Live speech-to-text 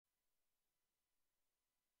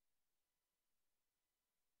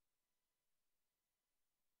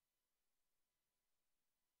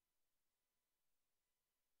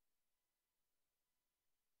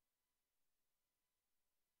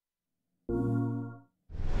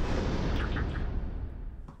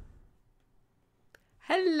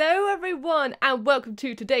Hello everyone and welcome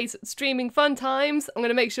to today's streaming fun times. I'm going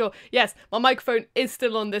to make sure, yes, my microphone is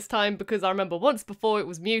still on this time because I remember once before it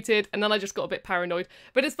was muted and then I just got a bit paranoid.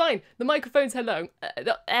 But it's fine, the microphone's hello.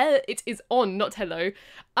 It is on, not hello.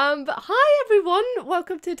 But hi everyone,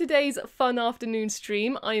 welcome to today's fun afternoon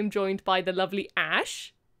stream. I am joined by the lovely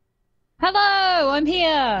Ash. Hello, I'm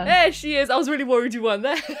here. There she is, I was really worried you weren't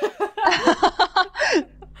there.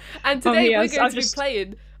 And today we're going to be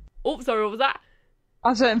playing... Oh, sorry, what was that?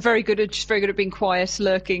 I'm very good at being quiet,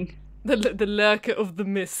 lurking. The lurker of the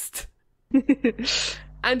mist.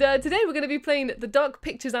 And today we're going to be playing the Dark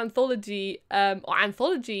Pictures Anthology,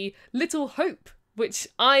 Little Hope, which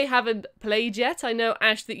I haven't played yet. I know,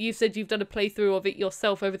 Ash, that you said you've done a playthrough of it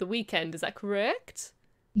yourself over the weekend. Is that correct?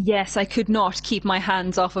 Yes, I could not keep my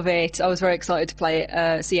hands off of it. I was very excited to play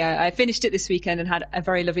it. So yeah, I finished it this weekend and had a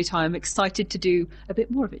very lovely time. Excited to do a bit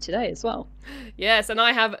more of it today as well. Yes, and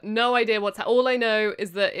I have no idea what's... All I know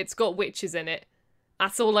is that it's got witches in it.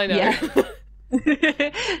 That's all I know.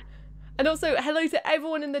 Yeah. And also, hello to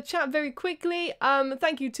everyone in the chat very quickly.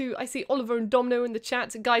 Thank you to, I see Oliver and Domino in the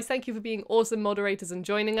chat. Guys, thank you for being awesome moderators and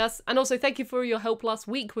joining us. And also, thank you for your help last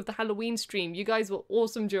week with the Halloween stream. You guys were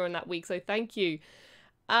awesome during that week, so thank you.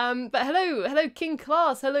 But hello King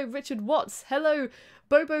Class, hello Richard Watts, hello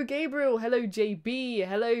Bobo Gabriel, hello JB,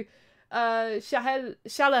 hello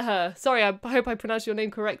Shalaher, sorry, I hope I pronounced your name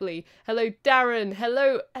correctly, hello Darren,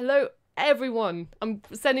 hello everyone. I'm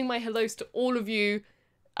sending my hellos to all of you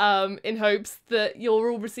in hopes that you're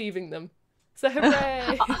all receiving them. So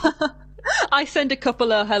hooray! I send a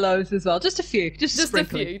couple of hellos as well, just a few, just a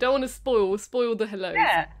few. You don't want to spoil the hellos.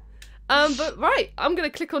 Yeah. But right, I'm gonna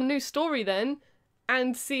click on new story then.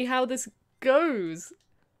 And see how this goes.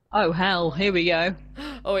 Oh hell, here we go.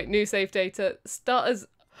 Oh wait, new save data. Start as...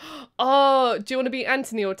 Oh, do you want to be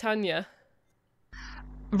Anthony or Tanya?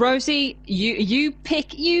 Rosie, you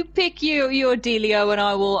pick your dealio and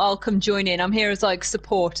I'll come join in. I'm here as like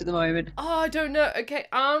support at the moment. Oh, I don't know. Okay,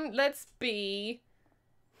 let's be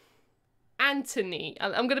Anthony.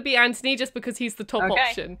 I'm gonna be Anthony just because he's the top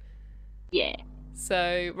option. Yeah.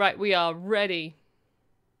 So, right, we are ready.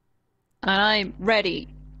 I'm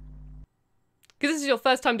ready. Because this is your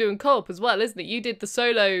first time doing co-op as well, isn't it? You did the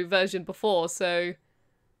solo version before, so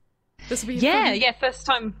this will be fun. Yeah, first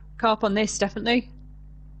time co-op on this, definitely.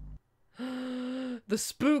 The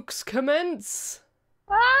spooks commence.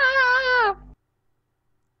 Ah!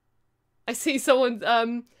 I see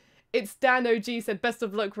someone. It's Dan OG said, "Best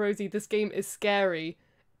of luck, Rosie. This game is scary."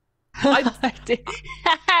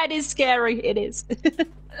 It is scary. It is.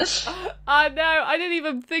 I know. I didn't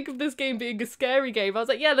even think of this game being a scary game. I was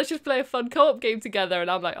like, yeah, let's just play a fun co-op game together. And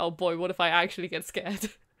I'm like, oh boy, what if I actually get scared?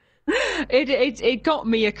 It got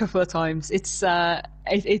me a couple of times. It's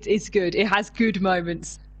good. It has good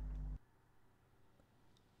moments.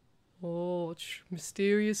 Oh,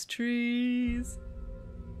 mysterious trees.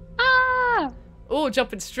 Ah! Oh,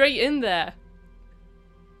 jumping straight in there.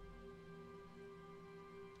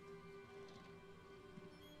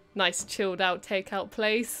 Nice chilled out takeout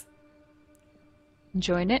place.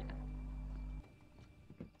 Enjoying it.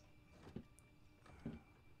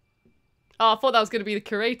 Oh, I thought that was going to be the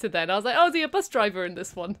curator then. I was like, oh, is he a bus driver in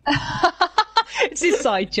this one? It's his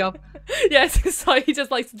side job. Yeah, it's his side. He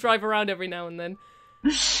just likes to drive around every now and then.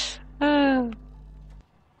 Well,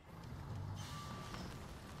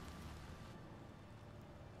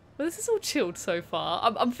 this is all chilled so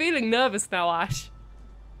far. I'm feeling nervous now, Ash.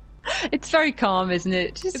 It's very calm, isn't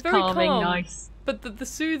it? Just it's very calming, calm, nice. But the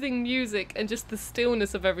soothing music and just the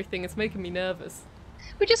stillness of everything is making me nervous.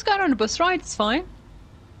 We just got on a bus ride, it's fine.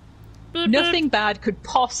 Beep, Nothing beep. bad could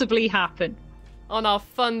possibly happen. On our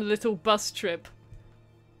fun little bus trip.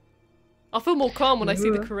 I'll feel more calm when I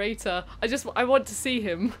see the curator. I want to see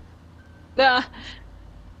him.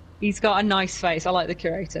 He's got a nice face. I like the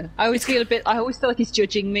curator. I always feel like he's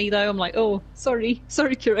judging me though. I'm like, oh, sorry,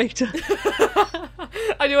 curator.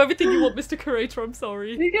 I know everything you want, Mr. Curator, I'm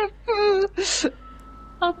sorry.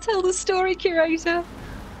 I'll tell the story, curator.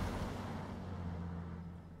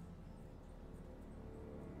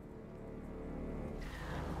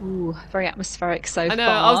 Ooh, very atmospheric so far. I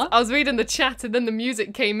know, I was reading the chat and then the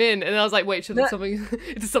music came in and I was like, wait, did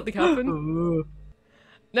something happen?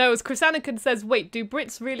 No, as Chris Anakin says, wait, do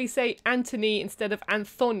Brits really say Anthony instead of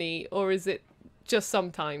Anthony, or is it just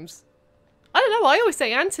sometimes? I don't know, I always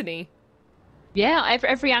say Anthony. Yeah,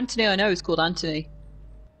 every Anthony I know is called Anthony.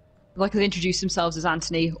 Like they introduce themselves as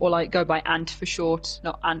Anthony, or like go by Ant for short,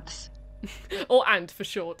 not Anth. Or Ant for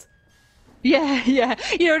short. Yeah.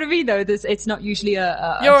 You know what I mean, though? It's not usually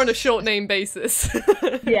You're on a short name basis.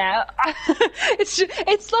 Yeah.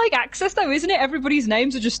 It's like Access, though, isn't it? Everybody's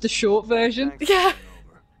names are just the short version. Yeah.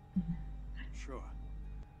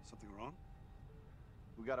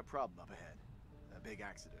 got a problem up ahead. A big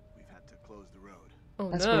accident. We've had to close the road. Oh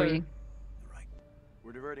That's no. worrying. Right.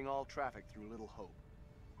 We're diverting all traffic through Little Hope.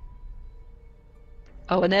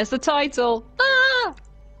 Oh, and there's the title. Ah!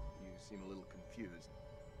 You seem a little confused.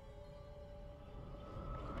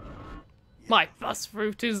 My bus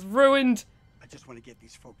route is ruined. I just want to get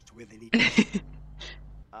these folks to where they need to be.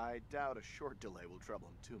 I doubt a short delay will trouble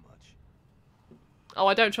him too much. Oh,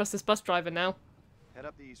 I don't trust this bus driver now. Head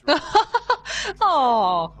up the east road.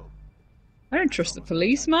 Oh, I don't trust the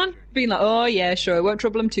police, man. Being like, oh yeah, sure, it won't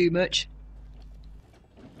trouble him too much.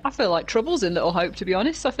 I feel like trouble's in Little Hope, to be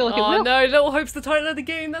honest. I feel like it Oh will. no, Little Hope's the title of the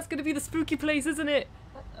game. That's going to be the spooky place, isn't it?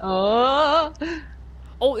 Oh.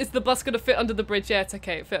 Oh, is the bus going to fit under the bridge? Yeah, it's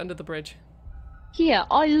okay. It fit under the bridge. Yeah,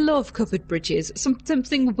 I love covered bridges.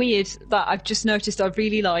 Something weird that I've just noticed I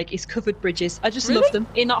really like is covered bridges. I just Really? love them.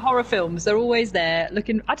 In horror films, they're always there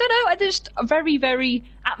looking, I don't know, I just very, very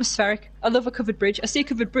atmospheric. I love a covered bridge. I see a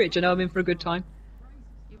covered bridge, I know I'm in for a good time.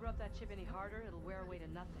 You rub that chip any harder, it'll wear away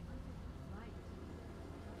to nothing.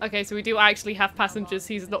 Okay, so we do actually have passengers.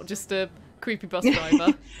 He's not just a creepy bus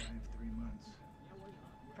driver.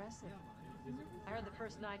 Impressive. I heard the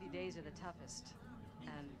first 90 days are the toughest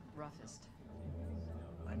and roughest.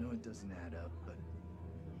 I know it doesn't add up, but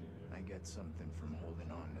I get something from holding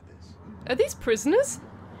on to this. Are these prisoners?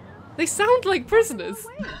 They sound like prisoners.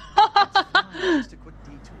 Just a quick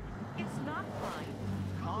detour. It's not fine.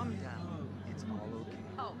 Calm down. It's all okay.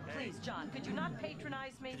 Oh, please, John, could you not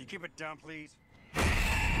patronize me? Can you keep it down, please?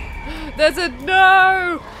 There's a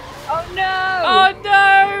no! Oh no! Oh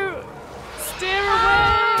no! Steer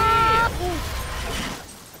away!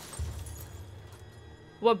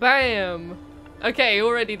 Well, bam! Okay,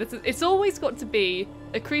 already, it's always got to be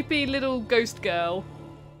a creepy little ghost girl.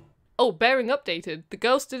 Oh, bearing updated. The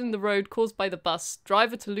girl stood in the road caused by the bus.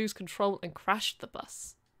 Driver to lose control and crashed the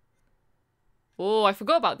bus. Oh, I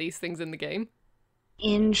forgot about these things in the game.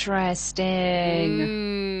 Interesting.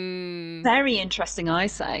 Very interesting, I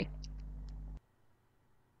say.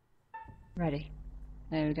 Ready.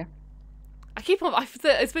 There we go. I keep on.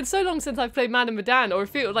 It's been so long since I've played Man and Medan, or I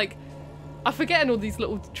feel like I'm forgetting all these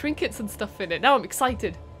little trinkets and stuff in it. Now I'm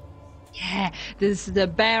excited. Yeah, there's the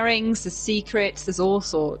bearings, the secrets, there's all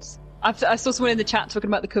sorts. I saw someone in the chat talking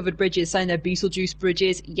about the covered bridges, saying they're Beetlejuice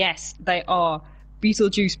bridges. Yes, they are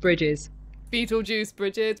Beetlejuice bridges. Beetlejuice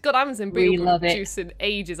bridges. God, I haven't seen We love it. Beetlejuice in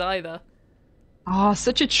ages either. Oh,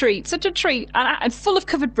 such a treat, such a treat. And full of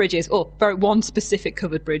covered bridges. Oh, very one specific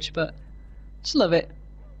covered bridge, but just love it.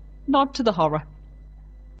 Nod to the horror.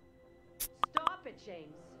 Stop it, James.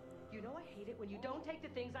 You know I hate it when you don't take the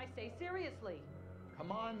things I say seriously.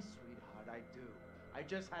 Come on, sweetheart, I do. I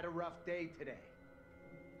just had a rough day today.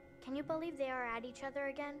 Can you believe they are at each other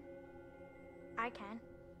again? I can.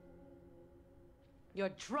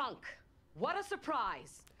 You're drunk. What a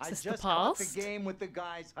surprise. I this the just caught past? the game with the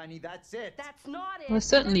guys, honey. That's it. That's not it. Well,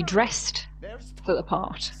 certainly Never- dressed There's for the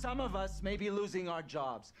part. Some of us may be losing our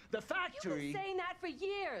jobs. The You've factory. been saying that for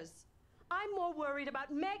years. I'm more worried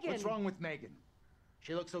about Megan. What's wrong with Megan?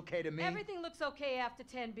 She looks okay to me. Everything looks okay after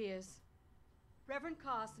 10 beers. Reverend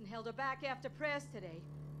Carson held her back after prayers today.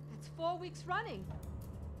 That's 4 weeks running.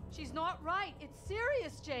 She's not right. It's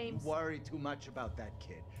serious, James. Worry too much about that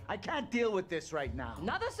kid. I can't deal with this right now.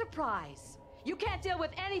 Another surprise. You can't deal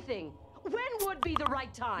with anything. When would be the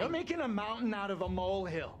right time? You're making a mountain out of a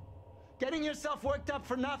molehill. Getting yourself worked up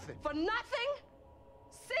for nothing. For nothing?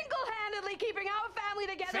 Single-handedly keeping our family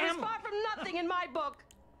together is Family? far from nothing in my book.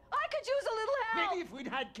 I could use a little help. Maybe if we'd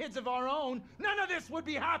had kids of our own, none of this would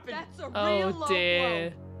be happening. That's a real Oh low dear.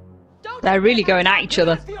 blow. Don't They're you really ever going at talk each to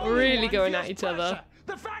other. us the only Really one going feels at each other. pressure.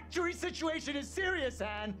 The factory situation is serious,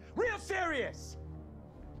 Anne. Real serious.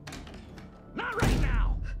 Not right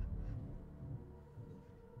now.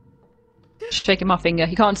 Shaking my finger.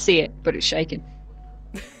 You can't see it, but it's shaking.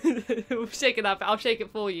 We'll shake it up. I'll shake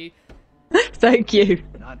it for you. Thank you.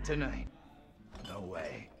 Not tonight. No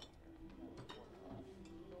way.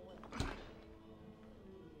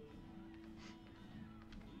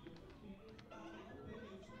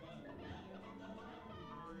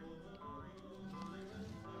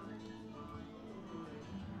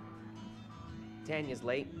 Tanya's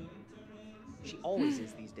late. She always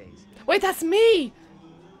is these days. Wait, that's me!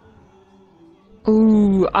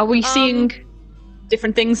 Ooh, are we seeing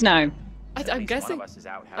different things now? I'm guessing.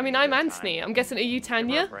 I mean, I'm Anthony. I'm guessing, are you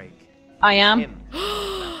Tanya? I am. Him.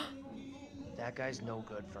 That guy's no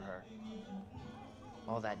good for her.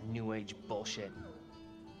 All that new age bullshit.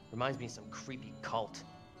 Reminds me of some creepy cult.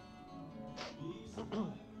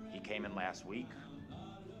 He came in last week.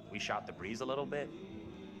 We shot the breeze a little bit.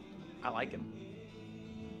 I like him.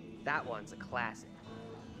 That one's a classic.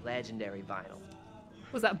 Legendary vinyl.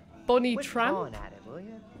 Was that Bonnie Quit Tramp? pawing at it, will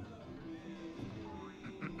you?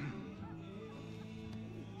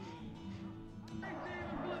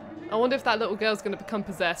 I wonder if that little girl's gonna become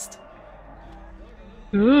possessed.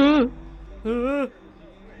 Hey,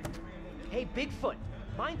 Bigfoot,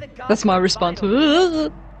 mind the goddamn That's my response.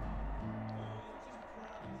 vinyl.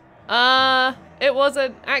 It was an You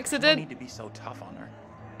don't accident. need to be so tough on her.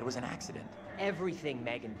 It was an accident. Everything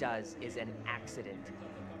Megan does is an accident.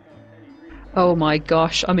 Oh my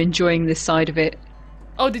gosh, I'm enjoying this side of it.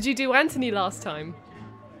 Oh, did you do Anthony last time?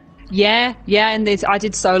 Yeah, and this I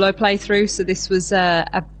did solo playthrough, so this was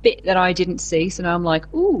a bit that I didn't see. So now I'm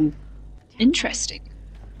like, ooh, interesting.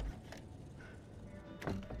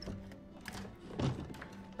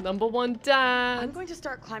 Number one I'm dad. going to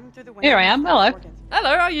start climbing through the window. Here I am. Hello.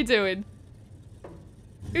 Hello, how you doing?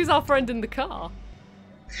 Who's our friend in the car?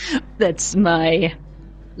 That's my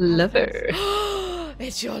lover.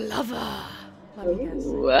 It's your lover. Let me guess.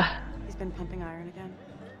 Ooh. He's been pumping iron again.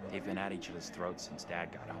 They've been at each other's throats since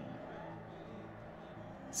Dad got home.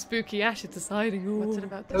 Spooky Ash is deciding. Ooh. What's it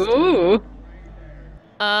about this time? Ooh.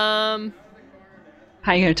 Um,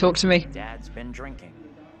 How you gonna talk to me? Dad's been drinking.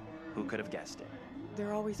 Who could have guessed it?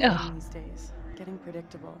 They're always Ugh. fighting these days. Getting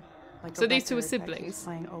predictable. Like So a these two are record that keeps siblings?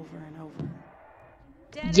 playing over and over.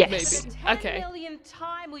 Dennis, Yes. for the Maybe. Okay. 10 millionth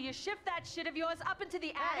time, will you shift that shit of yours up into the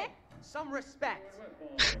Hey, attic? some respect.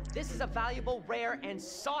 This is a valuable, rare, and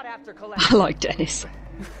sought-after I collection. like Dennis.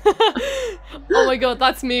 oh my god,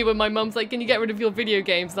 that's me when my mum's like, can you get rid of your video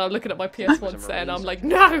games? And I'm looking at my PS1 set and I'm like,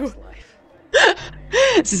 no!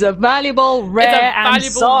 This is a valuable, rare, and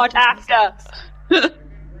valuable- sought after.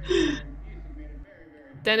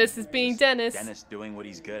 Dennis is being Dennis. Dennis doing what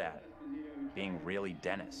he's good at. Being really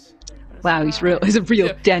Dennis. Wow, he's real. He's a real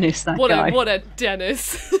Yeah. Dennis. That guy. What a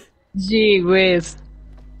Dennis. Gee whiz.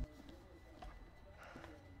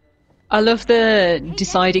 I love the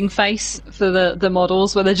deciding face for the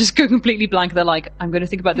models where they're just go completely blank. They're like, I'm going to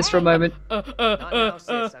think about this for a moment. Not now,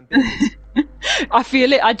 sis. I'm busy. I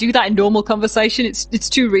feel it. I do that in normal conversation. It's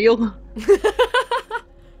too real.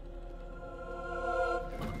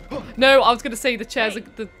 No, I was going to say the chairs, Hey,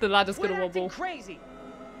 the ladder's Quit going to acting wobble. crazy.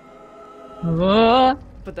 Oh,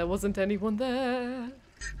 But there wasn't anyone there.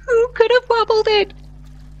 who could have wobbled it?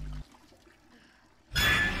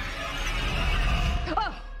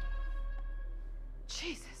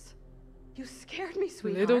 Jesus. You scared me,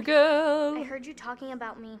 sweetheart. Little girl. I heard you talking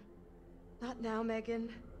about me. Not now, Megan.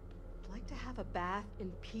 I'd like to have a bath in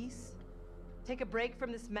peace. Take a break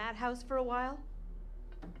from this madhouse for a while.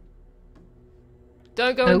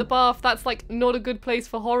 Don't go in the bath. That's like not a good place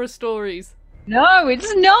for horror stories. No,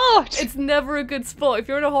 it's not. It's never a good spot. If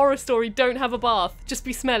you're in a horror story, don't have a bath. Just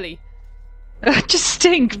be smelly. Just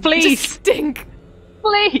stink, please. Just stink.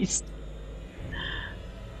 Please.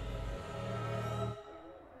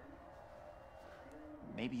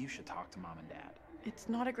 Maybe you should talk to Mom and Dad. It's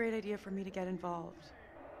not a great idea for me to get involved.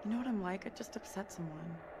 You know what I'm like? I just upset someone.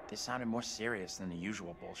 This sounded more serious than the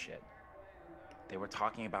usual bullshit. They were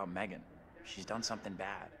talking about Megan. She's done something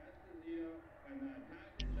bad.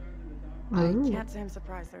 I can't say I'm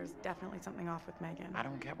surprised. There's definitely something off with Megan. I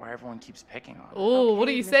don't get why everyone keeps picking on her. Oh, what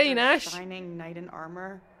are Okay, you Mr. saying, Ash? Shining knight in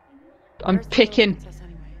armor. I'm Where's the little picking. princess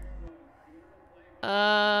anyway?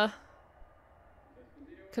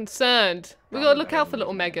 Concerned. We gotta look out for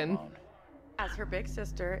little Megan. Alone. As her big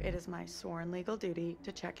sister, it is my sworn legal duty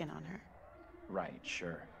to check in on her. Right,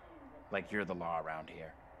 sure. Like you're the law around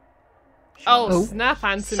here. Oh, snap,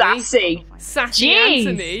 Anthony. Sassy. Sassy Jeez.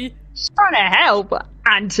 Anthony. She's trying to help,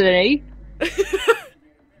 Anthony.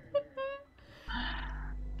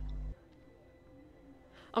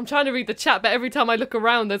 I'm trying to read the chat, but every time I look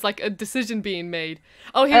around, there's like a decision being made.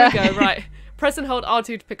 Oh, here we go, right. Press and hold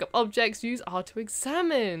R2 to pick up objects. Use R to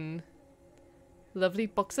examine. Lovely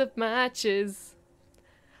box of matches.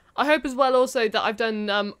 I hope as well also that I've done,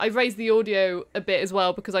 I've raised the audio a bit as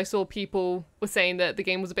well because I saw people were saying that the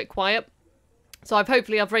game was a bit quiet. So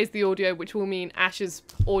hopefully I've raised the audio, which will mean Ash's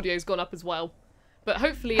audio's gone up as well. But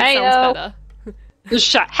hopefully it sounds better. Just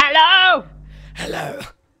shut. Hello. Hello.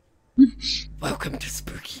 Welcome to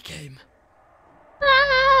Spooky Game.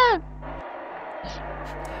 Ah.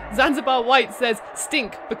 Zanzibar White says,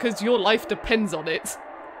 stink because your life depends on it.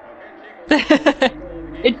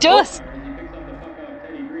 It does.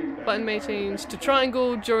 Button may change to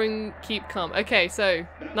triangle during keep calm. Okay, so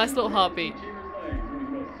nice little heartbeat.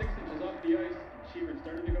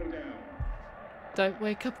 Don't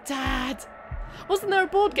wake up, Dad. Wasn't there a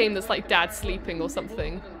board game that's like Dad sleeping or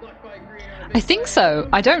something? I think so.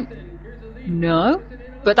 I don't know,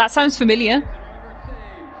 but that sounds familiar.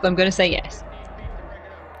 So I'm going to say yes.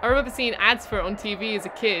 I remember seeing ads for it on TV as a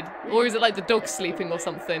kid. Or is it like the dog sleeping or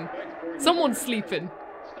something? Someone's sleeping.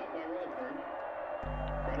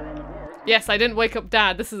 Yes, I didn't wake up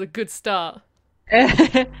Dad. This is a good start.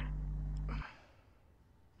 No,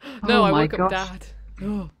 I woke up Dad.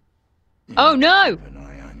 Oh no! Keep an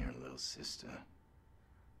eye on your little sister.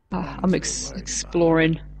 I'm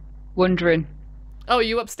exploring, wondering. Oh, are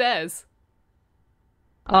you upstairs?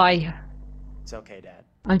 It's okay, Dad.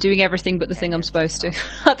 I'm doing everything but the thing I'm supposed to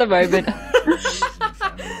at the moment.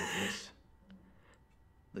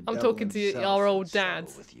 I'm talking to our old dad.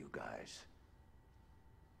 With you guys.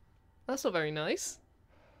 That's not very nice.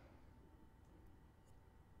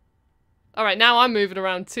 Alright, now I'm moving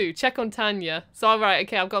around too. Check on Tanya. So, alright,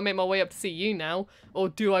 okay, I've got to make my way up to see you now. Or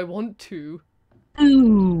do I want to?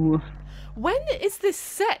 Ooh. When is this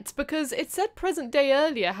set? Because it said present day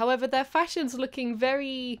earlier. However, their fashion's looking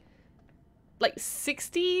very... like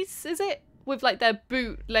 60s, is it? With like their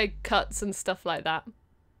bootleg cuts and stuff like that.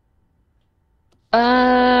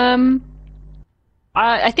 I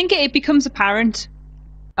think it becomes apparent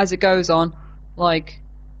as it goes on, like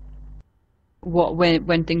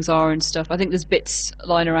when things are and stuff. I think there's bits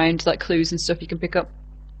lying around, like clues and stuff you can pick up.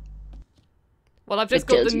 Well, I've just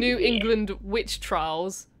got the New England witch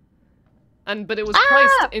trials, but it was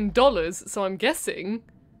priced in dollars, so I'm guessing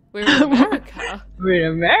we're in America. We're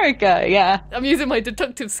in America, yeah. I'm using my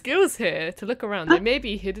deductive skills here to look around. There may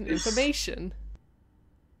be hidden information.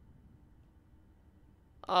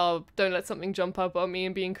 Oh, don't let something jump up on me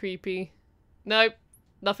and being creepy. Nope.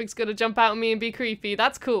 Nothing's gonna jump out at me and be creepy.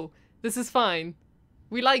 That's cool. This is fine.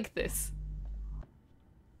 We like this.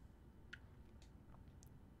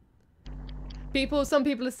 Some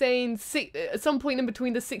people are saying at some point in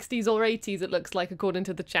between the 60s or 80s, it looks like, according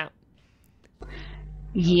to the chat.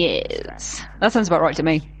 Yes. That sounds about right to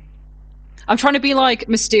me. I'm trying to be, like,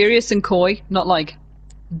 mysterious and coy, not like,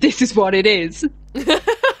 this is what it is.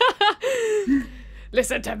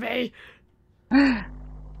 Listen to me!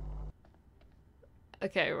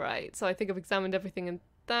 Okay, right. So I think I've examined everything in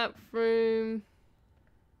that room.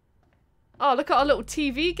 Oh, look at our little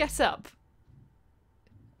TV get up.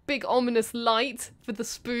 Big ominous light for the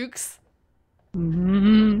spooks.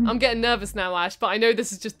 I'm getting nervous now, Ash, but I know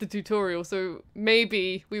this is just the tutorial, so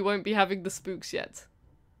maybe we won't be having the spooks yet.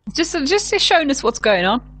 Just showing us what's going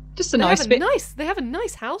on. Just a nice bit. They have a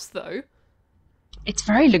nice house, though. It's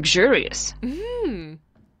very luxurious.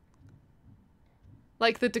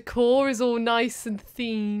 Like, the decor is all nice and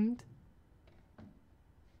themed.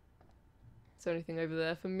 Is there anything over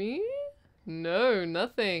there for me? No,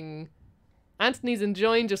 nothing. Anthony's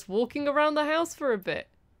enjoying just walking around the house for a bit.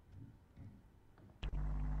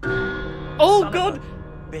 Oh, God!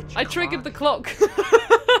 I triggered the clock. The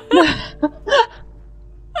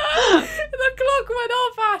clock went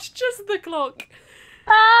off, Ash. Just the clock.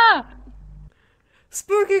 Ah!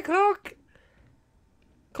 Spooky clock.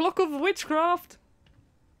 Clock of witchcraft.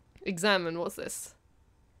 Examine. What's this?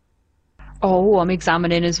 Oh, I'm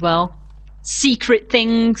examining as well. Secret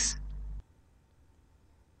things.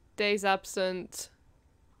 Days absent.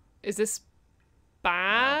 Is this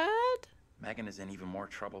bad? Megan is in even more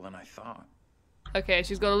trouble than I thought. Okay,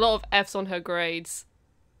 she's got a lot of F's on her grades.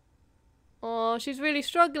 Oh, she's really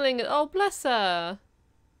struggling. Oh, bless her.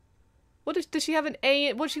 Does she have an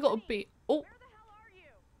A? What's she got a B? Oh.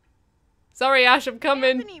 Sorry, Ash, I'm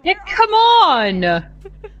coming. Anthony, Yeah, come on! Anthony,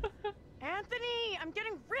 I'm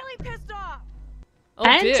getting really pissed off. Oh,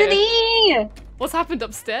 Anthony! dear. What's happened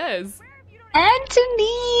upstairs?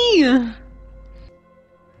 Anthony!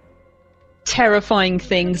 Terrifying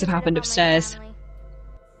things have happened upstairs.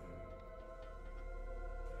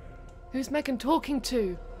 Who's Megan talking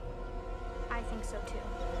to? I think so too.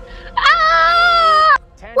 Ah!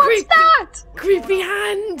 What's that? Creepy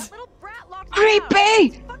hand! That little brat locked me out.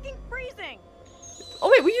 Creepy! It's fucking freezing. Oh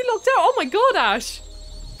wait, were you locked out? Oh my god, Ash!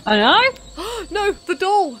 I know. No, the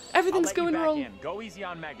doll! I'll Everything's let you going back wrong. in. Go easy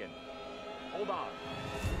on Megan. Hold on.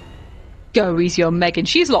 Go easy on Megan.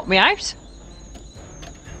 She's locked me out.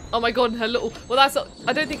 Oh my god, her little... Well, that's...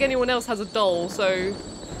 I don't think anyone else has a doll, so...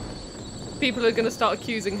 People are gonna start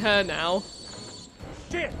accusing her now.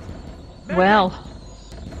 Shit! Well,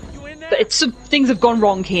 You in there? but things have gone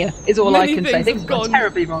wrong here, is all Many I can say. things Things have have gone gone-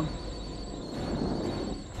 terribly wrong.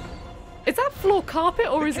 Is that floor carpet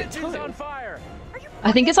or is it Kitchen's tile? on fire.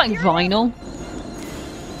 I think it's like vinyl.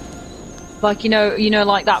 Like, you know,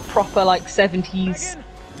 like that proper, like, 70s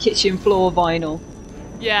kitchen floor vinyl.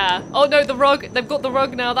 Yeah. Oh no, the rug. They've got the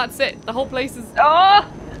rug now, that's it. The whole place is...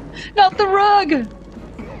 Oh! Not the rug!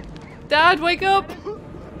 Dad, wake up!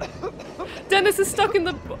 Dennis is stuck in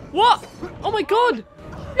the... What? Oh my god!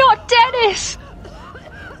 Not Dennis!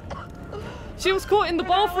 She was caught in the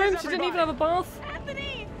bathroom. She didn't even have a bath.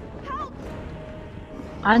 Anthony, help!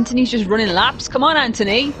 Anthony's just running laps. Come on,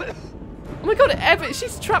 Anthony. Oh my god,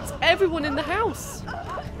 she's trapped everyone in the house.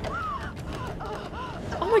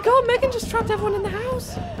 Oh my god, Megan just trapped everyone in the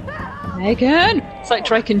house. Megan! It's like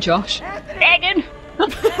Drake and Josh. Megan!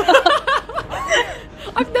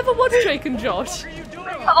 I've never watched Drake and Josh.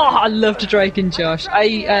 Oh, I loved Drake and Josh.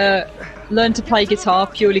 I learned to play guitar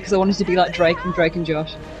purely because I wanted to be like Drake from Drake and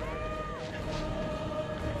Josh.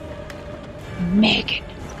 Megan.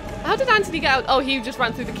 How did Anthony get out? Oh, he just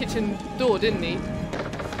ran through the kitchen door, didn't he?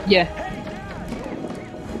 Yeah.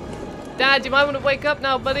 Dad, you might want to wake up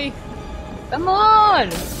now, buddy. Come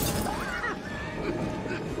on!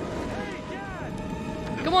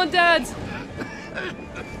 Come on, Dad.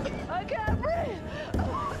 I can't breathe.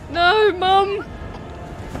 No, Mum.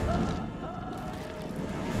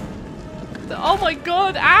 Oh my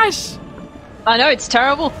god, Ash. I know, it's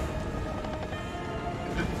terrible.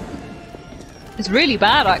 It's really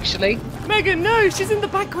bad, actually. Megan, no, she's in the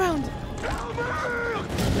background.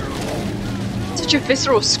 Such a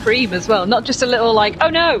visceral scream as well, not just a little like, oh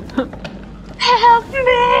no! Help me!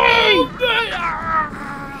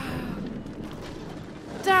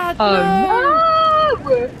 Dad, oh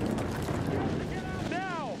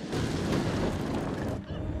no!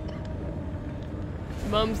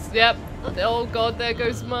 Mum's, yep. Oh god, there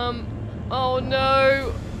goes Mum. Oh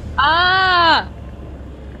no. Ah!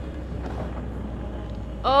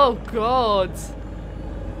 Oh god.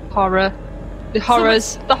 Horror. The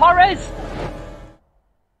horrors. The horrors!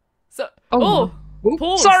 So, Oh.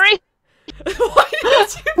 pause. Sorry! Why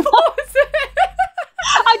did you pause it?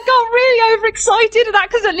 I got really overexcited and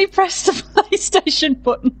accidentally pressed the PlayStation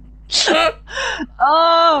button.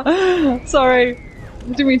 Oh, sorry. I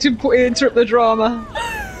didn't mean to interrupt the drama.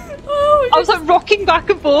 Oh, I was like rocking back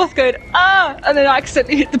and forth going, ah, and then I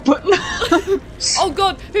accidentally hit the button. Oh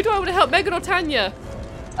god, who do I want to help, Megan or Tanya?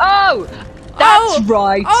 Oh, that's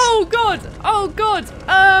right. Oh god, oh god,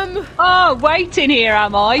 Oh, waiting here,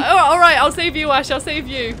 am I? Oh, alright, I'll save you, Ash, I'll save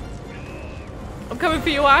you. I'm coming for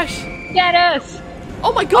you, Ash. Get us!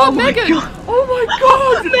 Oh my god, Oh my Megan! God. Oh my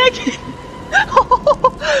god! Megan!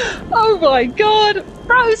 Oh my god!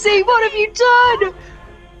 Rosie, what have you done?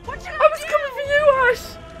 I was coming for you, Ash!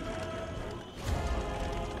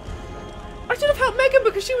 I should have helped Megan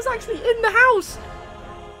because she was actually in the house.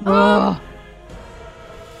 Oh.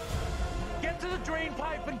 Get to the drain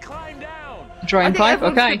pipe and climb down. Drain pipe,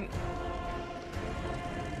 okay.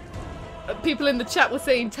 People in the chat were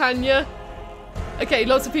saying Tanya. Okay,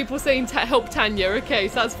 lots of people were saying help Tanya. Okay,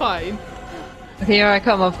 so that's fine. Okay, here I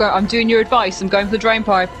come. I'm doing your advice. I'm going for the drain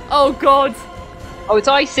pipe. Oh god. Oh, it's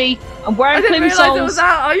icy. I'm I wearing didn't realise it plimsolls. was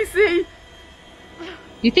that icy.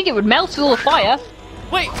 You think it would melt with all the fire?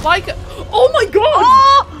 Wait, why? Oh my god!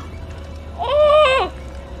 Oh! Oh!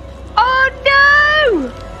 Oh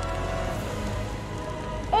no!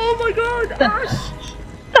 Oh my god, Ash!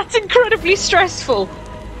 That's incredibly stressful.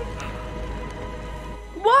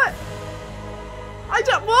 What? What?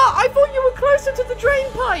 I thought you were closer to the drain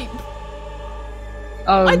pipe.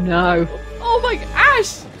 Oh no. Oh my,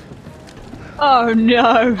 Ash! Oh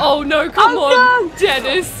no. Oh no, come on. No.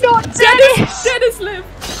 Dennis. Not Dennis. Dennis, live.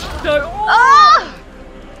 No. Ah!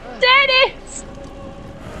 Dennis!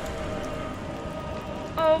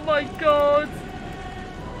 Oh my god.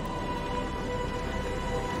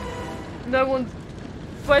 No one.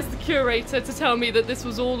 Where's the curator to tell me that this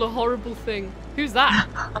was all a horrible thing? Who's that?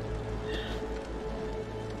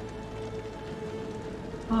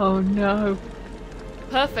 Oh no.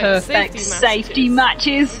 Perfect safety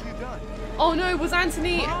matches. Oh no, was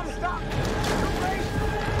Anthony?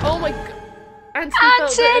 Oh my god. Anthony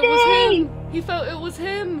felt that it was him. He felt it was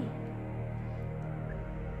him.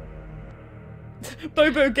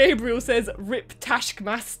 Bobo Gabriel says, "Rip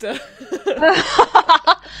Taskmaster."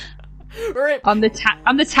 Rip. I'm the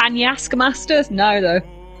Tanyask Master. No, though.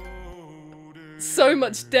 So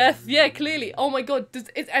much death. Yeah, clearly. Oh my god, is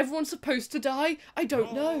everyone supposed to die? I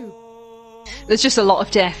don't know. There's just a lot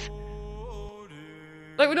of death.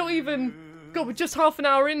 Like, we're not even... God, we're just half an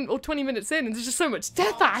hour in, or 20 minutes in, and there's just so much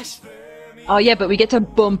death, Ash! Oh yeah, but we get to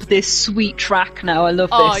bump this sweet track now. I love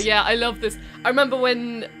this. Oh yeah, I love this. I remember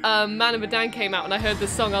when Man of Medan came out and I heard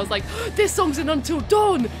this song, I was like, this song's in Until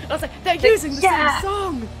Dawn! And I was like, they're using the same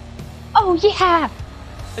song! Oh yeah!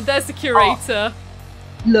 And there's the curator. Oh.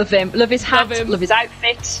 Love him. Love his hat. Love him. Love his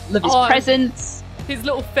outfit. Love his presence. His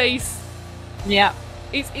little face. Yeah.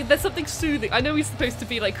 There's something soothing. I know he's supposed to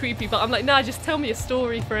be like creepy, but I'm like, nah, just tell me a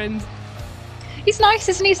story, friend. He's nice,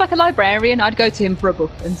 isn't he? He's like a librarian. I'd go to him for a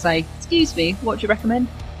book and say, excuse me, what do you recommend?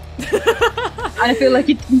 And I feel like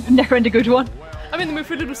he'd recommend a good one. I'm in the mood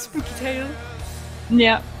for a little spooky tale.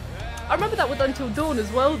 Yeah. I remember that with Until Dawn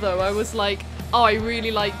as well, though. I was like, oh, I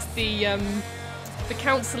really liked the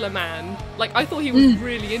counselor man. Like, I thought he was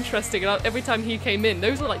really interesting, and every time he came in,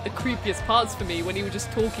 those were like the creepiest parts for me when he was just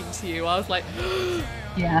talking to you. I was like,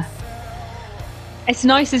 Yeah. It's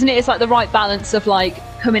nice, isn't it? It's like the right balance of like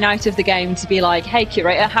coming out of the game to be like, hey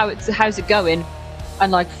curator, how's it going?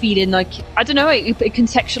 And like feeling like, I don't know, it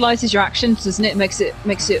contextualizes your actions, doesn't it? It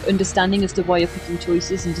makes it understanding as to why you're picking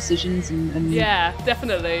choices and decisions and yeah,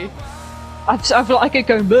 definitely. I've like it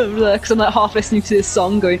going blah blah because I'm like half listening to this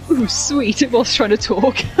song going, ooh, sweet, whilst trying to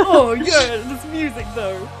talk. Oh yeah, this music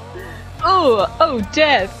though. Oh,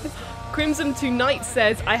 death. Crimson Tonight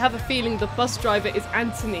says, I have a feeling the bus driver is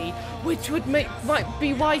Anthony, which might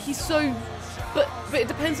be why he's so... But it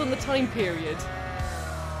depends on the time period.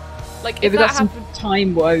 Like, if we that got some happened...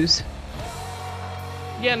 time woes.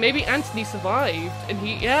 Yeah, maybe Anthony survived, and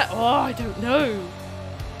I don't know.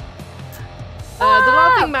 The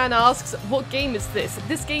Laughing Man asks, what game is this?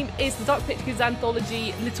 This game is the Dark Pictures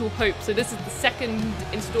Anthology Little Hope, so this is the second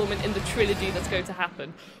installment in the trilogy that's going to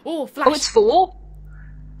happen. Oh, Flash! Oh, it's 4?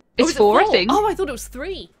 It's 4, I think. Oh, I thought it was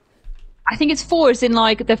 3. I think it's 4, as in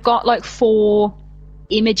like they've got like 4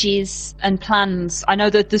 images and plans. I know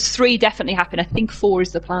that there's 3 definitely happen. I think 4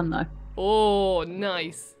 is the plan though. Oh,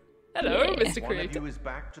 nice. Hello, Yeah. Mr. Creator.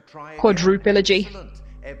 Quadrupilogy.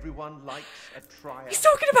 Everyone likes a trial. He's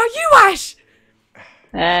talking about you, Ash!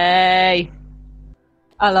 Hey.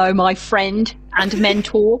 Hello, my friend and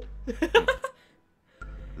mentor.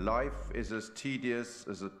 Life is as tedious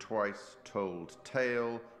as a twice-told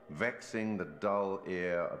tale, vexing the dull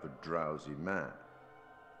ear of a drowsy man.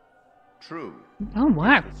 True. Oh,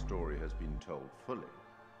 wow. The story has been told fully,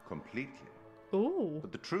 completely. Ooh.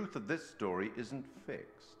 But the truth of this story isn't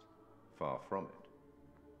fixed. Far from it.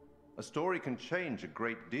 A story can change a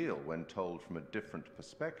great deal when told from a different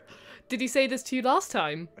perspective. Did he say this to you last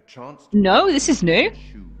time? A chance to No, this is new.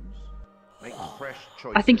 make fresh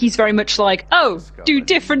choices. I think he's very much like, oh, do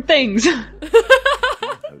different things. Hope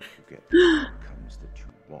you get the outcomes that you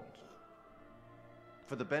want.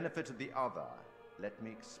 For the benefit of the other, let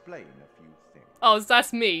me explain a few things. Oh,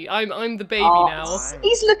 that's me. I'm the baby now.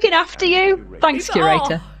 He's looking after you. Thanks,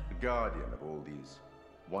 curator. The guardian of all these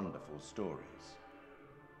wonderful stories.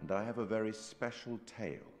 And I have a very special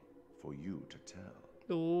tale for you to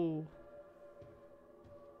tell. Ooh.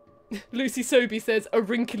 Lucy Sobey says, a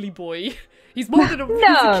wrinkly boy. He's more than a...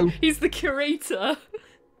 No. He's the curator.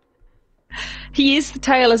 He is the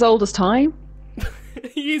tale as old as time.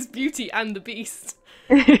 He is Beauty and the Beast.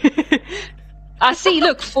 I see,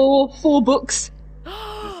 look, four books.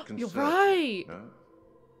 You're right. No?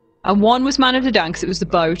 And one was Man of the Danks, it was the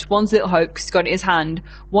boat. One's Little Hope, because he's got it in his hand.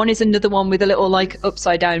 One is another one with a little, like,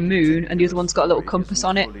 upside-down moon, and the other one's got a little compass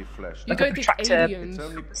on it. You Like a don't think protractor. aliens...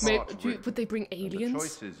 Would they bring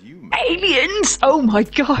aliens? Aliens! Oh my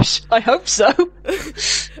gosh, I hope so.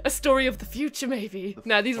 A story of the future, maybe.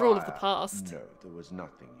 No, these are all of the past. No, there was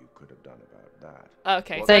nothing you could have done about that.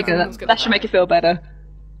 Okay, There you go, that should make you feel better.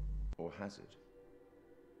 Or has it?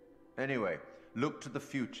 Anyway, look to the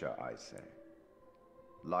future, I say.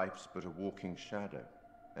 Life's but a walking shadow,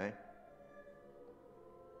 eh?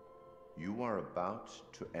 You are about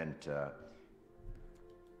to enter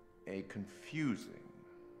a confusing,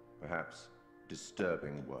 perhaps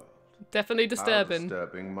disturbing world. Definitely disturbing. How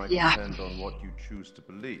disturbing might Yeah. depend on what you choose to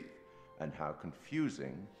believe, and how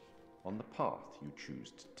confusing on the path you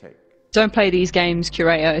choose to take. Don't play these games,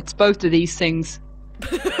 curator. It's both of these things.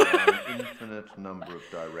 There are an infinite number of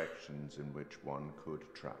directions in which one could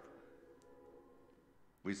travel.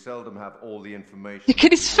 We seldom have all the information. Look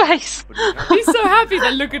at his face. He's so happy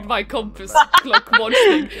that look at my compass clock watch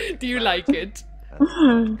thing. Do you like it?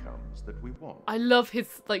 And outcomes that we want. I love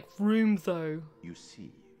his, like, room, though. You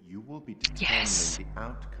see, you will be determining the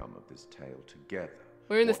outcome of this tale together.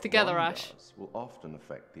 We're in this What one one Ash. does will often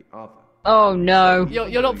affect the other. Oh no.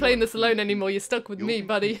 You're not playing this alone anymore. You're stuck with me,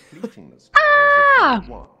 buddy.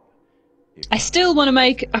 Ah! I still want to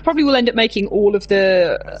make. I probably will end up making all of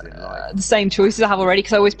the same choices I have already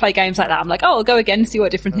because I always play games like that. I'm like, oh, I'll go again and see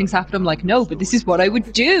what different things happen. I'm like, no, but this is what I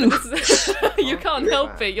would do. You can't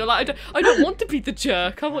help it. You're like, I don't want to be the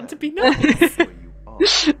jerk. I want to be nice. And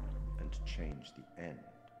change the end.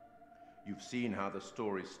 You've seen how the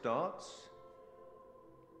story starts.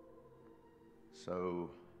 So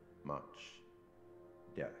much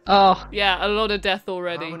death. Oh, Yeah, a lot of death How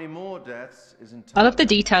already. many more deaths is entirely I love the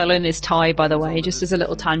detail in his tie, by the way, just as a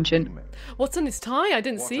little tangent. What's on his tie? I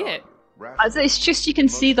didn't see it. It's just you can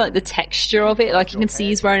see like the texture of it. Like you can see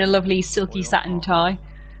he's wearing a lovely silky satin tie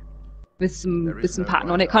with some pattern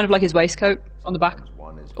on it, kind of like his waistcoat on the back.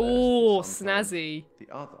 One is Oh, sometimes snazzy. the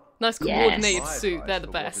other. Nice coordinated My suit. They're advice, the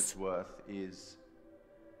for what best. it's worth, is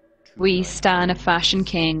to We make stan a fashion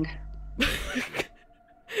king.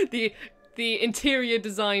 the interior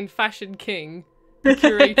design fashion king, the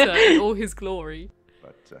curator in all his glory.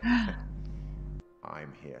 But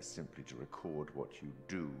I'm here simply to record what you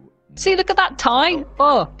do. See, look at that tie.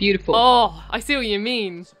 Oh, beautiful. Oh, I see what you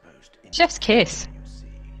mean. Chef's kiss. You see,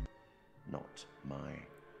 not my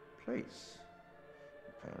place,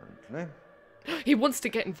 apparently. He wants to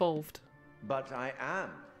get involved. But I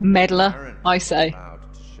am. Meddler, apparently I say.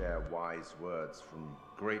 allowed to share wise words from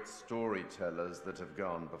great storytellers that have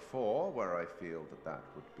gone before, where I feel that that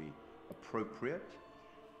would be appropriate.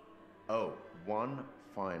 Oh, one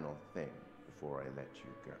final thing before I let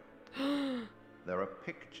you go. There are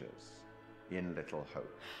pictures in Little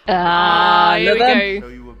Hope. Ah, here love we them. go.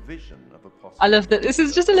 Show you a vision of a possible. I love that. This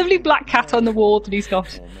is just a lovely black cat on the wall that he's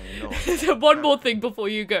got. Or may not. One more thing before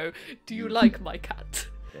you go. Do you like my cat?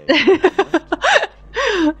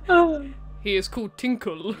 He is called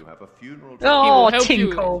Tinkle. You have a funeral. He will Oh, help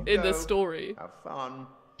Tinkle. you in the story. Have fun.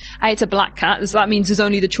 Hey, it's a black cat, so that means there's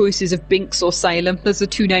only the choices of Binks or Salem. Those are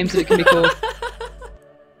the two names that it can be called.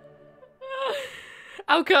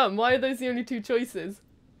 How come? Why are those the only two choices?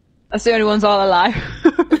 That's the only ones I'll allow.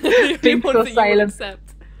 The only Binks ones or that you will Salem.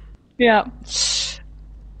 accept. Yeah.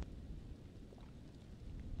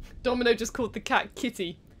 Domino just called the cat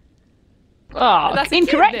Kitty. Oh, That's a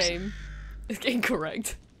incorrect. kid name. It's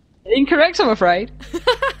incorrect. Incorrect, I'm afraid.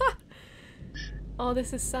 Oh,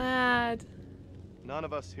 this is sad. None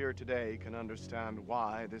of us here today can understand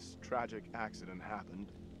why this tragic accident happened.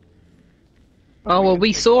 Oh, well, we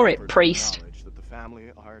can take saw comfort it, in priest. the knowledge that the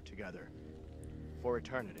family are together for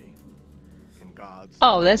eternity in God's.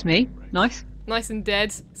 Oh, there's me. Nice. Nice and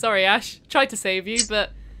dead. Sorry, Ash. Tried to save you,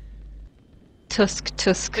 but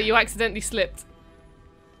Tusk. you accidentally slipped.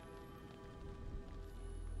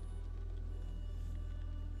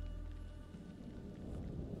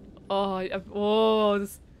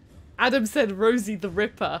 Adam said Rosie the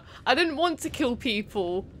Ripper. I didn't want to kill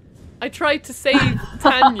people. I tried to save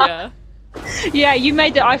Tanya. Yeah, you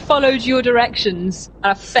made it. I followed your directions and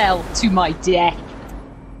I fell to my death.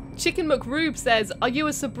 Chicken McRoob says, "Are you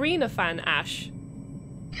a Sabrina fan, Ash?"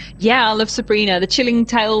 Yeah, I love Sabrina. The Chilling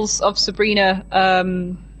Tales of Sabrina,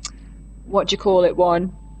 what do you call it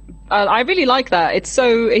one? I really like that. It's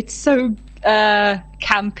so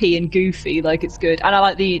campy and goofy, like it's good. And I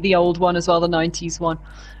like the old one as well, the 90s one.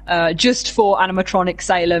 Just for animatronic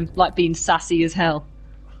Salem, like being sassy as hell.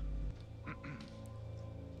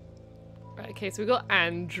 Right, okay, so we got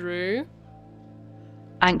Andrew.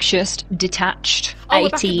 Anxious, detached, Oh,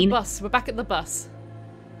 18. We're back at the bus.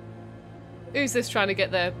 Who's this trying to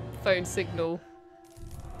get their phone signal?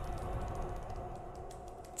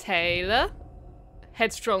 Taylor.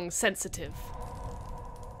 Headstrong, sensitive.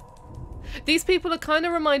 These people are kind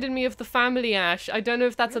of reminding me of the family, Ash. I don't know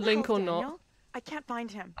if that's a link or not. I can't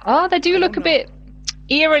find him. Oh, they do look a bit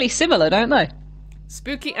eerily similar, don't they?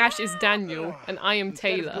 Spooky Ash is Daniel, and I am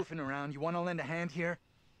Taylor. Goofing around, you want to lend a hand here?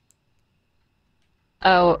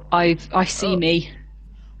 Oh, I see me.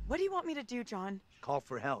 What do you want me to do, John? Call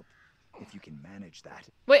for help, if you can manage that.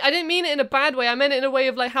 Wait, I didn't mean it in a bad way. I meant it in a way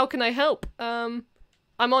of like, how can I help? I'm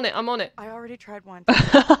on it. I already tried once.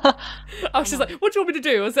 I was just like, what do you want me to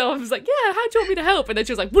do? And so I was like, yeah, how do you want me to help? And then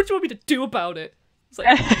she was like, what do you want me to do about it? It's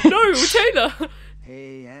like, no, Taylor.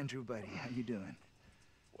 Hey, Andrew, buddy, how you doing?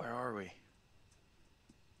 Where are we?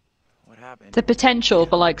 What happened? The potential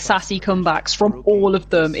for like sassy comebacks from all of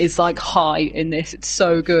them is like high in this. It's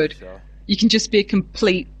so good. You can just be a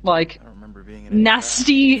complete like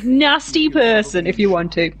nasty person if you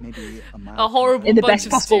want to. A horrible in the bunch best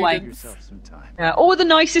of possible way. students. Yeah, or the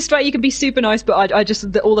nicest way. You can be super nice, but I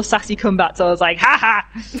just all the sassy comebacks. I was like, ha ha.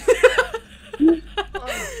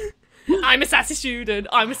 I'm a sassy student.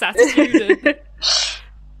 I'm a sassy student.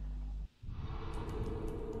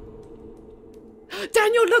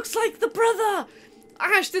 Daniel looks like the brother.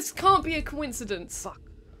 Ash, this can't be a coincidence. Fuck.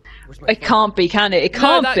 It can't be, can it? It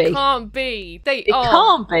can't no, that be. Can't be. It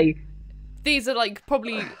can't be. These are like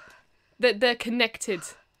probably they're connected.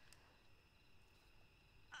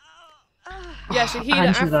 Yeah,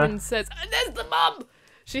 Shahida Afrin says, and there's the mum.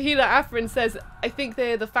 Shahida Afrin says, I think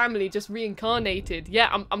they're the family just reincarnated.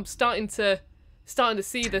 Yeah, I'm starting to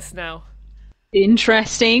see this now.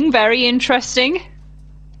 Interesting, very interesting.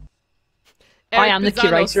 Eric I am the Bizanos.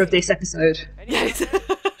 curator of this episode. Yes,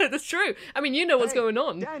 that's true. I mean, you know what's going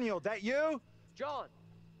on. Daniel, that you? John,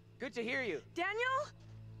 good to hear you. Daniel?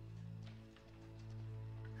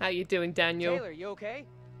 How you doing, Daniel? Taylor, you okay?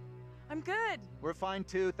 I'm good. We're fine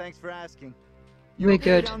too, thanks for asking. We're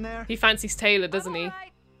good. Down there? He fancies Taylor, doesn't he? All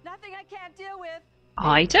right. Nothing I can't deal with.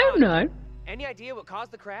 I don't know. Any idea what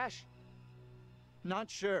caused the crash? Not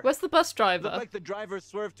sure. Where's the bus driver? Looked like the driver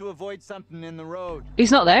swerved to avoid something in the road.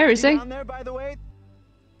 He's not there, is he? Down there, by the way?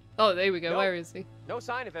 Oh, there we go. Nope. Where is he? No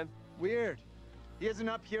sign of him. Weird. He isn't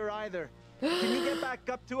up here either. Can you get back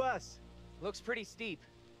up to us? Looks pretty steep.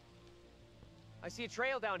 I see a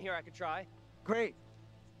trail down here I could try. Great.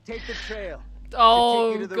 Take the trail.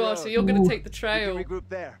 Oh Take you to the gosh, so road. you're gonna Ooh. take the We trail. can regroup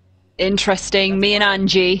there. Interesting. Me and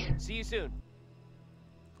Angie. See you soon.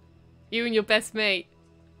 You and your best mate.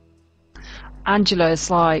 Angela is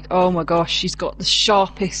like, oh my gosh, she's got the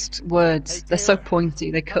sharpest words. Hey, They're so Taylor,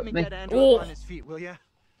 pointy, they Help cut me me. get Andrew Oh. up on his feet, will ya?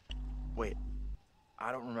 Wait,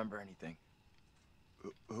 I don't remember anything.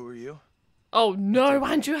 Who are you? Oh no,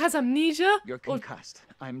 Andrew has amnesia? You're Or- concussed.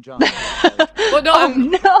 I'm John. Well, no, Oh We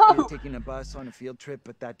no! were taking a bus on a field trip,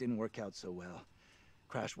 but that didn't work out so well.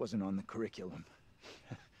 Crash wasn't on the curriculum.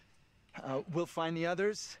 We'll find the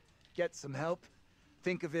others, get some help.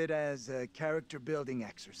 Think of it as a character building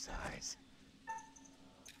exercise.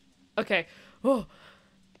 Okay. Oh.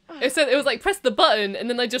 It said it was like press the button, and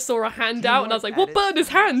then I just saw a hand out, and I was like, what button is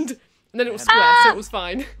hand? And then it was square, so it was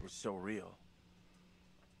fine. It was so real.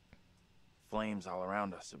 Flames all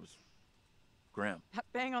around us. It was grim. That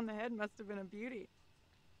bang on the head must have been a beauty.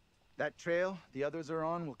 That trail the others are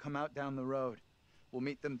on will come out down the road. We'll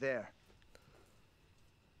meet them there.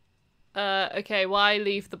 Okay, why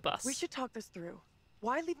leave the bus? We should talk this through.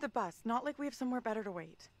 Why leave the bus? Not like we have somewhere better to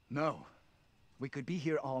wait. No. We could be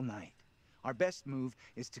here all night. Our best move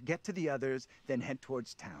is to get to the others, then head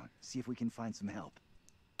towards town. See if we can find some help.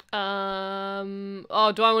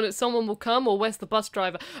 Oh, do I want it? Someone will come, or where's the bus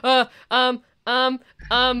driver? Where's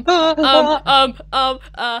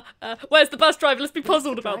the bus driver? Let's be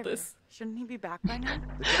puzzled about this. Shouldn't he be back by now?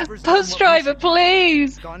 The driver's done Bus what we driver, should.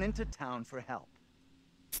 please! Gone into town for help.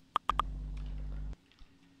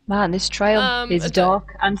 Man, this trail is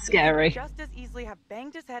dark and scary. Just as easily have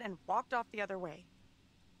banged his head and walked off the other way.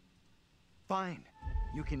 Fine.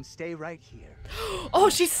 You can stay right here. Oh,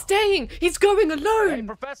 she's staying! He's going Hey, alone!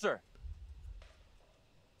 Professor!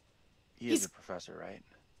 He is a professor, right?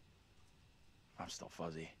 I'm still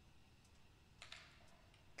fuzzy.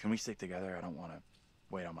 Can we stick together? I don't want to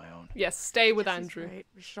wait on my own. Yes, stay with Yes, he's Andrew. right.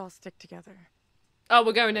 We should all stick together. Oh,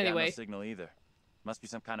 we're going I got no anyway. signal either. Must be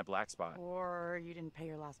some kind of black spot. Or you didn't pay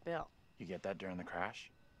your last bill. You get that during the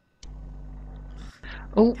crash?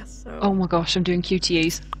 Oh, Guess so. oh my gosh, I'm doing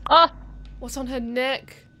QTEs. Ah! What's on her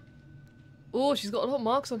neck? Oh, she's got a lot of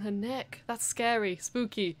marks on her neck. That's scary.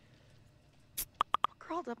 Spooky. What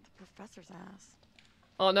crawled up the professor's ass?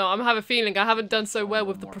 Oh no, I have a feeling I haven't done so well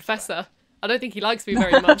with the professor. I don't think he likes me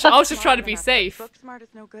very much. I was just trying to be safe. Book smart is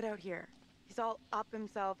no good out here. He's all up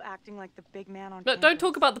himself, acting like the big man on Look, don't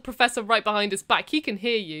talk about the professor right behind his back. He can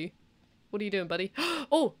hear you. What are you doing, buddy?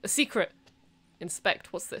 Oh, a secret.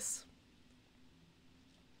 Inspect. What's this?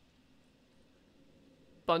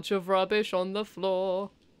 Bunch of rubbish on the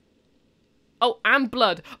floor. Oh, and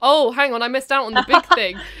blood. Oh, hang on, I missed out on the big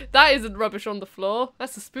thing. That isn't rubbish on the floor.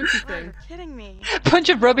 That's a spooky thing. You're kidding me. Bunch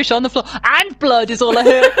of rubbish on the floor. And blood is all I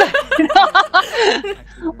heard.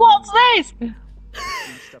 What's this?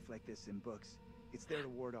 Stuff like this in books. It's there to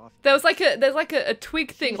ward off. There's like a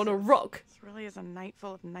twig thing on a rock. This really is a night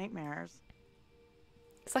full of nightmares.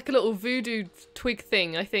 It's like a little voodoo twig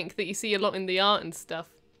thing, I think, that you see a lot in the art and stuff.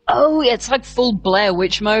 Oh, it's like full Blair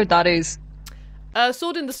Witch mode, that is.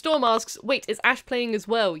 Sword in the Storm asks, wait, is Ash playing as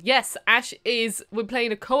well? Yes, Ash is. We're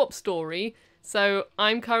playing a co-op story. So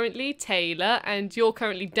I'm currently Taylor, and you're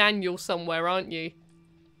currently Daniel somewhere, aren't you?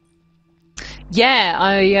 Yeah,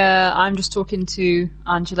 I'm just talking to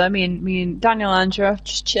Angela. Me and Daniel and Angela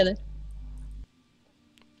just chilling.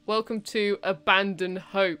 Welcome to Abandon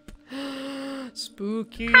Hope.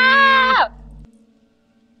 Spooky. Ah!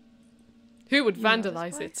 Who would You know this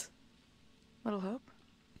vandalize place? it? Little hope?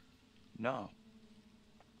 No.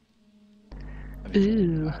 I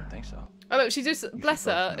mean, Ooh. I don't think so. Oh look, she just, bless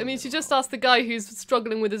her, I mean, she just asked the guy who's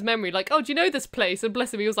struggling with his memory, like, oh, do you know this place? And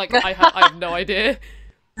bless him, he was like, I have no idea.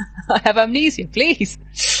 I have amnesia, please.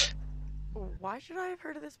 Why should I have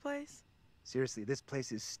heard of this place? Seriously, this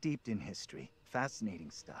place is steeped in history. Fascinating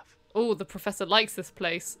stuff. Oh, the professor likes this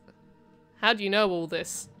place. How do you know all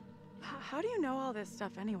this? How do you know all this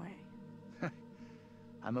stuff anyway?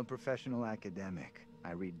 I'm a professional academic.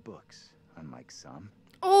 I read books, unlike some.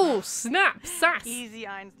 Oh, snap, sass. Easy,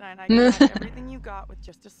 Einstein. I got everything you got with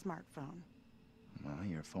just a smartphone. Well,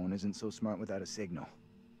 your phone isn't so smart without a signal.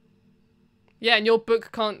 Yeah, and your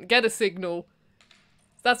book can't get a signal.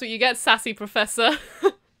 That's what you get, sassy professor.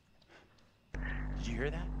 Did you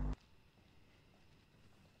hear that?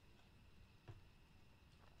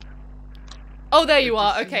 Oh, there you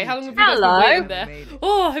are. Okay, how long have you guys Hello. been waiting there?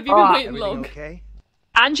 Oh, have you been waiting long? Okay?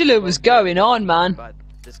 Angela was going on, man. But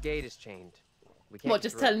this gate is chained. We can't What, get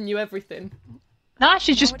just through. telling you everything? Nah,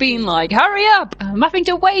 she's just been like, hurry up! I'm having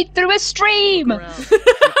to wade through a stream! Look around, see if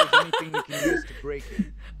there's anything we can use to break it.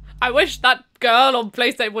 I wish that girl on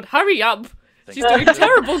PlayStation would hurry up. She's doing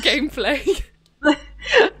terrible gameplay.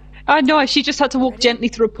 I know, she just had to walk gently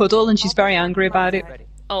through a puddle and she's very angry about it. Ready.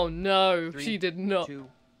 Oh no, 3, she did not. 2,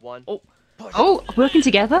 1. Oh, Oh, working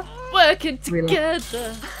together? working Really?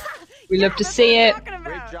 together. We love to see it.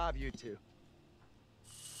 Great job, you two.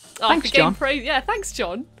 Oh, Thanks, for game John. praise. Yeah, thanks,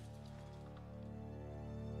 John.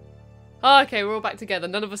 Oh, okay, we're all back together.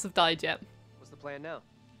 None of us have died yet. What's the plan now?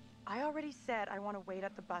 I already said I want to wait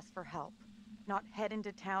at the bus for help, not head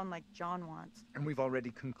into town like John wants. And we've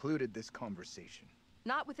already concluded this conversation.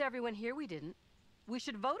 Not with everyone here, we didn't. We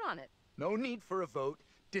should vote on it. No need for a vote.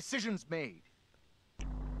 Decisions made.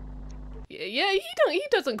 Yeah, he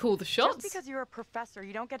doesn't call the shots. Just because you're a professor,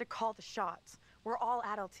 you don't get to call the shots. We're all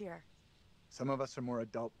adults here. Some of us are more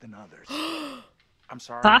adult than others. I'm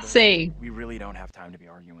sorry. Sassy. but we really don't have time to be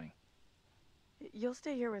arguing. You'll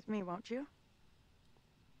stay here with me, won't you?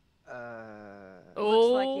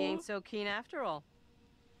 Looks like he ain't so keen after all.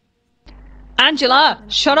 Angela,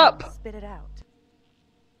 shut up! Spit it out.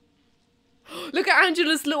 Look at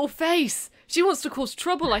Angela's little face. She wants to cause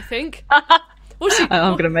trouble, I think. What's she?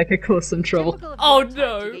 I'm gonna make her cause some trouble. Typical of Oh, your type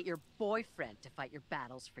no. To get your boyfriend to fight your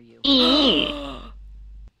battles for you.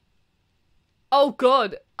 Oh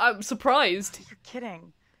god, I'm surprised. You're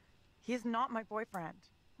kidding. He is not my boyfriend.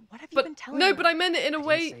 What have you But been telling no, me? but I meant it in a Didn't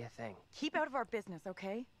way. say a thing. Keep out of our business,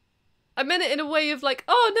 okay? I meant it in a way of like,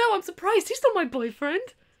 oh no, I'm surprised. He's not my boyfriend.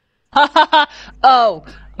 Oh,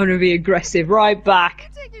 I'm gonna be aggressive right back.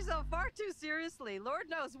 You take yourself far too seriously. Lord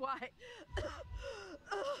knows why.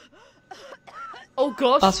 Oh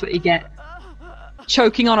gosh. That's what you get.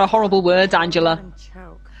 Choking on her horrible words, Angela. And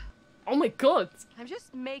choke. Oh my god. I'm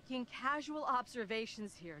just making casual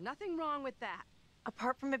observations here. Nothing wrong with that.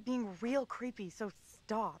 Apart from it being real creepy, so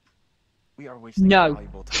stop. We are wasting No.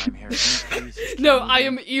 valuable time here. Can you please just No, keep I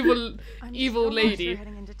moving? am evil, I'm evil so not lady. sure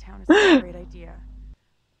heading into town is a great idea.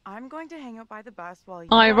 I'm going to hang out by the bus while you.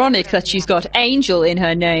 Ironic that she's got Angel in her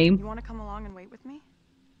You name. want to come along and wait with me?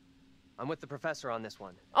 I'm with the professor on this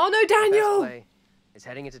one. Oh no, The best Daniel. play is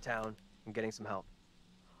heading into town and getting some help.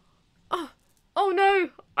 Oh no,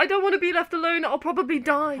 I don't want to be left alone. I'll probably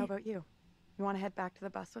die. How about you? You want to head back to the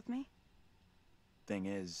bus with me? Thing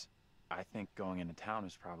is, I think going into town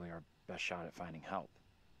is probably our best shot at finding help.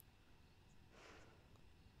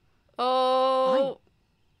 Oh,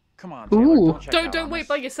 Come on, Taylor, Ooh. don't check out don't on wait us.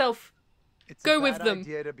 by yourself. It's Go a with bad them.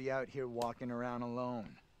 idea to be out here walking around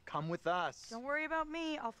alone. Come with us. Don't worry about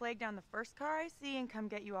me. I'll flag down the first car I see and come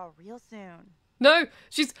get you all real soon. No,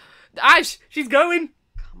 Ash. She's going.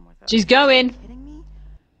 Come with us. She's going. Are you kidding me?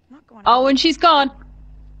 I'm not going. Oh, and she's gone.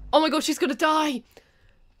 Oh my god, she's gonna die.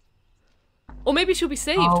 Or maybe she'll be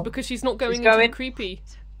saved Oh. because she's not going She's into the going. creepy.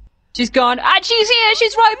 She's gone. And she's here.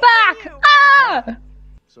 She's right back. Ah!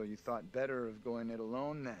 So you thought better of going it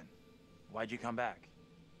alone then? Why'd you come back?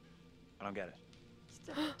 I don't get it.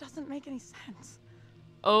 Still, it doesn't make any sense.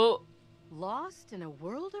 Oh, Lost in a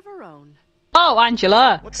world of her own. Oh,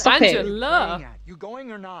 Angela. What the Stop heck are it. you Angela. playing at? You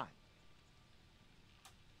going or not?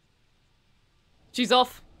 she's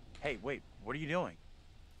off. Hey, wait, what are you doing?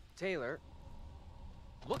 Taylor,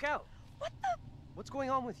 look out! What the? What's going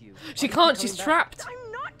on with you? She Why can't. keep She's coming back? trapped.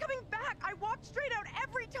 I'm not coming back. I walked straight out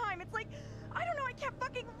every time. It's like, I don't know. I can't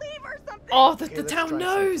fucking leave or something. Oh, Okay, the let's town try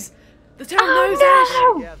knows. something. The town knows.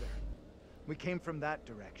 no! Together. We came from that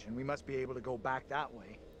direction. We must be able to go back that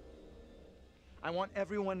way. I want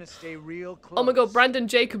everyone to stay real close. Oh my god, Brandon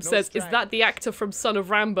Jacob No says, is stragglers. that the actor from Son of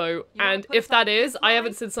Rambo? wanna And put if that some is, I line?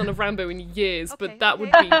 haven't seen Son of Rambo in years, Okay, but that okay,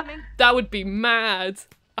 would be coming. that would be mad.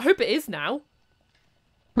 I hope it is now.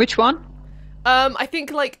 Which one? I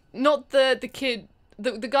think like not the kid,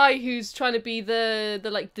 the guy who's trying to be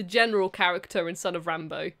the general character in Son of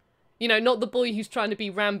Rambo. You know, not the boy who's trying to be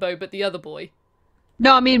Rambo, but the other boy.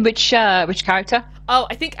 No, I mean which character? Oh,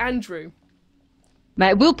 I think Andrew.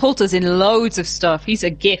 Mate, Will Poulter's in loads of stuff. He's a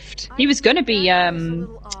gift. He was gonna be That is a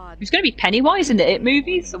little odd. he was gonna be Pennywise in the It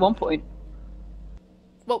movies at one point.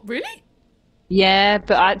 What, really? Yeah,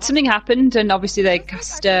 but something happened, and obviously they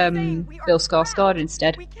cast Bill Skarsgård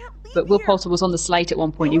instead. We can't leave But Will here. Poulter was on the slate at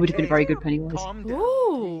one point. He would have been a very good Pennywise. Calm down.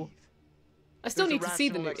 Ooh. breathe. I still There's need a to see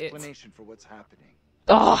the rational new It. explanation for what's happening.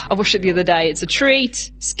 Oh, I watched it the other day. It's a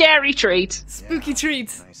treat. Scary treat. Spooky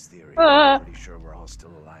treat. Nice theory. Ah. Pretty sure we're all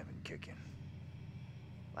still alive and kicking.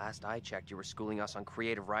 Last I checked, you were schooling us on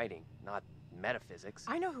creative writing, not metaphysics.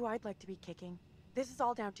 I know who I'd like to be kicking. This is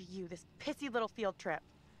all down to you, this pissy little field trip.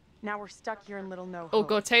 Now we're stuck here in Little No Hope. Oh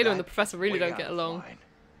god, Taylor and the professor really don't get along.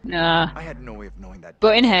 Nah. I had no way of knowing that.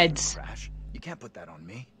 Butting heads. Crash. You can't put that on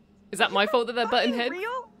me. Is that my fault that they're butting heads?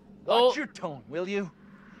 Watch your tone, will you?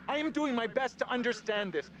 I am doing my best to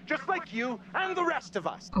understand this, just like you and the rest of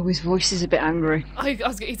us. Oh, his voice is a bit angry.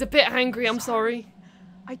 He's a bit angry, I'm sorry.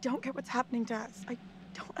 I don't get what's happening to us. I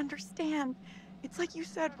don't understand. It's like you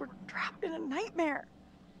said, we're trapped in a nightmare.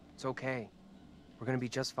 It's okay. We're gonna be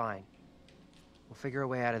just fine. We'll figure a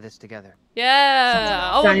way out of this together.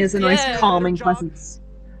 Yeah. Oh, Daniel's a nice, yeah. calming presence.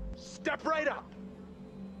 Step right up.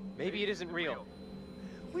 Maybe it isn't real.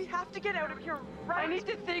 We have to get out of here right. I need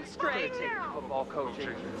to think straight. Football coaching.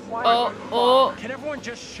 Oh. Can everyone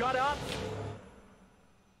just shut up?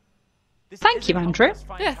 Thank you, Andrew.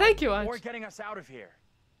 Yeah, thank you, Or Andrew. getting us out of here.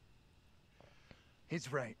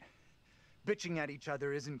 He's right. Bitching at each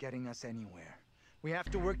other isn't getting us anywhere. We have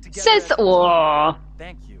to work together. Says, oh,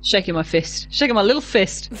 Thank you. shaking my fist, shaking my little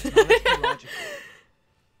fist.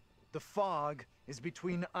 The fog is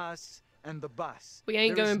between us and the bus. We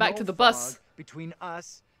ain't There going is back no to the bus. fog between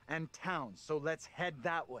us and town, so let's head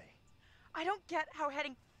that way. I don't get how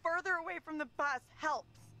heading further away from the bus helps.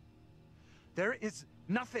 There is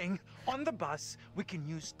nothing on the bus we can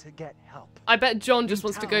use to get help. I bet John just In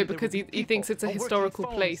wants to town, go there because would be he thinks people, it's a working historical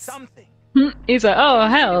phone, place. Something. He's like, oh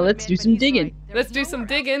hell, let's do some digging. Let's do some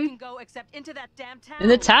digging. Go except into that damn town. In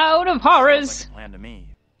the town of horrors. Sounds like a plan to me.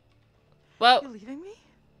 Well, You leaving me?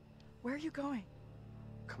 Where are you going?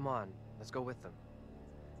 Come on, let's go with them.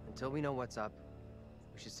 Until we know what's up,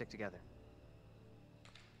 we should stick together.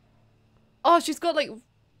 oh, she's got like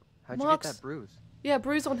How'd you marks. get that bruise? Yeah,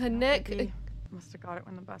 bruise on her neck. Maybe. Must have got it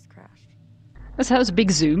when the bus crashed. That was a big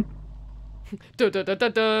zoom. Dun, dun, dun,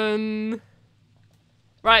 dun, dun.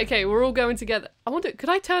 Right, okay, we're all going together. I wonder, could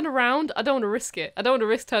I turn around? I don't want to risk it. I don't want to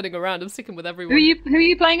risk turning around. I'm sticking with everyone. Who are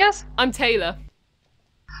you playing as? I'm Taylor,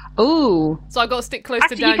 Oh. so I got to stick close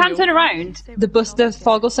Actually, to Daniel. you can turn around. The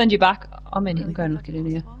fog will send you back. I'm in it. I'm going looking in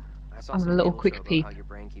here. I saw I'm a some little cable quick show about peek. How your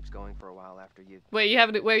brain keeps going for a while after you. Where are you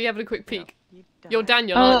having a quick peek? You You're died.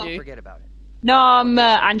 Daniel, aren't you? Forget about it. No, I'm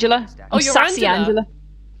Angela. Oh, I'm you're sassy Angela.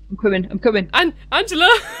 I'm coming. And Angela,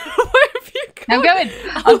 where have you gone? I'm going.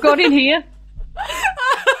 I've got in here.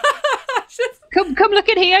 Come look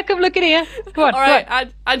in here. Come look in here. Go on. All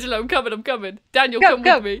right, Angela, I'm coming. Daniel, Go, come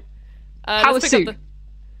go. with me. Power let's pick suit. up the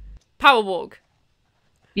power walk.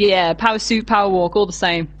 Yeah, power suit, power walk, all the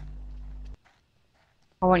same.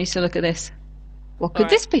 I want you to look at this. What could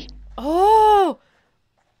Alright. this be? Oh,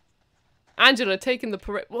 Angela taking the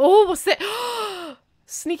parade. Oh, what's that?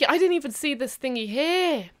 Sneaky! I didn't even see this thingy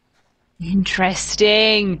here.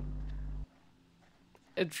 Interesting.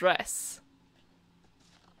 A dress.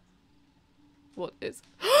 What is?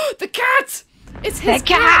 The cat! It's his The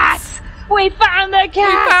cat! We found the We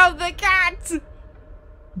cat! found the cat!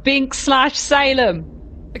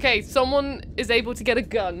 Bink/Salem. Okay, someone is able to get a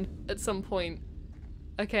gun at some point.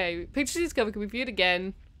 Okay, pictures discovered can be viewed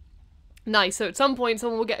again. Nice, so at some point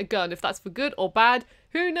someone will get a gun. If that's for good or bad,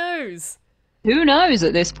 who knows? Who knows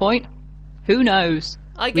at this point? Who knows?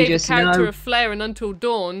 I We gave a just character know. a flare in Until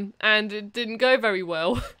Dawn, and it didn't go very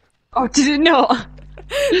well. Oh, did it not?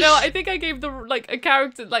 No, I think I gave a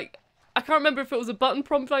character, I can't remember if it was a button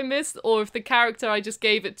prompt I missed, or if the character I just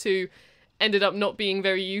gave it to ended up not being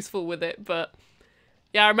very useful with it, but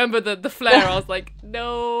yeah, I remember the flare, I was like,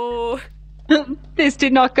 no, This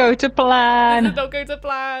did not go to this plan. did not go to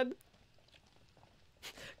plan.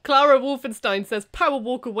 Clara Wolfenstein says, power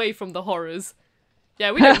walk away from the horrors.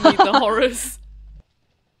 Yeah, we don't need the horrors.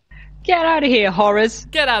 Get out of here, horrors.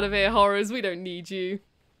 Get out of here, horrors, we don't need you.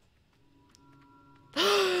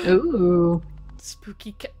 Ooh.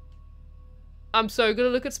 Spooky cat. I'm so gonna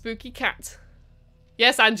look at Spooky Cat.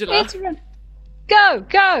 Yes, Angela. It's run. Go,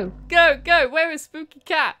 go. Go, where is Spooky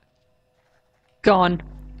Cat? Gone.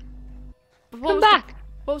 What Come was the- back.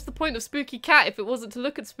 What was the point of Spooky Cat if it wasn't to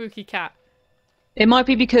look at Spooky Cat? It might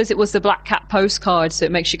be because it was the Black Cat postcard, so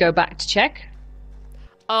it makes you go back to check.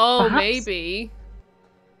 Oh, Perhaps. maybe.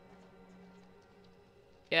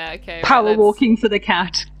 Yeah, okay. right, Power let's- walking for the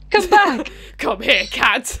cat. Come back. Come here,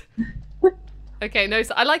 cat. Okay, no,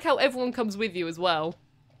 so I like how everyone comes with you as well.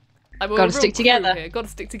 Like, we're a Gotta real stick crew together. here. Gotta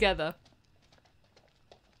stick together.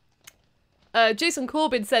 Jason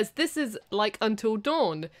Corbin says, this is like Until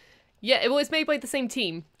Dawn. Yeah, it was made by the same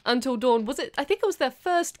team. Until Dawn, was it? I think it was their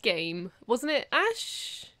first game. Wasn't it,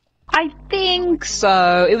 Ash? I think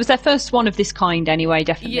so. It was their first one of this kind anyway,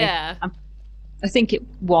 definitely. Yeah. I think it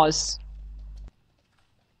was.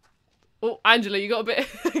 Oh, Angela, you got a bit,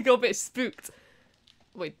 you got a bit spooked.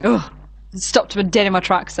 Wait. Ugh. Stopped dead in my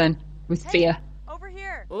tracks then, with fear. Over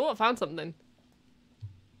here. Oh, I found something.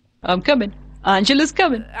 I'm coming. Angela's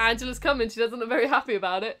coming. Angela's coming. She doesn't look very happy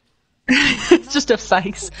about it. It's just her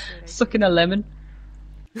face, sucking a lemon.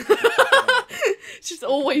 She's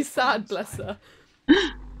always sad, bless her.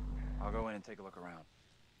 I'll go in and take a look around.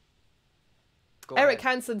 Eric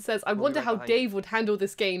Hansen says, I wonder how Dave would handle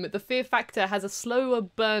this game. The fear factor has a slower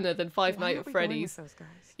burner than Five Nights at Freddy's.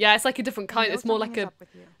 Yeah, it's like a different kind. It's more like a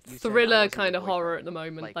thriller kind of horror at the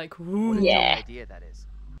moment. Like, ooh. Yeah.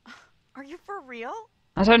 Are you for real?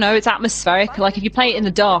 I don't know. It's atmospheric. Like if you play it in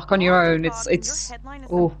the dark on your own, it's.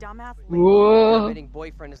 Oh. Whoa. Admitting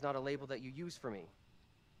boyfriend is not a label that you use for me.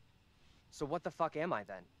 So what the fuck am I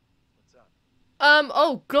then?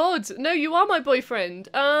 Oh God, no, you are my boyfriend.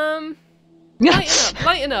 Lighten up,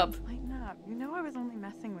 lighten up. Lighten up. You know I was only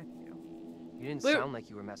messing with you. You didn't sound like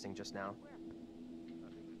you were messing just now.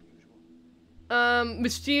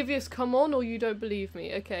 Mischievous, come on, or you don't believe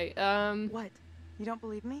me? Okay, What? You don't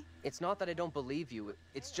believe me? It's not that I don't believe you.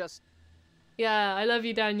 It's just... Yeah, I love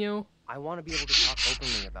you, Daniel. I want to be able to talk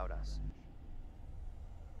openly about us.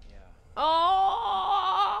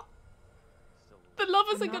 Oh, the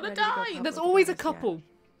lovers are gonna die. There's always a couple.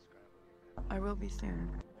 I will be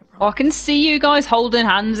soon. Oh, I can see you guys holding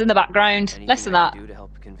hands in the background. Less than that. Do to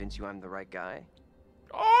help convince you I'm the right guy?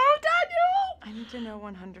 Oh, Daniel! I need to know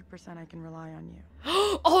 100% I can rely on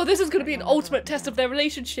you. Oh, this is gonna be an ultimate test of their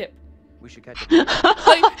relationship. We should catch up.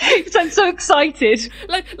 I'm so excited.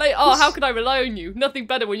 Like, oh, how can I rely on you? Nothing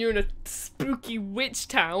better when you're in a spooky witch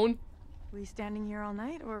town. We standing here all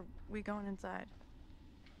night, or we going inside?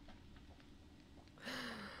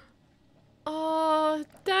 Oh,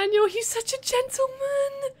 Daniel, he's such a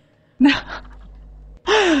gentleman.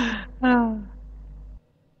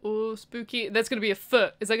 Oh, spooky. There's gonna be a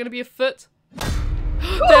foot. Is there gonna be a foot?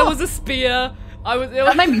 There was a spear.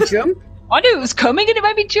 That made me jump. I knew it was coming and it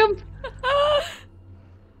made me jump.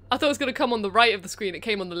 I thought it was gonna come on the right of the screen. It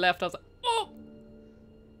came on the left. I was like, oh.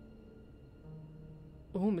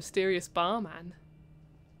 Oh, mysterious barman.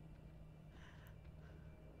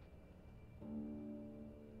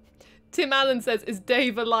 Tim Allen says, is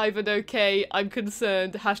Dave alive and okay? I'm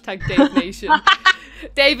concerned. Hashtag Dave Nation.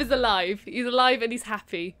 Dave is alive. He's alive and he's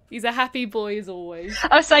happy. He's a happy boy as always.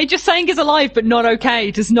 I say, just saying he's alive but not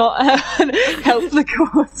okay does not help the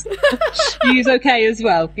cause. He is okay as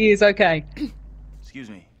well. He is okay. Excuse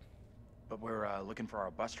me, but we're looking for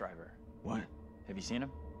our bus driver. What? Have you seen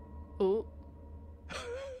him? Oh.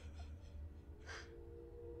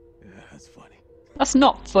 Yeah, that's funny. That's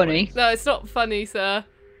not funny. No, it's not funny, sir.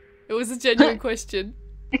 It was a genuine question.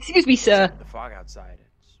 Excuse me, sir. The fog outside.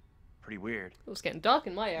 It's pretty weird. It was getting dark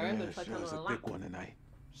in my area. I'm gonna Yeah, try to sure turn was on a a lamp. big one tonight.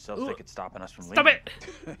 So Ooh. thick it's stopping us from Stop leaving.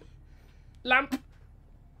 it! Lamp.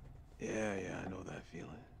 Yeah, I know that feeling.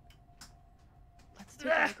 Let's take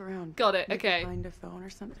a look around. Got it. Maybe Okay. Find a phone or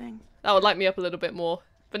something. That would light me up a little bit more.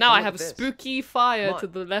 But now Come I look have a at this. spooky fire Come on. to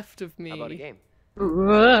the left of me. How about a game?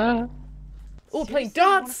 Oh, playing Seriously, you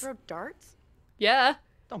wanna darts. throw darts? Yeah.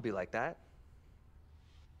 Don't be like that.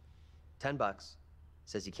 $10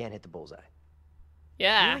 says you can't hit the bullseye.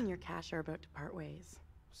 Yeah. You and your cash are about to part ways.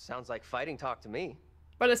 Sounds like fighting talk to me.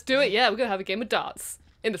 Right, let's do it. Yeah, we're gonna have a game of darts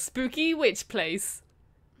in the spooky witch place.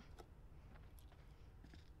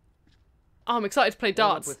 Oh, I'm excited to play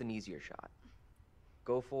Warm up darts. with an easier shot.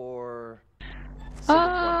 Go for...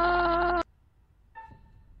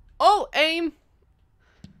 Oh, aim.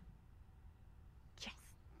 Yes.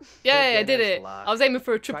 Yeah, I did Beginner's it. luck. I was aiming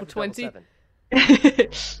for a Try triple for 20.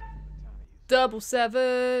 7. Double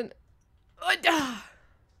 7. Oh, ah.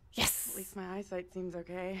 Yes. At least my eyesight seems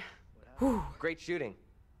okay. Great shooting.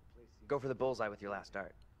 Go for the bullseye with your last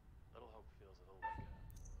dart.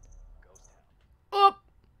 Up.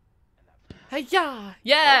 Hiya.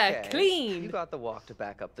 Yeah, Okay. clean. You got the walk to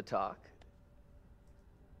back up the talk.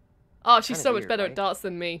 Oh, she's Kinda so much weird, better right? at darts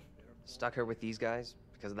than me. Stuck her with these guys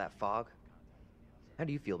because of that fog. How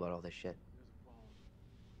do you feel about all this shit?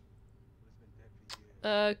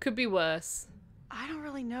 Could be worse. I don't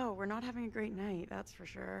really know. We're not having a great night, that's for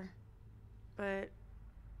sure. But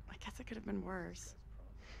I guess it could have been worse.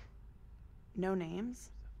 No names.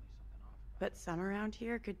 But some around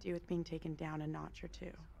here could do with being taken down a notch or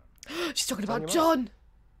two. She's talking on about your John.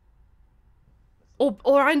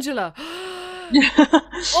 Or Angela.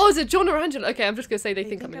 Oh, is it John or Angela? Okay, I'm just gonna say they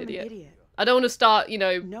think I'm an idiot. I don't want to start, you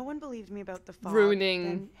know, No one believed me about the fog. ruining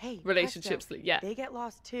Then, hey, relationships. presto, Yeah. They get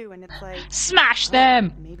lost too, and it's like Smash oh,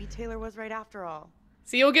 them. Maybe Taylor was right after all.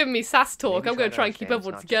 So you're giving me sass talk. Maybe I'm gonna to try and keep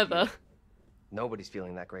understand everyone it's not just together. you. Nobody's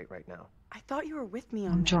feeling that great right now. I thought you were with me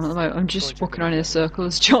on I'm John at this. the moment. I'm just walking around in a circle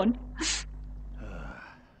as John.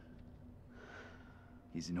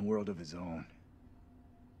 He's in a world of his own.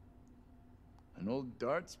 An old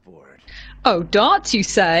darts board. Oh, darts, you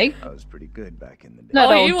say? I was pretty good back in the day. No,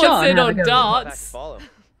 Oh, he old wants John, in have a on go. darts. Follow.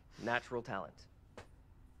 Natural talent.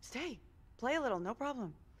 Stay. Play a little, no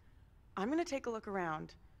problem. I'm gonna take a look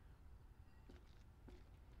around.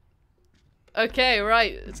 Okay,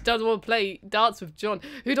 right. It doesn't want to play darts with John.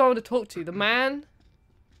 Who do I want to talk to? The man?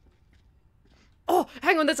 Oh,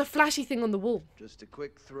 hang on. There's a flashy thing on the wall. Just a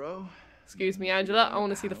quick throw. Excuse me, Angela. I want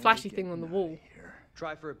to see the flashy thing on the wall.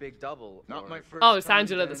 Try for a big double. Not my first Oh, it's time,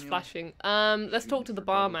 Angela that's Daniel. flashing. Let's talk to the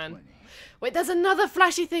barman. Wait, there's another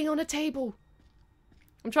flashy thing on a table.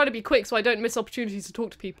 I'm trying to be quick so I don't miss opportunities to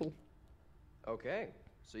talk to people. Okay,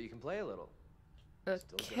 so you can play a little.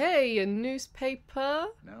 Okay, a newspaper.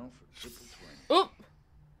 Now for triple 20. Oh!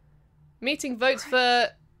 Meeting votes for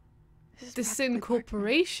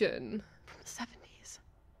disincorporation.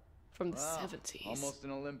 From the 70s. Almost an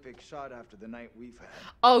Olympic shot after the night we've had.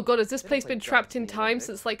 Oh god, has this place been trapped in time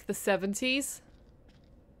since like the 70s?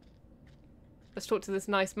 Let's talk to this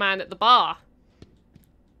nice man at the bar.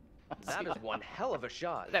 That is one hell of a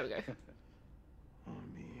shot. There we go.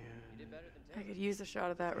 I could use a shot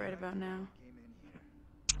of that right about now.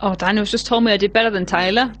 Oh, Daniel's just told me I did better than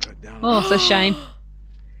Taylor. Oh, it's a shame.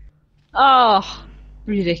 Oh,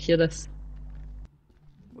 ridiculous.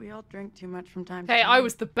 We all drink too much from time to Hey, time. I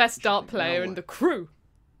was the best dart player in the crew.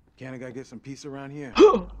 Can't I gotta get some peace around here?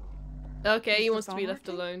 Okay, he wants to be left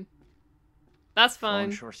alone. That's Phone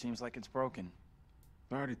fine. sure seems like it's broken.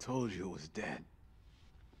 I already told you it was dead.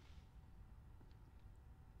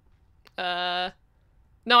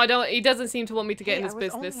 No, I don't. He doesn't seem to want me to get in Hey, his I was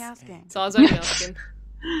only business. asking. So I was only asking.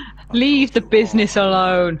 Leave the business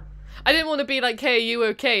alone. I didn't want to be like, hey, are you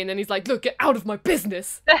okay? And then he's like, look, get out of my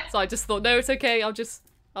business. So I just thought, no, it's okay. I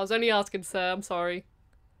was only asking, sir. I'm sorry.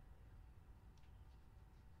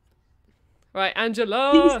 Right,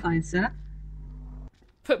 Angela. Please, kind sir.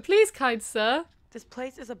 But please, kind sir. This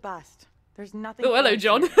place is a bust. There's nothing. Oh, hello, for us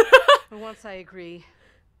John. here. For once, I agree.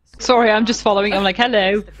 Sorry, I'm just following. I'm like,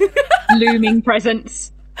 hello. Looming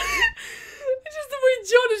presence. It's just the way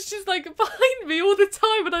John is just like behind me all the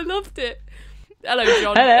time, and I loved it. Hello,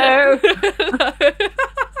 John. Hello.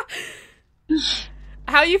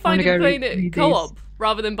 How are you finding go playing read it these. co-op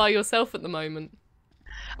rather than by yourself at the moment?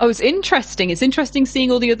 Oh, it's interesting. It's interesting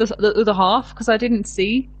seeing all the other half because I didn't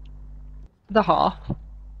see the half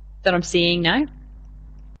that I'm seeing now.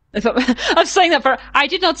 I'm saying that for I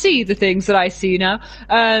did not see the things that I see now,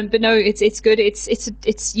 but no, it's good.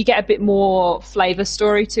 It's you get a bit more flavor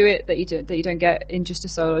story to it that you don't get in just a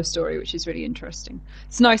solo story, which is really interesting.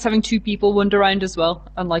 It's nice having two people wander around as well,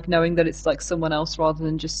 and like knowing that it's like someone else rather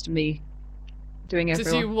than just me doing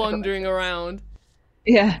everyone. Just you wandering around.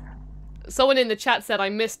 Yeah. Someone in the chat said I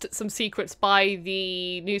missed some secrets by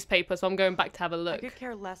the newspaper, so I'm going back to have a I look. could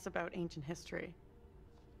care less about ancient history.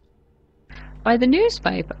 By the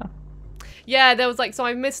newspaper. Yeah, there was like, so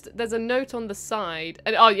I missed, there's a note on the side.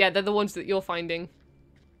 And, oh yeah, they're the ones that you're finding.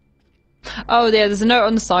 Oh, yeah. There's a note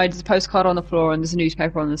on the side. There's a postcard on the floor, and there's a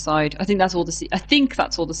newspaper on the side. I think that's all the. I think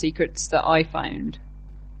that's all the secrets that I found.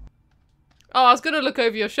 Oh, I was going to look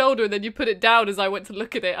over your shoulder and then you put it down as I went to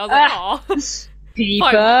look at it. I was like, aw.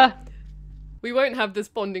 Peeper. We won't have this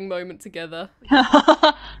bonding moment together.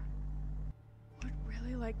 I'd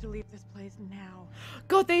really like to leave this place now.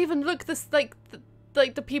 God, they even look this like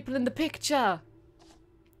the people in the picture.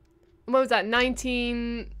 What was that?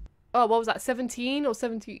 17 or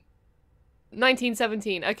 17?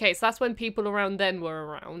 1917. Okay, so that's when people around then were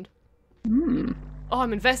around. Hmm. Oh,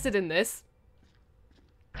 I'm invested in this.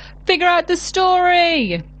 Figure out the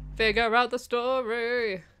story. Figure out the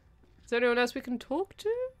story. Is there anyone else we can talk to?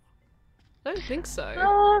 I don't think so.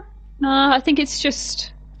 No, I think it's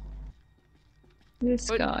just this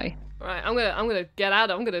guy. Right, I'm gonna get out.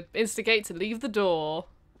 I'm gonna instigate to leave the door.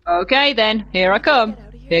 Okay, then here I come.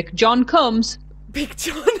 Here John comes. Big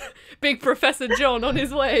John, big Professor John on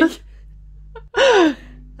his way.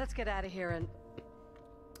 Let's get out of here and...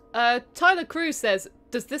 Tyler Cruz says,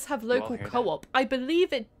 does this have local hear that? co-op? I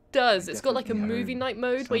believe it does. It's got like a movie night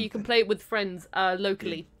mode where you can play it with friends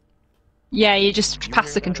locally. Yeah, you just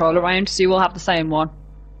pass the control around, so you will have the same one.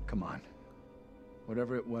 Come on.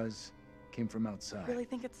 Whatever it was, came from outside. Really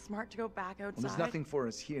think it's smart to go back outside? Well, there's nothing for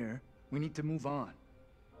us here. We need to move on.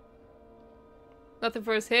 Nothing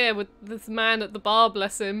for us here with this man at the bar,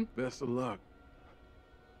 bless him. Best of luck.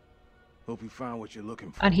 Hope you found what you're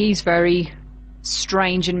looking for. And he's very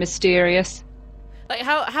strange and mysterious. Like,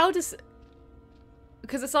 how does...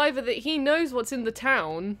 Because it's either that he knows what's in the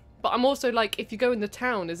town, but I'm also like, if you go in the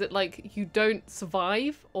town, is it like you don't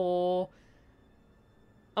survive, or...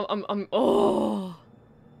 Oh...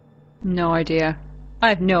 No idea. I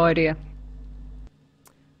have no idea.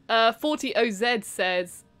 40OZ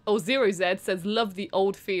says, or 0Z says, love the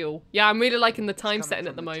old feel. Yeah, I'm really liking the time setting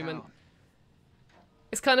at the moment.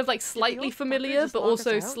 It's kind of like slightly familiar, but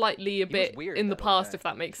also slightly a bit in the past, if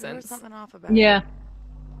that makes sense. Yeah.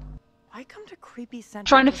 Why come to creepy central?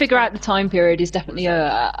 Trying to figure out the time period is definitely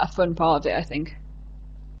a fun part of it, I think.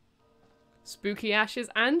 Spooky Ash is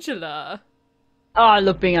Angela. Oh, I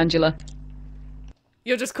love being Angela.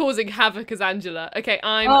 You're just causing havoc as Angela. Okay,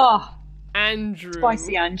 I'm Andrew.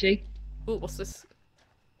 Spicy Angie. Oh, what's this?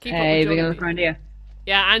 Hey, we're gonna look around here.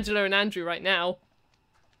 Yeah, Angela and Andrew right now.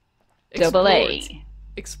 Double A.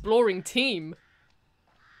 Exploring team.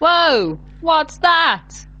 Whoa! What's that?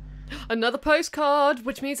 Another postcard,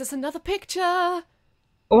 which means it's another picture.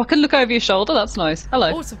 Oh, I can look over your shoulder. That's nice.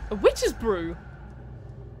 Hello. Awesome. A witch's brew.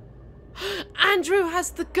 Andrew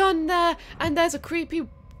has the gun there, and there's a creepy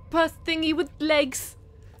thingy with legs.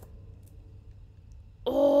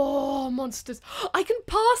 Oh, monsters. I can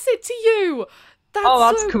pass it to you.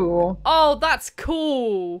 That's cool. Oh, that's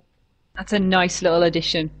cool. That's a nice little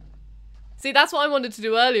addition. See, that's what I wanted to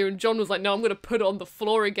do earlier, and John was like, no, I'm going to put it on the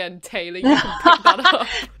floor again, Taylor. You can pick that up.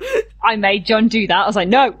 I made John do that. I was like,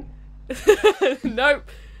 no. Nope.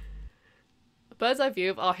 A bird's eye view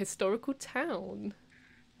of our historical town.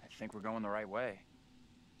 I think we're going the right way.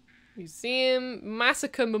 Museum,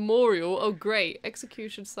 Massacre Memorial. Oh, great.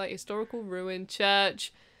 Execution site, historical ruin,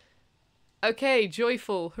 church. Okay,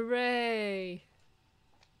 joyful. Hooray.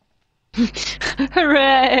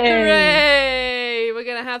 Hooray! Hooray! We're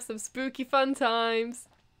going to have some spooky fun times.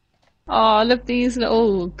 Oh, I love these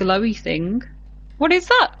little glowy thing. What is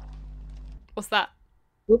that? What's that?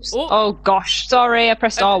 Whoops. Oh gosh, sorry, I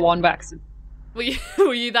pressed R1 by accident. Were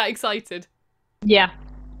you that excited? Yeah.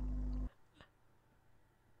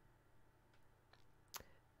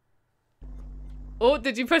 Oh,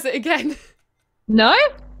 did you press it again? No?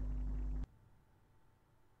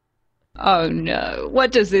 Oh no.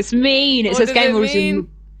 What does this mean? It says game resume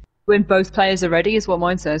when both players are ready, is what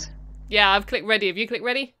mine says. Yeah, I've clicked ready. Have you clicked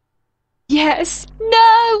ready? Yes.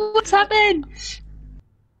 No! What's happened?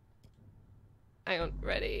 Hang on,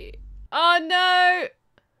 ready. Oh no!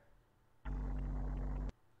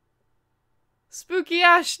 Spooky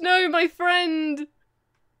Ash, no, my friend!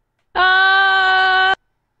 Ah!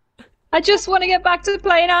 I just want to get back to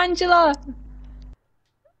playing Angela.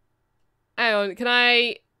 Hang on, can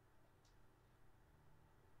I...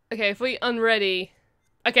 Okay, if we unready...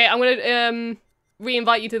 Okay, I'm gonna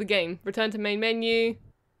re-invite you to the game. Return to main menu.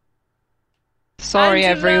 Sorry,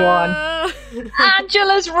 Angela! everyone.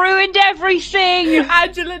 Angela's ruined everything!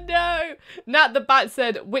 Angela, no! Nat the Bat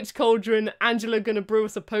said, Witch Cauldron, Angela gonna brew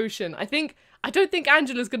us a potion. I don't think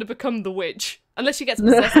Angela's gonna become the witch. Unless she gets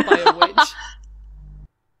possessed by a witch.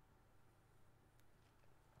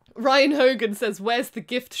 Ryan Hogan says, where's the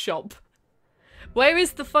gift shop? Where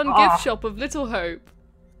is the fun gift shop of Little Hope?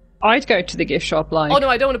 I'd go to the gift shop, like... Oh no,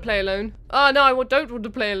 I don't want to play alone. Oh no, I don't want to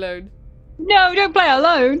play alone. No, don't play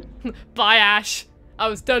alone. Bye, Ash. I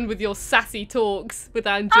was done with your sassy talks with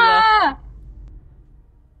Angela.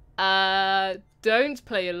 Don't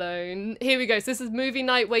play alone. Here we go. So this is movie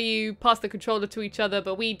night where you pass the controller to each other,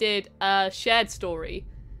 but we did a shared story.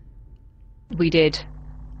 We did.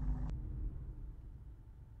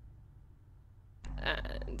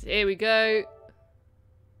 And here we go.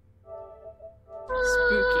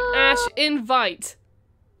 Spooky Ash, invite.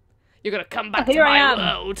 You're gonna come back to my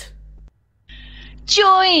world.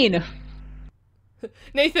 Join!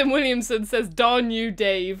 Nathan Williamson says, darn you,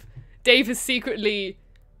 Dave. Dave is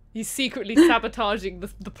he's secretly sabotaging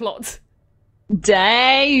the plot.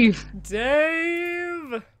 Dave!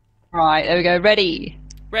 Dave! Right, there we go. Ready.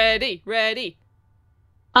 Ready, ready.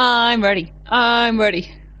 I'm ready. I'm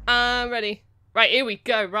ready. I'm ready. Right, here we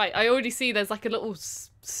go. Right, I already see there's like a little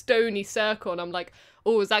stony circle, and I'm like,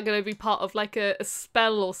 oh, is that going to be part of like a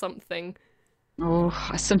spell or something? Oh,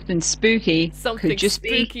 something spooky. Something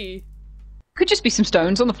spooky. Could just be some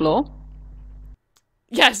stones on the floor.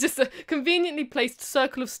 Yeah, it's just a conveniently placed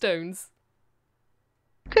circle of stones.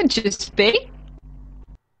 Could just be.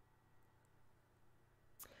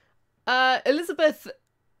 Elizabeth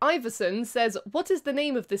Iverson says, what is the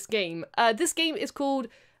name of this game? This game is called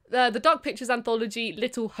the Dark Pictures Anthology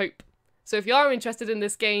Little Hope. So if you are interested in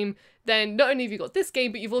this game, then not only have you got this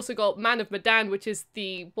game, but you've also got Man of Medan, which is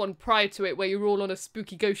the one prior to it, where you're all on a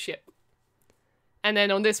spooky ghost ship. And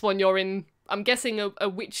then on this one, you're in, I'm guessing,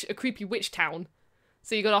 a creepy witch town.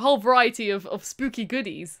 So you got a whole variety of spooky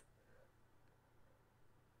goodies.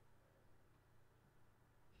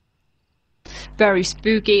 Very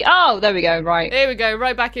spooky. Oh, there we go, right. There we go,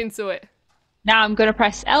 right back into it. Now I'm going to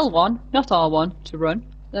press L1, not R1, to run.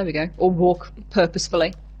 There we go. Or walk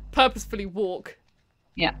purposefully. Purposefully walk.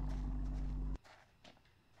 Yeah.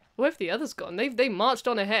 Where have the others gone? They marched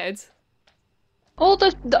on ahead. All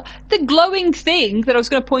the glowing thing that I was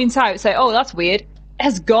going to point out, say, oh, that's weird,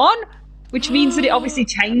 has gone, which means that it obviously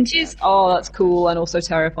changes. Oh, that's cool and also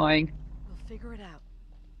terrifying. We'll figure it out.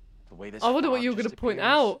 The way this I wonder what fog you were going to just point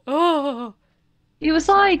appears. out. Oh, It was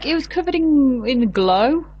like, it was covered in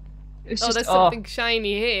glow. It was oh, just, there's something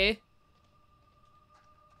shiny here.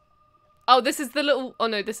 Oh, this is the little... Oh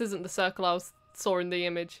no, this isn't the circle I saw in the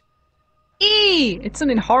image. It's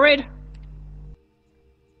something horrid.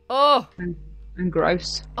 Oh. And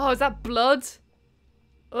gross. Oh, is that blood?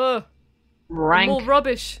 Ugh. Rank. More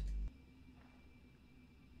rubbish.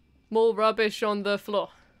 More rubbish on the floor.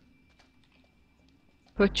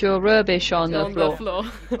 Put your rubbish on the floor.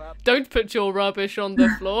 Don't put your rubbish on the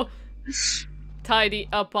floor. Tidy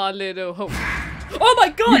up our little home. Oh my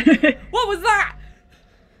god! What was that?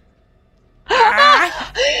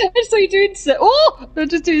 I just saw you doing oh! They're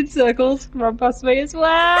just doing circles run past me as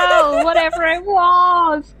well. Whatever it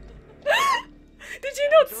was. Did you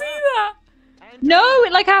not see that? No,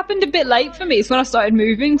 it like happened a bit late for me. It's when I started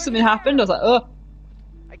moving, something happened. I was like, oh.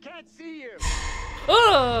 I can't see you.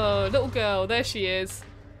 Oh, little girl, there she is.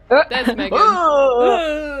 There's Megan.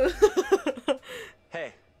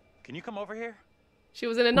 Hey, can you come over here? She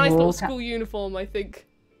was in a nice little school uniform, I think.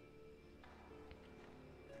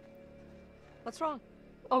 What's wrong?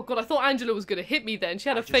 Oh god, I thought Angela was gonna hit me then. She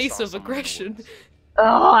had a face of aggression.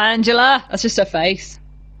 Oh, Angela. That's just her face.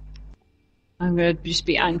 I'm gonna just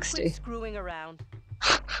be Quit angsty. screwing around.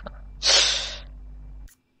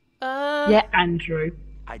 Yeah, Andrew.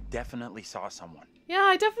 I definitely saw someone. Yeah,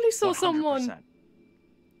 I definitely saw 100%. someone.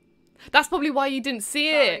 That's probably why you didn't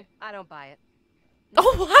see Sorry, it. I don't buy it.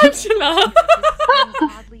 Oh, Angela!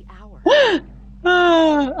 Ungodly hour.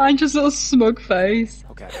 Angela's little smug face.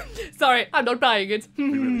 Okay. Sorry, I'm not buying it. We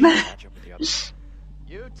really should catch up with the others.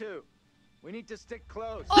 You two. We need to stick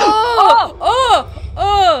close. Oh,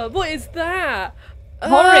 what is that?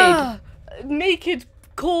 Horrid. Naked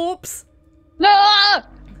corpse. No!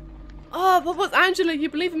 Oh, what was Angela? You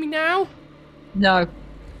believe in me now? No.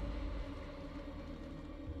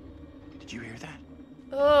 Did you hear that?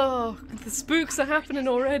 Oh, the spooks are happening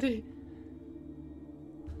already.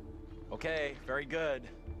 Okay, very good.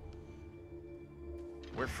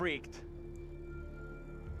 We're freaked.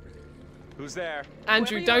 Who's there?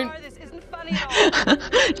 Andrew, Whoever you don't. are, this isn't funny at all.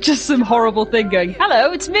 Just some horrible thing going,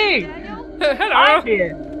 hello, it's me! Hello. I'm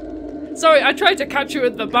here. Sorry, I tried to catch you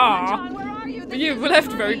at the bar. John, where are you? But you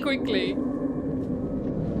left very quickly.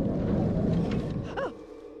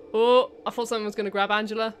 Oh, I thought someone was going to grab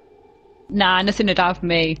Angela. Nah, nothing would have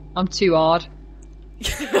me. I'm too hard.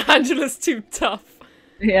 Angela's too tough.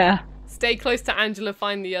 Yeah. Stay close to Angela,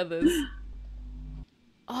 find the others.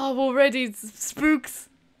 Oh, already spooks.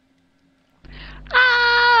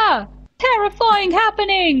 Ah! Terrifying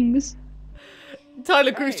happenings!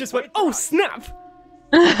 Tyler Cruz just went, oh snap!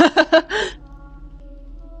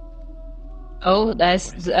 Oh,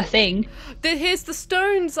 there's a thing. Here's the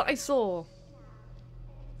stones that I saw.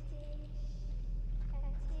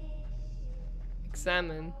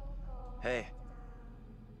 Examine. Hey.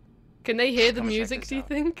 Can they hear the I'm gonna check music, this do you out.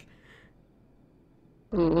 think?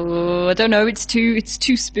 Oh, I don't know, it's too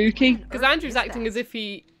spooky. Because Andrew's acting as if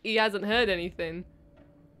he hasn't heard anything.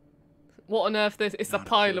 What on earth this? It's a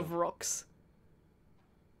pile of rocks.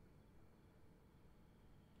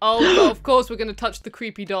 Oh, of course we're going to touch the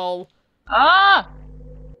creepy doll. Ah!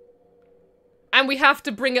 And we have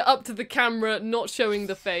to bring it up to the camera, not showing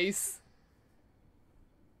the face.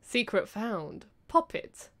 Secret found. Pop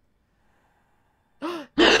it. There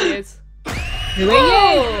she is. Who are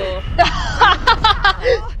you?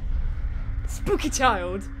 Oh! Spooky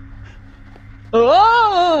child.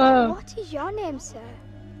 Oh! What is your name, sir?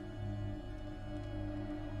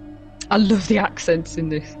 I love the accents in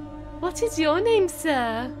this. What is your name,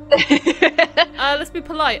 sir? Let's be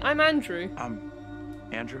polite. I'm Andrew.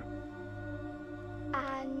 Andrew?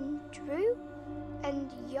 Andrew?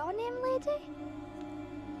 And your name, lady?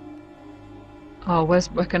 Oh,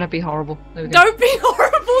 we're gonna be horrible. There we go. Don't be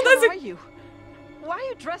horrible. There's Who are you? Why are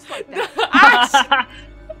you dressed like that? Ash!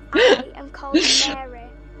 I am called Mary.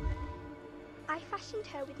 I fashioned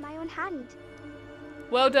her with my own hand.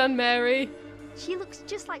 Well done, Mary. She looks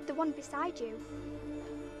just like the one beside you.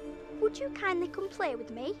 Would you kindly come play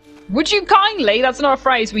with me? Would you kindly? That's not a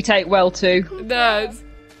phrase we take well to. Nerds.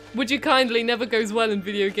 Would you kindly never goes well in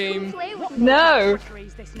video game. Play with me. No.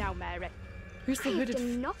 Is this now, Mary? Who's the I've hooded?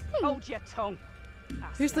 done nothing. Hold your tongue.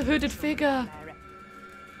 Who's the hooded figure? Mary.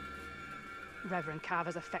 Reverend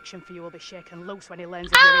Carver's affection for you will be shaken loose when he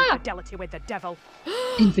learns of your infidelity with the devil.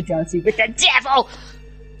 Infidelity with the devil!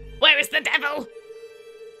 Where is the devil?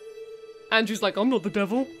 Andrew's like, I'm not the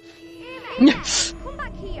devil. Come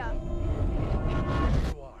back here.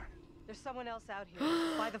 There's someone else out here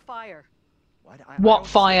by the fire. What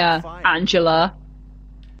fire, Angela?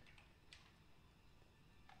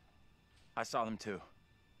 I saw them too.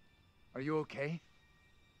 Are you okay?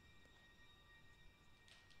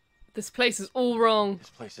 This place is all wrong. This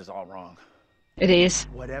place is all wrong. It is.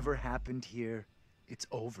 Whatever happened here, it's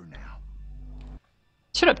over now.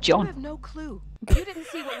 Shut up, John. You have no clue. You didn't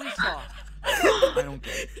see what we saw. I don't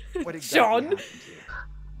get it. What exactly happened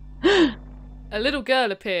here? A little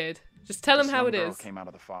girl appeared. Just tell him how it Girl is. came out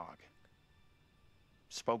of the fog.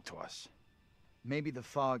 Spoke to us. Maybe the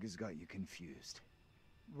fog has got you confused.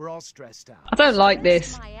 We're all stressed out. I don't like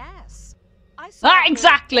this. My ass. I saw Ah,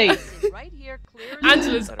 exactly. right here, clear.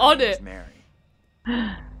 Angela's Said her on name was it.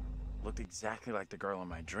 Mary. Looked exactly like the girl in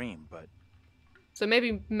my dream, but So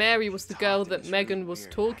maybe Mary was the girl talked in that this Megan really was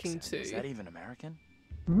weird talking accent. Is that to. even American?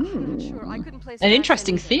 I'm not sure. I couldn't place An an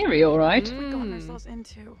interesting accent either. theory, all right. What have we gotten ourselves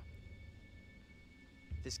into?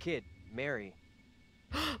 This kid, Mary.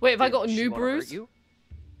 Wait, have I did got a she new wanna hurt bruise? you?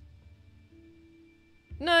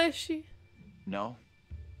 No, she. No.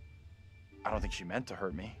 I don't think she meant to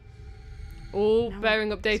hurt me. Oh, No. bearing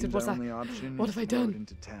updated. Seems What's our that? only option What is have I the road done?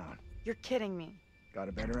 into town. You're kidding me. Got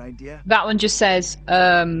a better idea? That one just says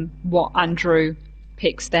what Andrew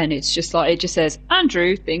picks. Then it's just like, it just says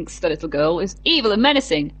Andrew thinks the little girl is evil and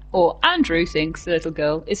menacing, or Andrew thinks the little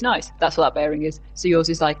girl is nice. That's what that bearing is. So yours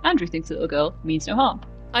is like Andrew thinks the little girl means no harm.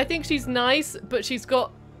 I think she's nice, but she's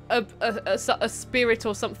got a spirit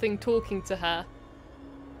or something talking to her,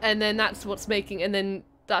 and then that's what's making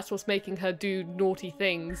her do naughty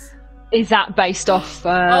things. Is that based off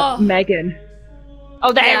Oh. Megan?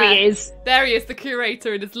 Oh, there he Yeah. is. There he is, the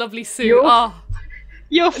curator in his lovely suit. Your- Oh,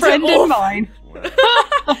 Your friend and mine. Well,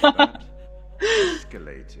 that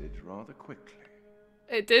escalated rather quickly.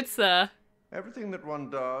 it did, sir. Everything that one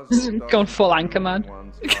does Gone full doesn't Anchorman. in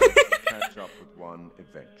one's life to catch up with one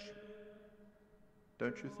eventually.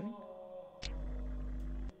 Don't you think?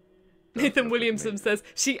 Nathan look at Williamson me. says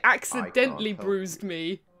she accidentally help bruised you.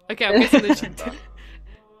 me. Okay, I'm guessing that she did.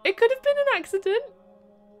 It could have been an accident.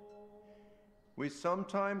 We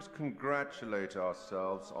sometimes congratulate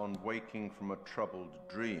ourselves on waking from a troubled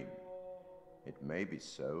dream. It may be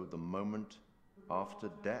so the moment after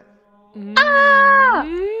death. Ah!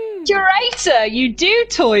 Curator, you do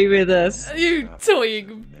toy with us. You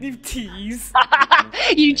toying, you tease.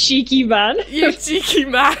 You cheeky man. You cheeky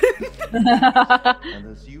man. And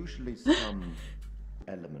there's usually some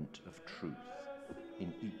element of truth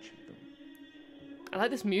in each of them. I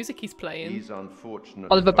like this music he's playing. These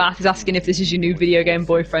unfortunate Oliver Bath is asking if this is your new video game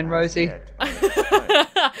boyfriend, Rosie.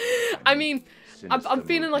 I mean, I'm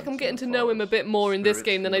feeling like I'm getting to know him a bit more in this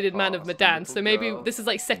game than I did Man of Medan, so maybe this is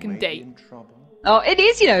like second date. Oh, it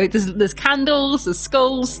is, you know, there's candles, there's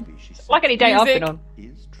skulls. Like any date I've been on.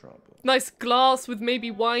 Nice glass with maybe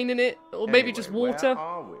wine in it, or maybe just water.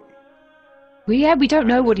 Well, yeah, we don't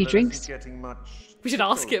know what he drinks. We should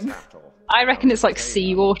ask him. I reckon it's like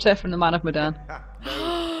seawater from the Man of Medan.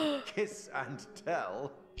 Kiss and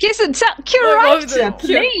tell. Kiss and tell, Oh, curator,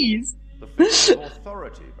 please. The figure of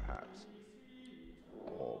authority, perhaps.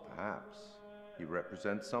 Or perhaps he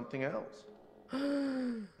represents something else.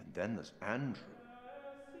 And then there's Andrew.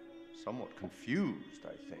 Somewhat confused,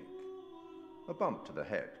 I think. A bump to the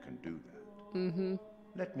head can do that. Mm-hmm.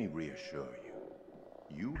 Let me reassure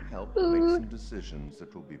you. You helped make some decisions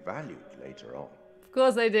that will be valued later on. Of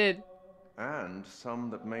course I did. And some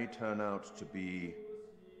that may turn out to be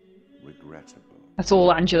regrettable. That's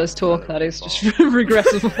all Angela's talk, that is just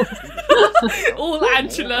regrettable. All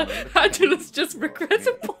Angela. Angela's just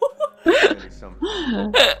regrettable. Clearly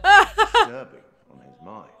something disturbing on his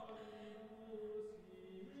mind.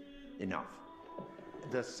 Enough.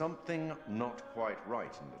 There's something not quite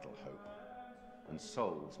right in Little Hope, and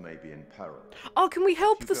souls may be in peril. Oh, can we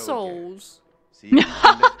help You the go souls? See if you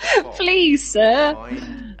can lift the fog. Please, sir.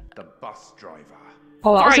 Find the bus driver.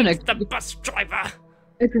 Oh, that was Find the bus driver.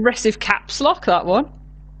 aggressive caps lock, that one.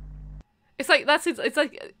 It's like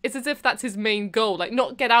it's as if that's his main goal. Like,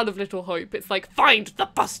 not get out of Little Hope. It's like, find the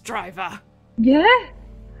bus driver. Yeah.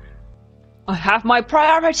 I have my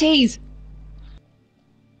priorities.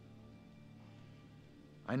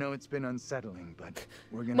 I know it's been unsettling, but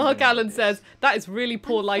we're gonna. Mark get Allen this. says that is really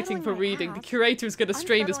poor lighting Unsettling for my reading. The ass. curator is going to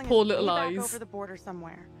strain his Unsettling poor is little way back eyes. over the border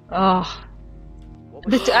somewhere. Oh.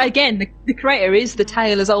 Again, the creator is the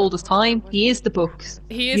tale as old as time. He is the books.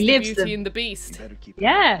 He is the lives Beauty them. and the Beast. Better keep an Yeah,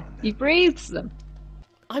 eye on he them. breathes them.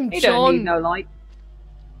 I'm He don't need John. no light.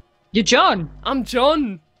 You're John. I'm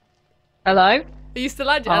John. Hello. Are you still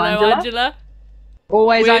Angela? I'm Hello, Angela. Angela.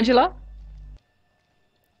 Always We're- Angela.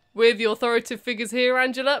 We're the authoritative figures here,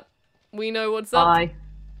 Angela. We know what's up. Aye.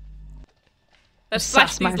 Let's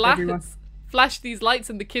Sass mouth everyone. flash these lights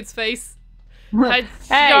in the kid's face. Hey,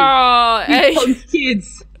 Hey, these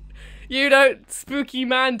kids. You don't spooky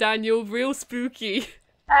man, Daniel. Real spooky.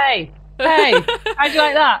 Hey, how'd you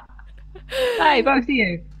like that? Hey, both of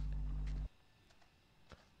you.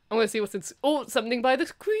 I'm gonna see what's in. Oh, something by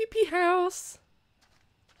this creepy house.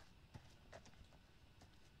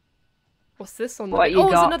 What's this on? What the... you Oh,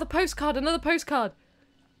 got? it's another postcard. Another postcard.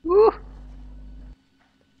 Woo.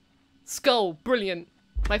 Skull, brilliant.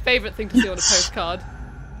 My favourite thing to see on a postcard.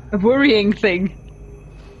 A worrying thing.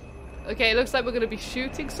 Okay, it looks like we're gonna be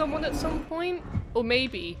shooting someone at some point, or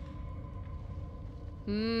maybe.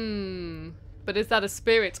 But is that a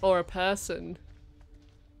spirit or a person?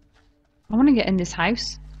 I want to get in this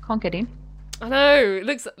house. Can't get in. I know. It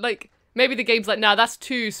looks like maybe the game's like, nah, that's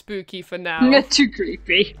too spooky for now. Too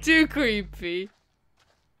creepy. Too creepy.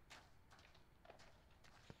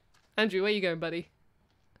 Andrew, where you going, buddy?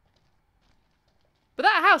 But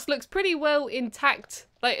that house looks pretty well intact.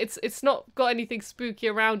 Like it's not got anything spooky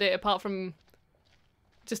around it apart from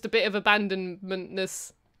just a bit of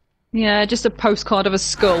abandonmentness. Yeah, just a postcard of a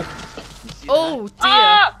skull. Oh dear!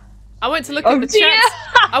 Ah! I went to look at the chat.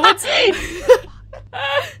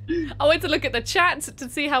 I went to look at the chat to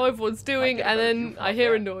see how everyone's doing, and then I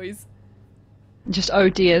hear a noise. Just oh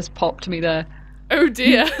dear's popped me there. Oh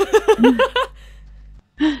dear!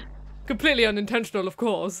 Completely unintentional, of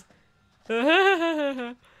course.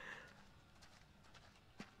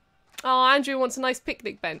 Oh, Andrew wants a nice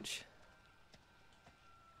picnic bench.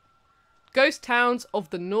 Ghost towns of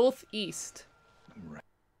the northeast.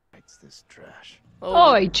 Writes this trash.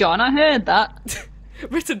 Oh, Oi, John, I heard that.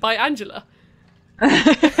 Written by Angela.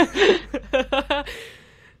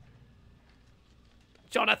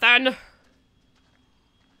 Jonathan.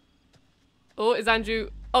 Oh, is Andrew?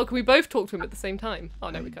 Oh, can we both talk to him at the same time? Oh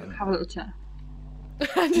no, we can't. Have a little chat.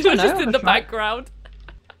 Andrew's just in the background.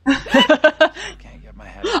 Can't get my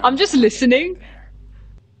head around I'm just listening.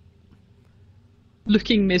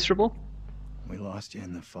 Looking miserable. We lost you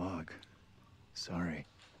in the fog. Sorry.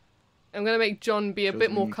 I'm gonna make John be a Shows bit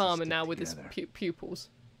we more need to calmer stick now with his together. pupils.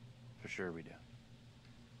 For sure we do.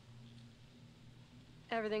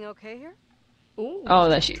 Everything okay here? Ooh. Oh,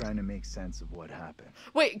 there she is. Trying to make sense of what happened.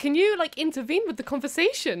 Wait, can you like intervene with the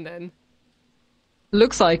conversation then?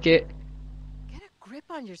 Looks like it. Get a grip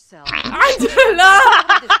on yourself.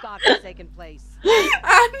 Angela! This godforsaken place.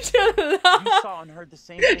 Angela! You saw and heard the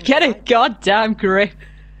same thing. Get a I- goddamn grip.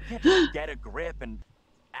 You can't just get a grip and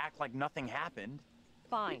act like nothing happened.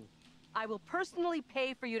 Fine. I will personally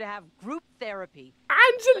pay for you to have group therapy. But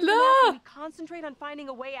for now, can Angela! we concentrate on finding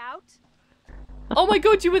a way out? Oh my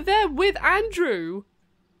god, you were there with Andrew!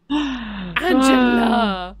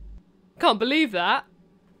 Angela! Can't believe that.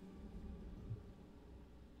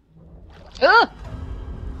 Ugh!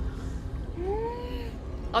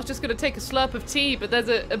 I was just gonna take a slurp of tea, but there's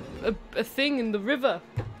a thing in the river.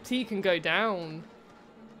 Tea can go down.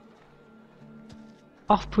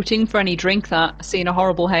 Off-putting for any drink that. Seeing a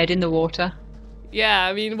horrible head in the water. Yeah,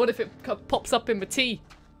 I mean, what if it pops up in the tea?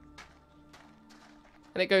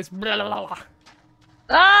 And it goes blah blah blah.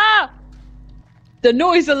 Ah! The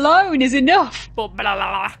noise alone is enough. Blah blah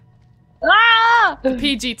blah. Ah! The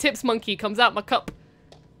PG Tips monkey comes out my cup.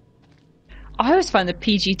 I always found the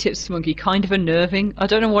PG Tips monkey kind of unnerving. I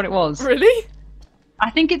don't know what it was. Really? I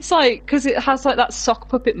think it's like because it has like that sock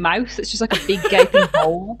puppet mouth. It's just like a big gaping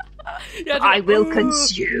hole. Yeah, I will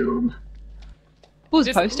consume. What was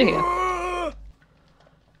a poster here?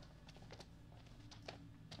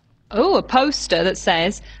 Oh, a poster that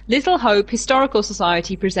says Little Hope Historical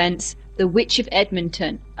Society presents The Witch of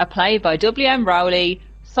Edmonton, a play by W.M. Rowley,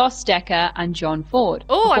 Thos Decker, and John Ford.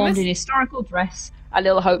 Oh, I performed missed- in historical dress at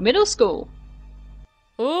Little Hope Middle School.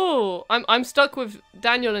 Oh, I'm stuck with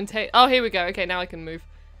Daniel and Taylor. Oh, here we go. Okay, now I can move.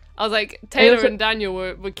 I was like, Taylor and Daniel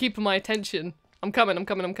were keeping my attention. I'm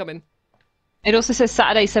coming. It also says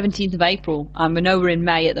Saturday, 17th of April, and we know we're in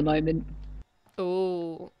May at the moment.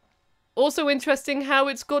 Oh. Also interesting how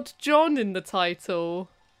it's got John in the title.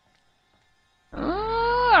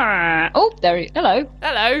 Ah. Oh, there he is. Hello.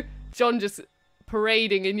 Hello. John just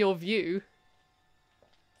parading in your view.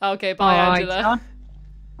 Okay, bye, Hi, Angela. John.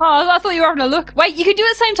 Oh, I thought you were having a look. Wait, you can do it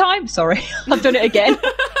at the same time. Sorry, I've done it again.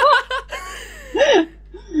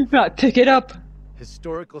 Right, pick it up.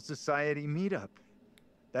 Historical Society meetup.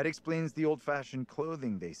 That explains the old-fashioned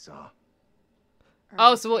clothing they saw.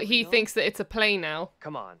 Oh, so what, he thinks that it's a play now?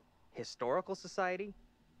 Come on. Historical Society?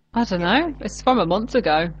 I don't know. It's from a month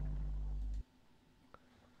ago.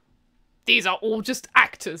 These are all just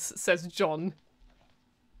actors, says John.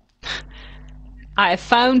 I have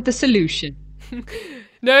found the solution.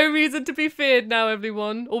 No reason to be feared now,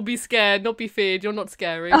 everyone. Or be scared, not be feared. You're not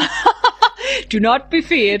scary. Do not be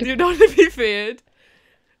feared. Do not be feared.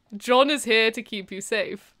 John is here to keep you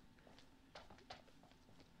safe.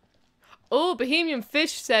 Oh, Bohemian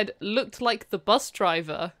Fish said, looked like the bus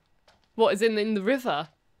driver. What, is in the river?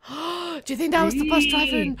 Do you think that was the bus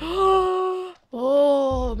driver?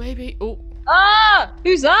 Oh, maybe. Oh. Ah!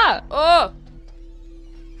 Who's that? Oh.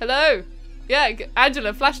 Hello. Yeah,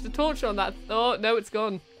 Angela, flash the torch on that. Oh, no, it's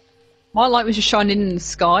gone. My light was just shining in the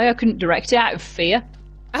sky. I couldn't direct it out of fear.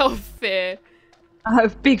 Out of fear. Out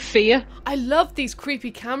of big fear. I love these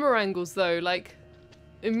creepy camera angles, though. Like,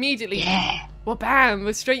 immediately. Yeah. Well, bam,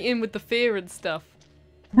 we're straight in with the fear and stuff.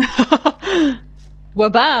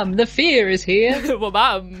 Wabam, the fear is here.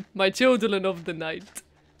 Wabam, my children of the night.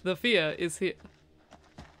 The fear is here.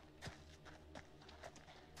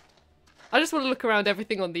 I just want to look around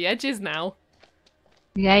everything on the edges now.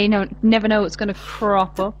 Yeah, you know, never know what's going to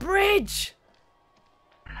crop up. Bridge!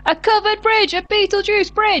 A covered bridge! A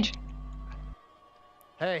Beetlejuice bridge!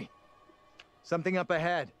 Hey, something up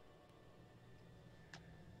ahead.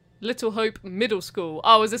 Little Hope Middle School.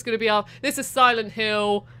 Oh, is this going to be our... This is Silent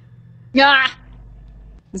Hill. Ah!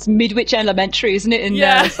 It's Midwich Elementary, isn't it,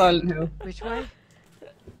 in Silent Hill? Which way?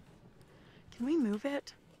 Can we move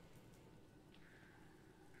it?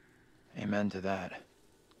 Amen to that.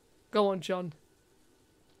 Go on, John.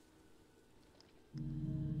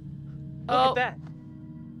 Look at that.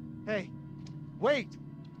 Hey, wait!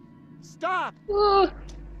 Stop! Go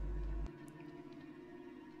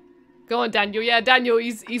on, Daniel. Yeah, Daniel,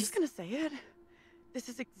 he's... I'm just gonna say it. This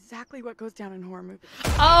is exactly what goes down in horror movies.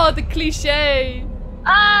 Oh, the cliche!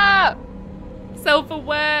 Ah!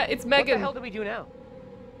 Self-aware. It's Megan. What the hell do we do now?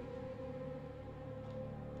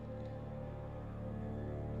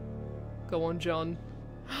 Go on, John.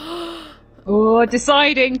 Oh,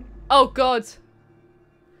 deciding. Oh, God.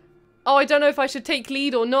 Oh, I don't know if I should take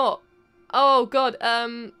lead or not. Oh, God.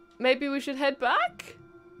 Maybe we should head back?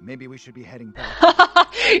 Maybe we should be heading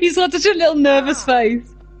back. He's got such a little nervous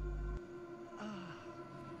face.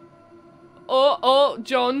 Oh,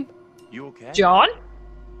 John. You okay? John?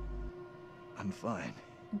 I'm fine.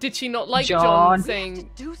 Did she not like John John saying,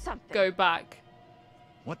 do something. Go back?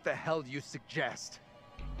 What the hell do you suggest?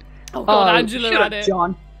 Oh, God, Angela shut at up, it.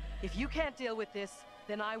 John. If you can't deal with this,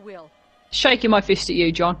 then I will. Shaking my fist at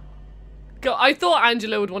you, John. God, I thought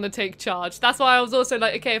Angela would want to take charge. That's why I was also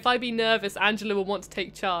like, okay, if I be nervous, Angela will want to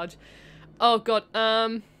take charge. Oh, God.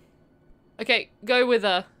 Okay, go with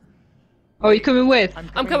her. Oh, are you coming with?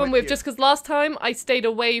 I'm coming with, just because last time I stayed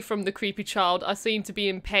away from the creepy child, I seemed to be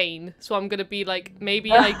in pain. So I'm going to be like,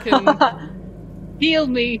 maybe I can... Heal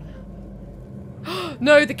me.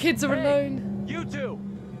 No, the kids are alone. You two!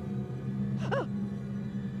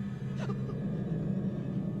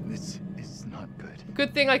 This is not good.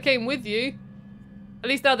 Good thing I came with you. At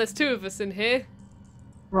least now there's two of us in here.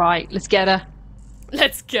 Right, let's get her.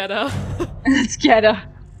 Let's get her. Let's get her.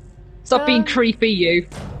 Stop being creepy, you.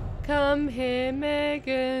 Come here,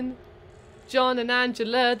 Megan. John and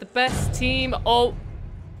Angela, the best team. Oh.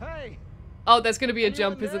 Hey. Oh, there's going to be a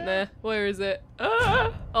jump, isn't there? Where is it?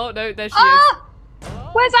 Ah! Oh, no, there she Ah!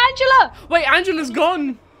 Where's Angela? is. Wait, Angela's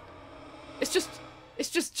gone. It's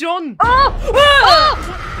just John. Oh!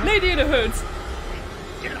 Ah! Lady in a hood.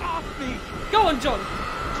 Get off me! Go on, John.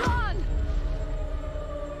 John!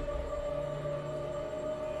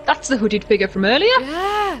 That's the hooded figure from earlier.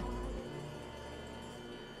 Yeah.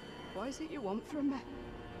 What is it you want from me?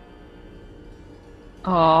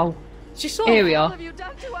 Oh. She saw Here we What are. have you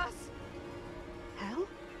done to us? Hell?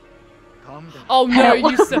 Calm down. Oh no,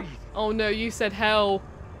 Hell. you said. Oh no, you said hell.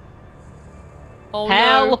 Oh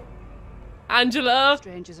Hell. no. Angela.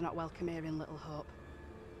 Strangers are not welcome here in Little Hope.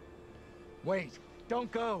 Wait,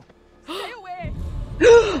 don't go. Stay away!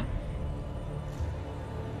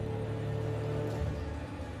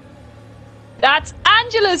 That's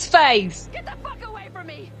Angela's face. Get the fuck away from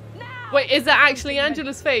me! Now! Wait, is that actually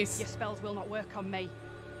Angela's face? Your spells will not work on me.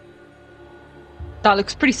 That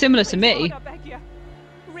looks pretty similar to me. God, I beg you.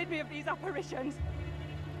 Rid me of these apparitions.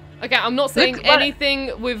 Okay, I'm not saying Look, what-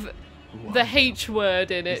 anything with the H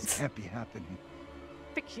word in This it. can't be happening.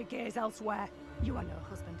 Fix your gaze elsewhere. You are no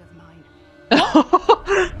husband of mine.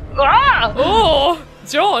 Ah! Oh,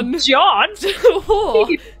 John. John. Oh.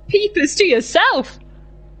 You peepers to yourself.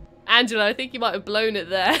 Angela, I think you might have blown it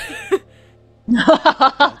there.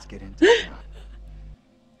 Let's get into it now.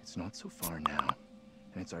 It's not so far now,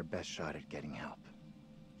 and it's our best shot at getting help.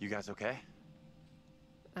 You guys okay?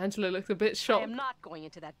 Angela looks a bit I shocked. am not going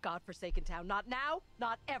into that godforsaken town. Not now,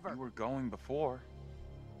 not ever. You were going before.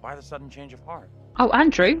 Why the sudden change of heart? Oh,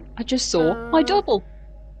 Andrew, I just saw my double.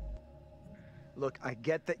 Look, I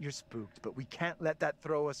get that you're spooked, but we can't let that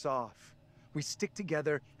throw us off. We stick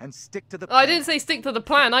together and stick to the plan. I didn't say stick to the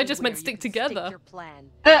plan, I just meant stick together. Stick your plan.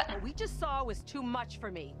 What we just saw was too much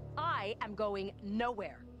for me. I am going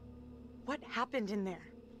nowhere. What happened in there?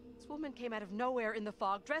 This woman came out of nowhere in the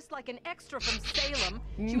fog, dressed like an extra from Salem.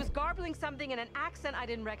 She was garbling something in an accent I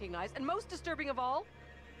didn't recognize, and most disturbing of all,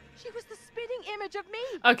 she was the spitting image of me.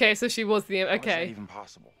 Okay, so she was the... How is that Okay. even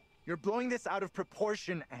possible? You're blowing this out of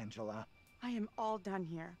proportion, Angela. I am all done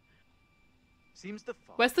here. Seems the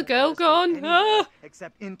fog Where's the won't girl let us go gone? anywhere Ah!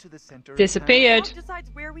 Except into the center of Disappeared. Fog decides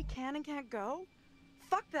where we can and can't go?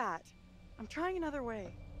 Fuck that. I'm trying another way.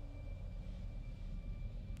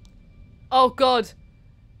 Oh god.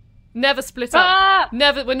 Never split up. Ah!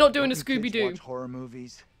 Never. We're not town. doing a Don't you kids Scooby-Doo. watch horror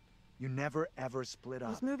movies. You never ever split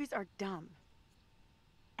up. Those movies are dumb.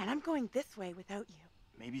 And I'm going this way without you.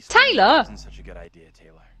 Maybe splitting Taylor! up isn't such a good idea,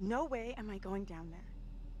 Taylor. No way am I going down there.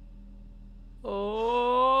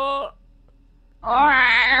 Oh.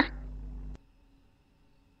 Ah.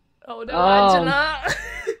 Oh no, Oh. Angela.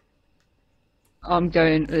 I'm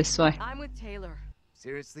going this way. I'm with Taylor.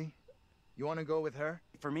 Seriously? You want to go with her?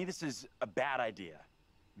 For me, this is a bad idea.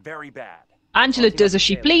 Very bad. Angela does as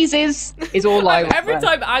she pleases, is all I Every want.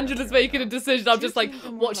 time Angela's making a decision, I'm just like,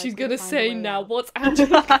 what's she gonna say now? What's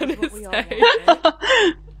Angela gonna say?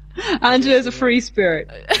 Angela's a free spirit.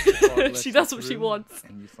 She does what she wants.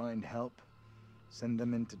 And you find help, send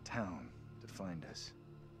them into town to find us.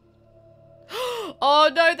 Oh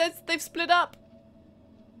no, they've split up.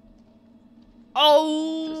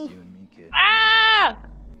 Oh. Just you and me, kid. Ah!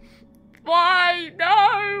 Why?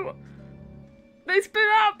 No! They split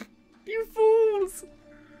up! You fools!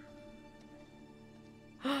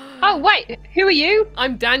 Oh, wait, who are you?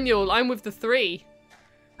 I'm Daniel, I'm with the 3.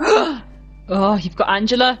 Oh, you've got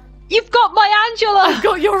Angela. You've got my Angela! I've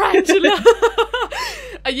got your Angela!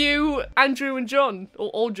 Are you Andrew and John? Or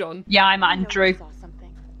all John? Yeah, I'm I know Andrew. I saw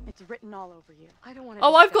something. It's written all over you. I don't want to.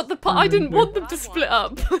 Oh, I've got the part. I didn't want them What to I split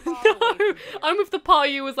want up. is far away No! from here. I'm with the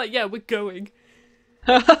party who was like, yeah, we're going.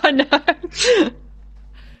 No.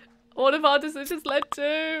 What have our decisions led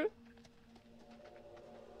to?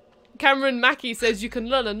 Cameron Mackey says you can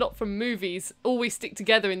learn a lot from movies. Always stick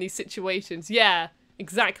together in these situations. Yeah,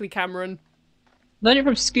 exactly, Cameron. Learn it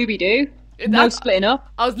from Scooby-Doo. No That's- splitting up.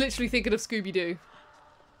 I was literally thinking of Scooby-Doo.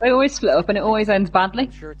 They always split up and it always ends badly.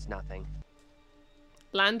 I'm sure it's nothing.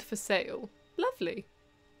 Land for sale. Lovely.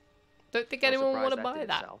 Don't think No anyone surprise want to that buy didn't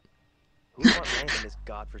that. sell. Who would want land in this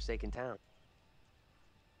godforsaken town?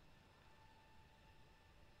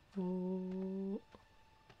 Ooh.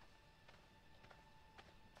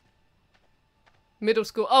 Middle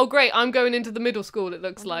school. Oh, great. I'm going into the middle school, it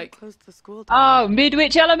looks like. Close to the school down. Oh,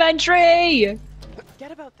 Midwich Elementary!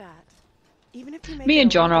 Forget about that. Even if you make Me it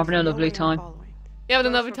and John over, are having a there's no lovely way I'm time. following. You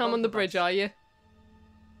having Close another for time both on the of bridge, us. are you?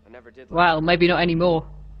 I never did. Like Well, maybe not anymore.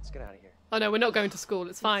 Let's get out of here. Oh no, we're not going to school. It's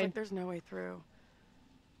Looks fine. like there's no way through.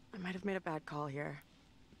 I might have made a bad call here.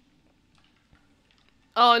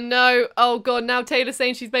 Oh no. Oh god, now Taylor's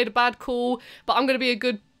saying she's made a bad call, but I'm going to be a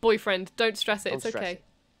good boyfriend. Don't stress it. Don't It's stress okay. it.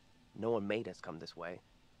 No one made us come this way.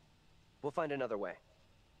 We'll find another way.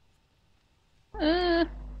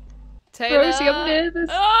 Taylor. Rosie, I'm nervous.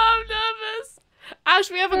 Oh, I'm nervous. Ash,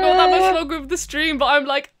 we haven't got that much longer with the stream, but I'm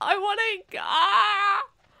like, I want to... Ah!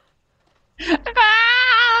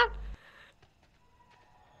 Ah!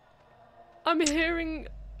 I'm hearing...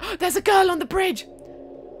 There's a girl on the bridge!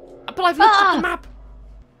 But I've looked at the map!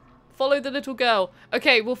 Follow the little girl.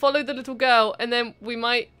 Okay, we'll follow the little girl, and then we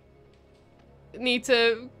might need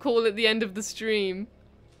to call it the end of the stream.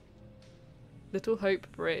 Little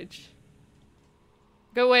Hope Bridge.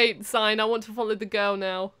 Go away, sign. I want to follow the girl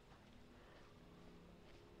now.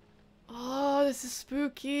 Oh, this is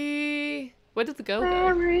spooky. Where did the girl go?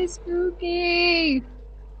 Very spooky.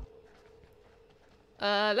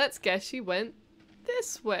 Let's guess she went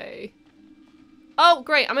this way. Oh,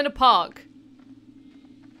 great. I'm in a park.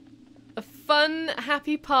 A fun,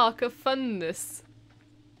 happy park of funness.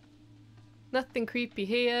 Nothing creepy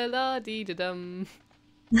here, la dee da dum.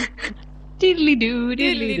 Diddly doo, Diddly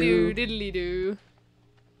diddly doo, doo. diddly doo.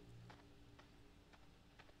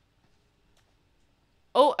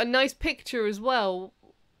 Oh, a nice picture as well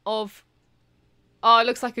of... Oh, it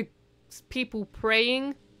looks like people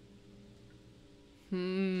praying.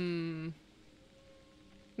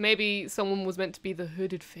 Maybe someone was meant to be the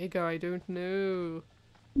hooded figure, I don't know.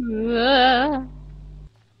 Ah.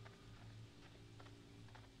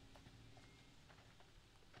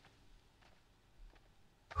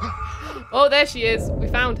 Oh, there she is. We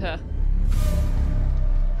found her.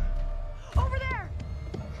 Over there!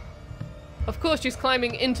 Of course, she's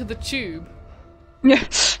climbing into the tube.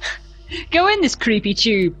 Go in this creepy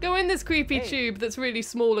tube. Go in this creepy tube that's really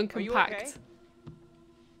small and compact.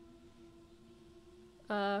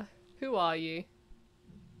 Are you okay? Who are you?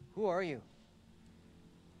 Who are you?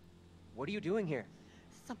 What are you doing here?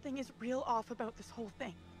 Something is real off about this whole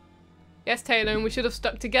thing. Yes, Taylor, and we should have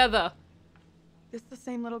stuck together. This the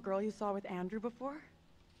same little girl you saw with Andrew before?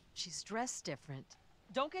 She's dressed different.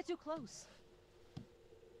 Don't get too close.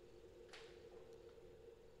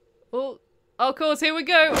 Oh, of course, here we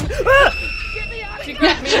go. She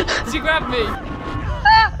grabbed me. She grabbed me.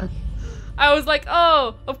 I was like,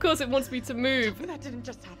 oh, of course it wants me to move. That didn't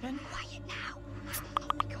just happen. Quiet now.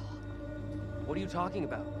 What are you talking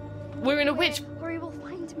about? We're in a witch. Or he will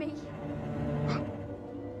find me.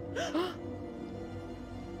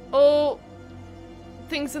 Oh,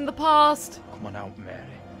 things in the past. Come on out, Mary.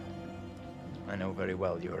 I know very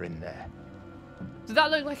well you're in there. Did that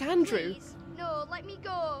look like Andrew? Please, no, let me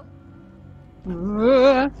go.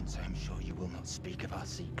 Once I'm sure you will not speak of our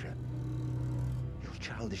secret. Your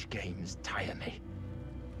childish games tire me.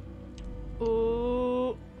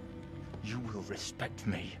 Oh. You will respect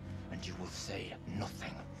me, and you will say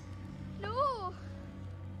nothing. No.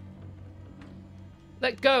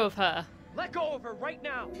 Let go of her. Let go of her right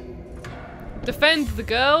now! Defend the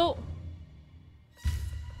girl.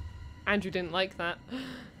 Andrew didn't like that.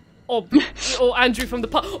 Or Andrew from the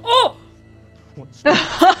past. Oh!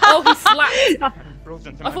 Oh, he slapped.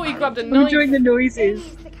 I thought he grabbed a knife. I'm enjoying the noises.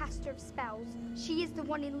 Amy's the caster of spells. She is the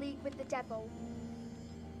one in league with the devil.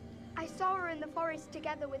 I saw her in the forest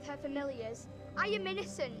together with her familiars. I am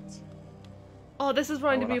innocent. Oh, this is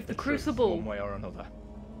reminding me of the Crucible. One way or another.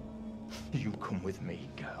 You come with me,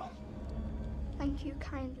 girl. Thank you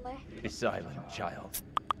kindly. Be silent, child.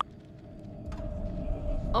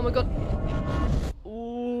 Oh my god.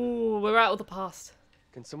 Ooh, we're out of the past.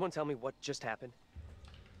 Can someone tell me what just happened?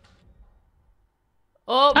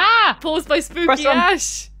 Oh, paused by Spooky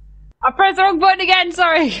Ash. I pressed the wrong button again,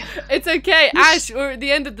 sorry. It's okay. Ash, we're at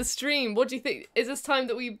the end of the stream. What do you think? Is this time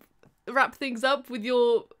that we wrap things up with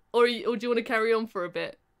your... Or do you want to carry on for a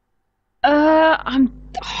bit? I'm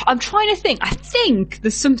trying to think. I think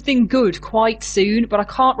there's something good quite soon, but I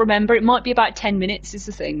can't remember. It might be about 10 minutes is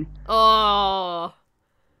the thing. Oh.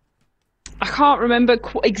 I can't remember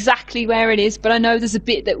exactly where it is, but I know there's a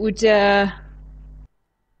bit that would... a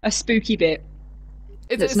spooky bit.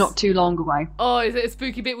 It's not too long away. Oh, is it a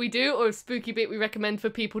spooky bit we do, or a spooky bit we recommend for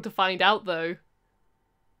people to find out, though?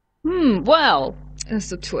 Well,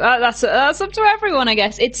 that's up to everyone, I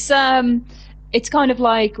guess. It's kind of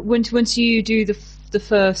like once you do the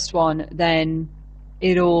first one, then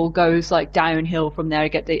it all goes like downhill from there.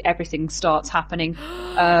 Everything starts happening.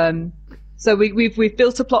 So we've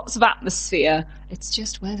built up lots of atmosphere. It's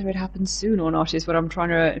just whether it happens soon or not is what I'm trying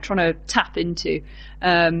to tap into.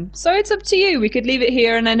 So it's up to you. We could leave it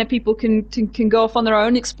here, and then people can go off on their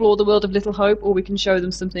own, explore the world of Little Hope, or we can show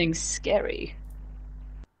them something scary.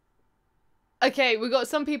 Okay, we've got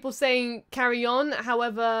some people saying carry on.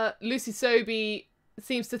 However, Lucy Sobey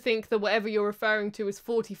seems to think that whatever you're referring to is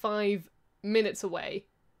 45 minutes away.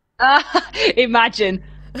 Imagine.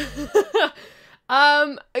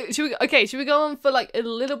 Should we go on for like a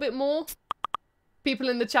little bit more? People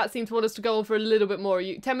in the chat seem to want us to go on for a little bit more.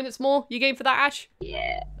 10 minutes more? You game for that, Ash?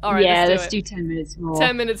 Yeah. All right, yeah, let's do 10 minutes more.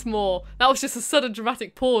 10 minutes more. That was just a sudden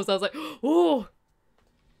dramatic pause. I was like, oh.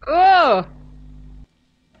 Oh.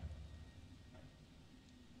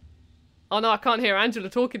 Oh no, I can't hear Angela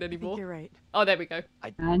talking anymore. You're right. Oh, there we go.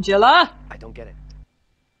 Angela? I don't get it.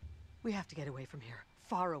 We have to get away from here.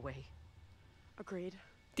 Far away. Agreed.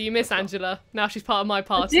 Do you miss Angela? Now she's part of my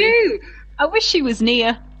party. I do. I wish she was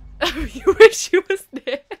near. You wish she was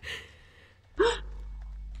near.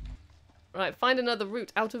 Right, find another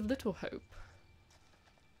route out of Little Hope.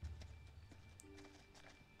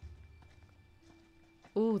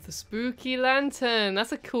 Ooh, the spooky lantern.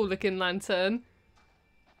 That's a cool looking lantern.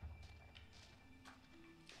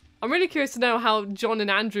 I'm really curious to know how John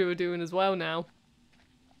and Andrew are doing as well now.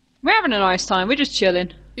 We're having a nice time. We're just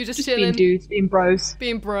chilling. You're just chilling? Being dudes, being bros.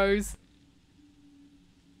 Being bros.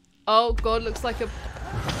 Oh god, looks like a...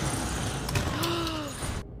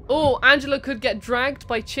 Oh, Angela could get dragged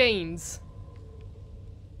by chains.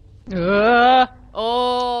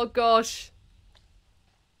 Oh gosh.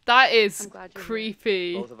 That is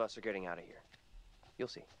creepy. Both of us are getting out of here. You'll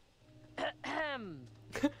see.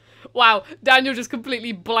 Wow, Daniel just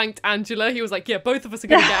completely blanked Angela. He was like, yeah, both of us are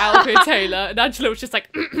going to get out of here, Taylor. And Angela was just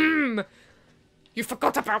like, you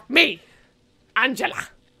forgot about me, Angela.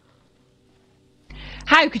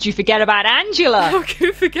 How could you forget about Angela? How could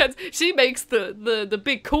you forget? She makes the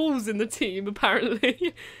big calls in the team,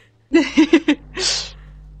 apparently.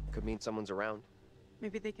 Could mean someone's around.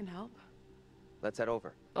 Maybe they can help. Let's head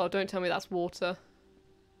over. Oh, don't tell me that's water.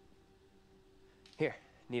 Here,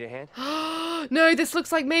 need a hand? No, this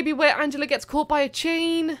looks like maybe where Angela gets caught by a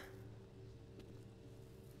chain.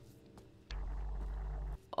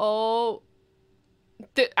 Oh.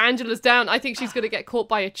 Angela's down. I think she's going to get caught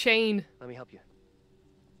by a chain. Let me help you.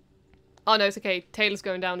 Oh, no, it's okay. Taylor's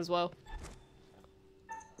going down as well.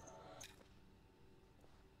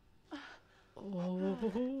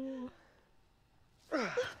 Oh.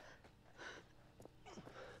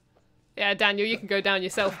 Yeah, Daniel, you can go down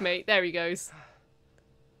yourself, mate. There he goes.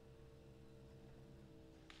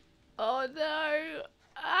 Oh, no.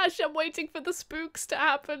 Ash, I'm waiting for the spooks to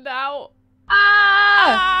happen now.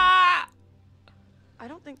 Ah! I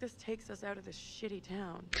don't think this takes us out of this shitty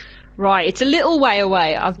town. Right, it's a little way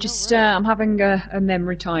away. I've just I'm having a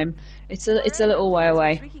memory time. It's a little way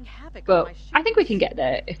away, but I think we can get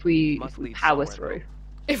there if we power through.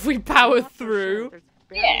 If we power through?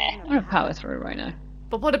 Yeah, I'm gonna power through right now.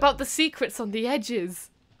 But what about the secrets on the edges?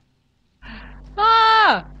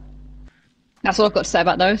 Ah! That's all I've got to say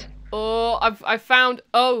about those. Oh, I found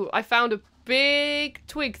a big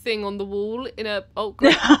twig thing on the wall in a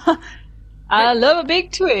great. I love a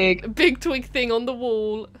big twig. A big twig thing on the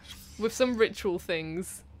wall with some ritual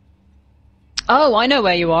things. Oh, I know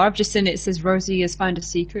where you are. I've just seen it says Rosie has found a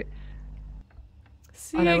secret.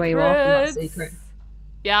 I know where you are from that secret.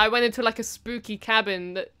 Yeah, I went into like a spooky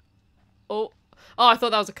cabin that... Oh, I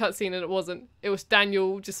thought that was a cutscene and it wasn't. It was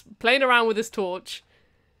Daniel just playing around with his torch.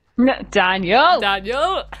 Daniel!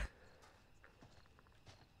 Daniel!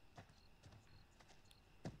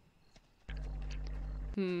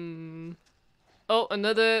 Oh,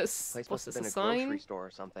 another... What's this, a sign? Grocery store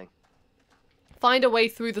or something. Find a way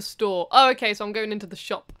through the store. Oh, okay, so I'm going into the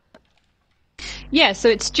shop. Yeah, so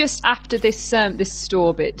it's just after this this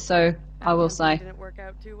store bit, so I will say. Didn't work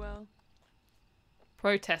out too well.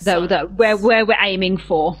 Protest where we're aiming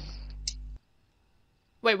for.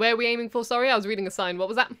 Wait, where are we aiming for? Sorry, I was reading a sign. What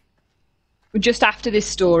was that? Just after this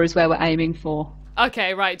store is where we're aiming for.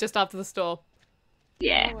 Okay, right, just after the store.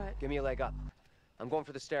 Yeah. Give me a leg up. I'm going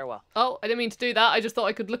for the stairwell. Oh, I didn't mean to do that. I just thought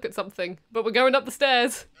I could look at something. But we're going up the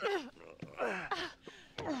stairs.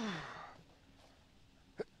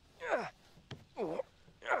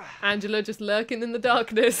 Angela just lurking in the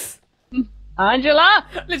darkness. Angela!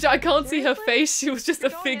 Literally, I can't see her face. She was just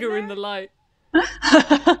a figure in the light.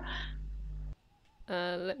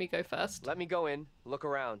 Let me go first. Let me go in, look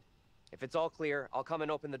around. If it's all clear, I'll come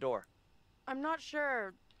and open the door. I'm not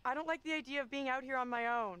sure. I don't like the idea of being out here on my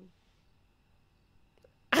own.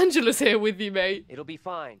 Angela's here with you, mate. It'll be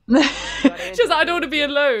fine. She's like, I don't want to be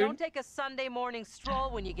alone. Don't take a Sunday morning stroll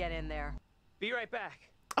when you get in there. Be right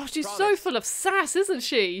back. Oh, she's so full of sass, isn't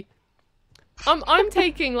she? I'm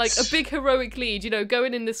taking like a big heroic lead, you know,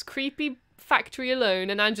 going in this creepy factory alone,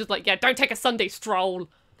 and Angela's like, yeah, don't take a Sunday stroll.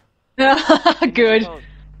 Good.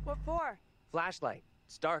 What for? Flashlight.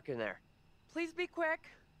 It's dark in there. Please be quick.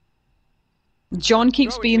 John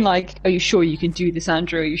keeps being like, are you sure you can do this,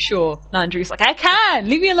 Andrew? Are you sure? And Andrew's like, I can!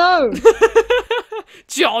 Leave me alone!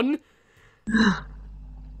 John!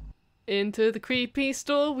 Into the creepy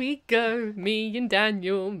store we go. Me and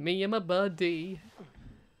Daniel, me and my buddy.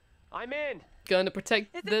 I'm in! Gonna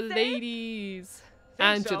protect the ladies.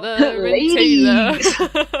 Angela so. and Taylor.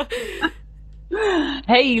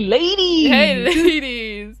 Hey, ladies! Hey,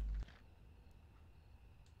 ladies!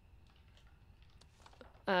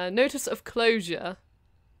 Notice of closure.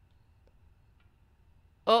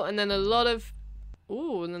 Oh, and then a lot of...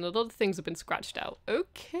 Ooh, and then a lot of things have been scratched out.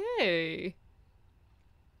 Okay.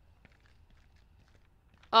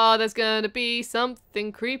 Oh, there's gonna be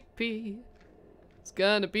something creepy. It's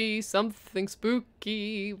gonna be something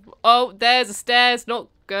spooky. Oh, there's a stairs. Not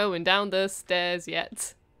going down the stairs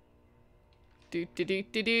yet. Do.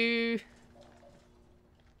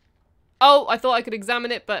 Oh, I thought I could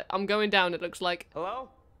examine it, but I'm going down, it looks like. Hello?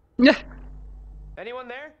 Yeah. Anyone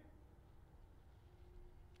there?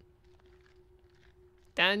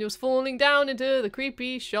 Daniel's falling down into the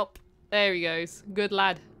creepy shop. There he goes. Good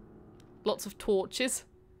lad. Lots of torches.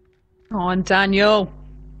 Come on, Daniel.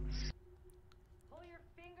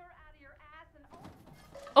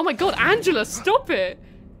 Oh my god, Angela, stop it!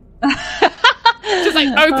 Just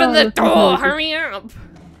like, open the door, hurry up!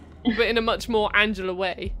 But in a much more Angela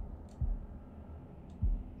way.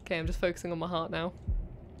 Okay, I'm just focusing on my heart now.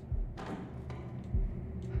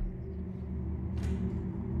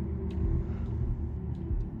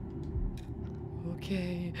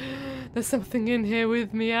 Okay, there's something in here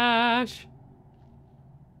with me, Ash.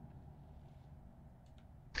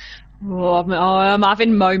 Oh, I'm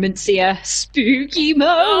having moments here. Spooky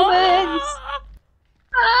moments.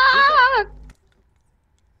 Ah!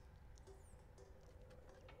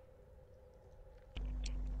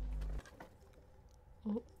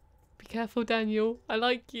 Oh, be careful, Daniel. I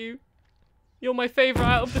like you. You're my favourite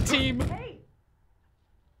out of the team. Hey!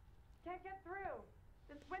 Can't get through.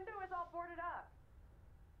 This window is all boarded up.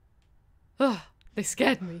 Ugh, they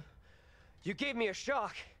scared me. You gave me a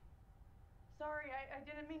shock. Sorry, I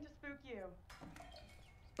didn't mean to spook you.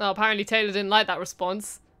 Oh, apparently Taylor didn't like that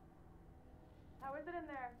response. How is it in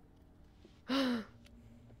there?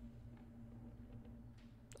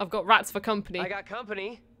 I've got rats for company. I got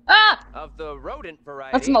company. Ah! Of the rodent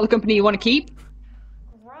variety. That's not the company you want to keep.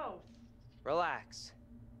 Gross. Relax.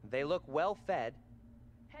 They look well fed.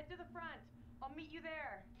 Head to the front. I'll meet you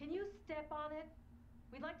there. Can you step on it?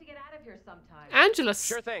 We'd like to get out of here sometime. Angela,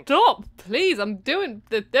 Sure thing. stop, please. I'm doing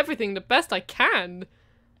everything the best I can.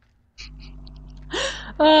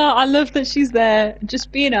 I love that she's there.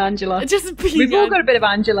 Just being Angela. Just being We've all got a bit of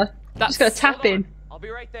Angela. That's- Just got to tap in. I'll be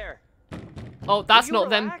right there. Oh, that's Will not you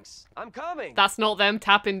them. relax? I'm coming. That's not them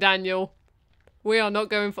tapping, Daniel. We are not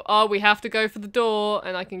going for... Oh, we have to go for the door,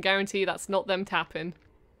 and I can guarantee that's not them tapping.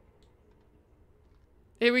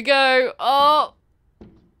 Here we go. Oh!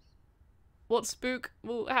 What spook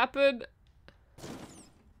will happen?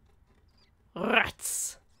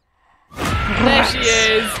 Rats. There she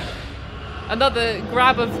is. Another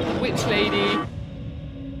grab of the witch lady.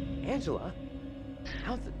 Angela?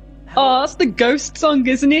 How's it? Oh, that's the ghost song,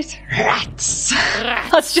 isn't it? Rats.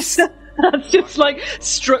 Rats. That's just like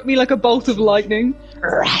struck me like a bolt of lightning.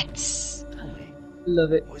 Rats. Tell me,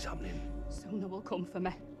 Love it. what's happening? Sona will come for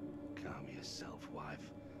me. Calm yourself, wife.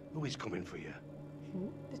 Who is coming for you?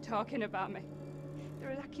 They're talking about me. There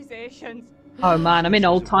are accusations. Oh man, I'm in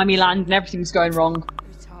old-timey land and everything's going wrong.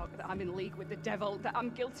 They talk that I'm in league with the devil, that I'm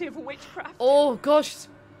guilty of witchcraft. Oh, gosh. This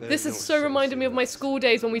There's has no so sense reminded in me of my that. school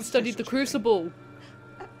days when we studied the Crucible.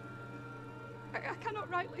 I cannot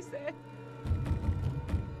rightly say.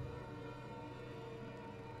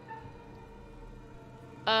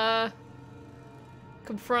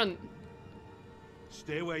 Confront.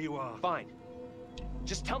 Stay where you are. Fine.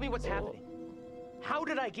 Just tell me what's happening. How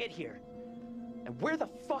did I get here? And where the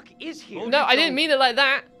fuck is here? No, I didn't mean it like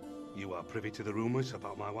that. You are privy to the rumors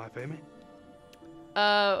about my wife, Amy?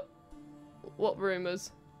 What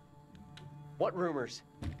rumors? What rumors?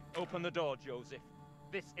 Open the door, Joseph.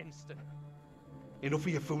 This instant. Enough of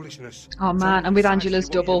your foolishness. Oh Tell man, me I'm with precisely Angela's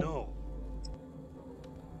what you double. know.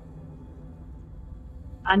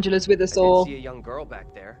 Angela's with us I did all. see a young girl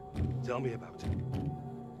back there. Tell me about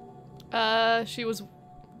it. She was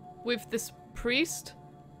with this priest.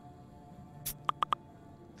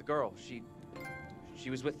 The girl, she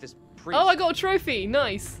was with this priest. Oh, I got a trophy.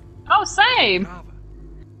 Nice. Oh, same.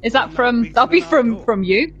 Is that from? That'll be from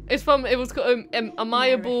you. It's from. It was called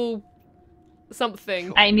amiable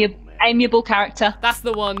something. Amiable character. That's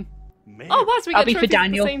the one. Oh, wow, so we That'll get be for trophies at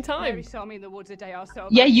Daniel. the same time. Mary saw me in the woods a day or so.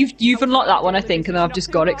 Yeah, you've unlocked that one, I think, and then I've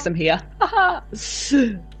just got it because I'm here.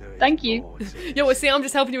 Thank you. Yo, well, see, I'm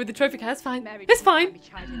just helping you with the trophy. That's fine. It's fine.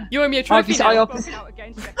 You owe me a trophy Obviously, now.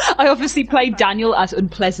 I obviously played Daniel as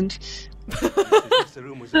unpleasant. It's the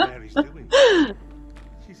rumors of Mary's doing.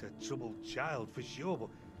 She's a troubled child for sure, but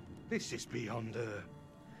this is beyond her.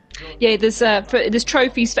 Yeah, there's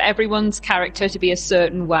trophies for everyone's character to be a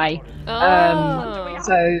certain way.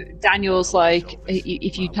 So Daniel's like,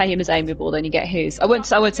 if you play him as amiable, then you get his. I won't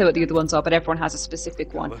say what the other ones are, but everyone has a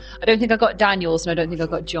specific one. I don't think I got Daniel's, and I don't think I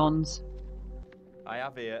got John's. I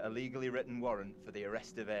have here a legally written warrant for the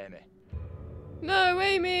arrest of Amy. No,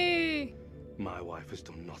 Amy! My wife has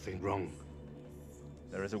done nothing wrong.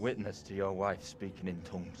 There is a witness to your wife speaking in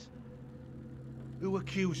tongues. Who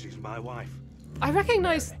accuses my wife? I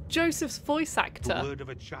recognise Joseph's voice The actor. word of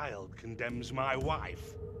a child condemns my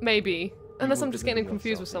wife. Maybe. Unless You I'm will just getting deliver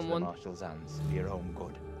confused with yourself into the someone. Marshal's hands for your own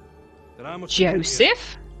good. Then I must begin here.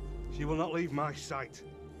 Joseph? She will not leave my sight.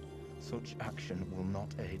 Such action will not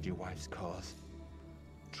aid your wife's cause.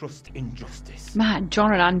 Trust in justice. Man,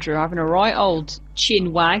 John and Andrew are having a right old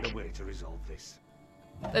chin wag. Find a way to resolve this.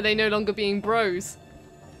 Are they no longer being bros?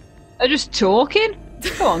 They're just talking.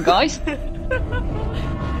 Come on, guys.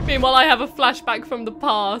 Meanwhile, I have a flashback from the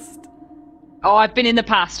past. Oh, I've been in the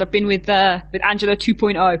past. I've been with Angela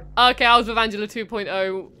 2.0. Okay, I was with Angela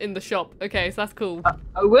 2.0 in the shop. Okay, so that's cool.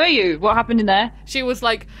 Oh, were you? What happened in there? She was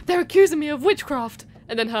like, they're accusing me of witchcraft.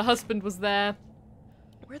 And then her husband was there.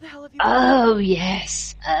 Where the hell have you Oh,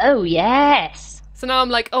 yes. Oh, yes. So now I'm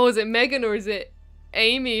like, oh, is it Megan or is it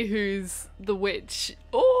Amy who's the witch?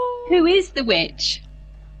 Oh. Who is the witch?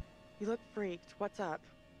 You look freaked. What's up?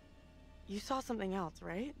 You saw something else,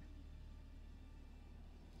 right?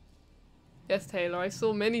 Yes, Taylor, I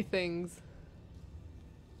saw many things.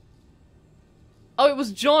 Oh, it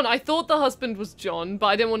was John. I thought the husband was John, but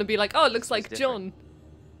I didn't want to be like, oh, it looks like John.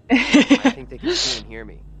 I think they can see and hear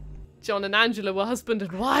me. John and Angela were husband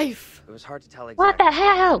and wife. It was hard to tell exactly. What the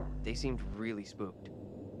hell? They seemed really spooked.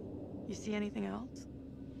 You see anything else?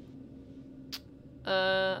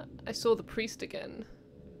 I saw the priest again.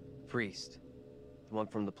 Priest. The one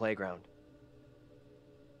from the playground.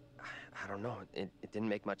 I don't know. It didn't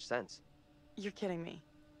make much sense. You're kidding me.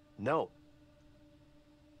 No.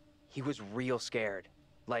 He was real scared.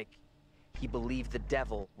 Like, he believed the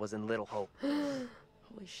devil was in Little Hope.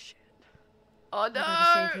 Holy shit. Oh no! I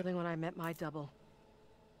had the same feeling when I met my double.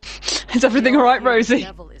 Is everything alright, Rosie? The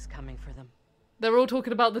devil is coming for them. They're all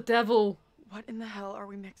talking about the devil. What in the hell are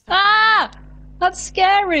we mixed up? Ah! That's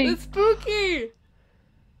scary! It's spooky!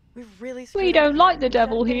 We don't like the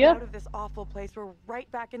devil here. Out of this awful place. We're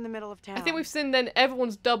right back in the middle of town. I think we've seen then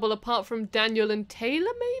everyone's double apart from Daniel and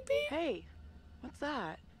Taylor, maybe? Hey, what's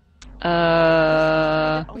that?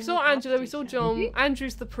 We saw Angela, we saw John.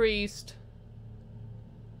 Andrew's the priest.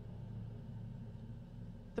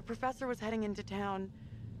 The professor was heading into town.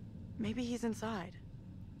 Maybe he's inside.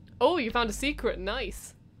 Oh, you found a secret.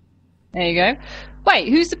 Nice. There you go. Wait,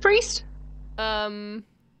 who's the priest? I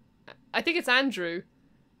think it's Andrew.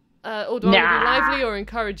 Or do I want to be lively or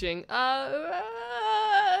encouraging?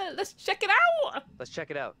 Let's check it out. Let's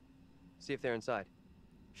check it out. See if they're inside.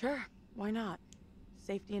 Sure, why not?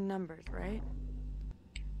 Safety in numbers, right?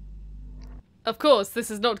 Of course,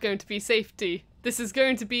 this is not going to be safety. This is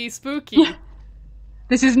going to be spooky.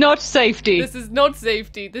 This is not safety. This is not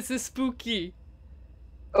safety. This is spooky.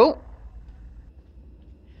 Oh.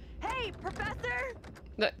 Hey, Professor!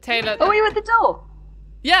 No, Taylor. Oh, you at the door?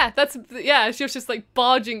 Yeah, she was just like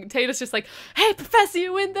barging. Taylor's just like, hey, Professor,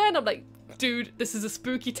 you in there? And I'm like, dude, this is a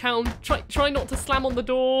spooky town. Try not to slam on the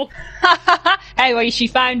door. Hey, well, she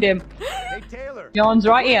found him. Hey, Taylor. John's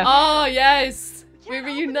right here. Oh, yes. We're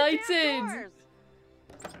reunited.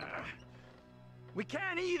 We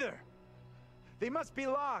can't either. They must be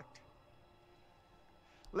locked.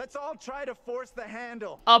 Let's all try to force the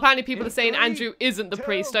handle. Oh, apparently people are saying 3, Andrew isn't the 2,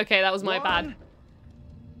 priest. Okay, that was my bad.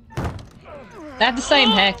 They have the same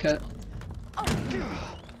haircut.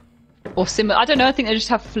 Or similar. I don't know, I think they just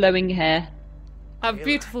have flowing hair. Have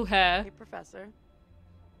beautiful hair. Hey, Professor.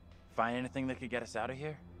 Find anything that could get us out of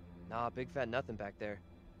here? Nah, big fat nothing back there.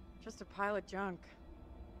 Just a pile of junk.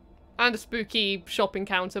 And a spooky shopping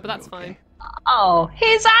counter, but that's fine. Oh,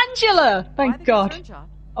 here's Angela! Thank God.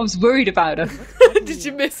 I was worried about her. Did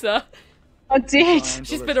you miss her? I did.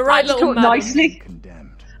 She's been a right little talk madam. nicely.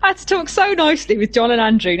 I had to talk so nicely with John and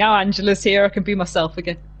Andrew. Now Angela's here, I can be myself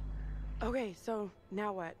again. Okay, so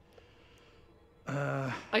now what?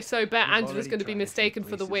 I so bet We've Angela's already going to be tried a few mistaken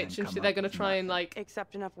for the places witch, and and come they're up going to with try and like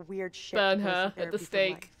Except enough weird shit. burn to her listen at the therapy for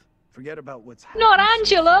stake. life. Forget about what's Not happened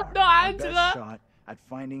so Angela! far. Not Our best Angela! shot at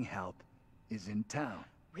finding help is in town.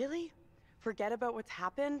 Really? Forget about what's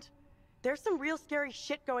happened? There's some real scary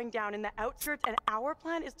shit going down in the outskirts, and our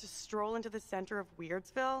plan is to stroll into the center of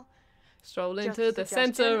Weirdsville. Stroll Just into a the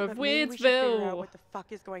suggestion, center of but maybe we should figure out Weirdsville. what the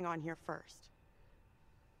fuck is going on here first.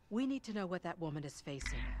 We need to know what that woman is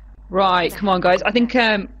facing. Right, come on guys. I think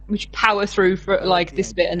we should power through for like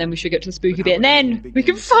this bit and then we should get to the spooky bit and then we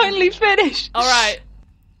can finally finish. Alright.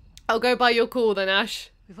 I'll go by your call then,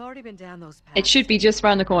 Ash. We've already been down those paths. It should be just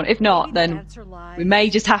round the corner. If not, Maybe the then answer lies we may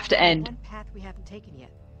just have to in end. one path we haven't taken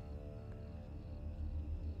yet.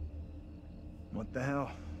 What the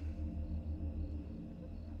hell?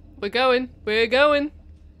 We're going. We're going.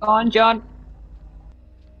 Go on, John.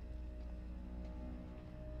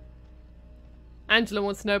 Angela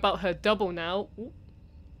wants to know about her double now. Ooh.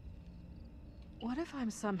 What if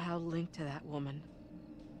I'm somehow linked to that woman?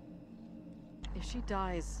 If she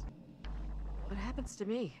dies, what happens to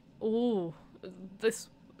me? Ooh. This...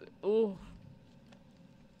 Ooh.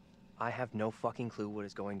 I have no fucking clue what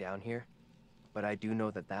is going down here, but I do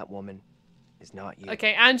know that that woman is not you.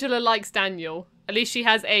 Okay, Angela likes Daniel. At least she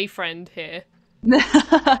has a friend here.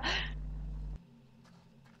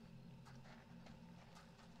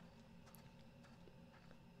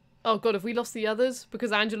 Oh god, have we lost the others?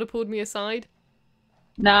 Because Angela pulled me aside?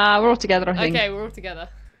 Nah, we're all together, I think. Okay, we're all together.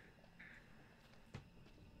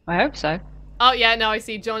 I hope so. Oh yeah, now I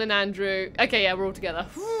see John and Andrew. Okay, yeah, we're all together.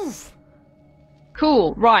 Whew.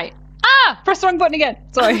 Cool, right. Ah! Press the wrong button again.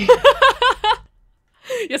 Sorry.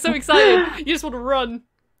 You're so excited. You just want to run.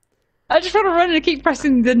 I just want to run and I keep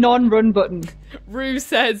pressing the non-run button. Rue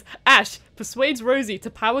says, Ash persuades Rosie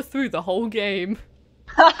to power through the whole game.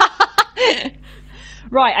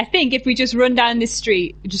 Right, I think if we just run down this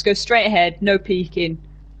street, just go straight ahead, no peeking.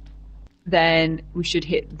 then we should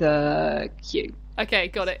hit the queue. Okay,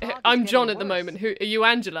 got it. I'm John at the moment. Who are you,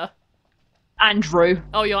 Angela? Andrew.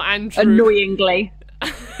 Oh, you're Andrew. Annoyingly.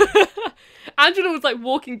 Angela was like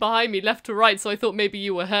walking behind me left to right, so I thought maybe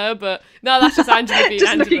you were her, but no, that's just Angela being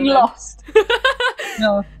just Angela. looking then. lost.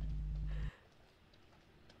 No.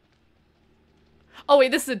 Oh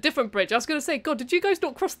wait, this is a different bridge. I was going to say, God, did you guys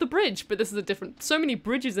not cross the bridge? But this is a different... So many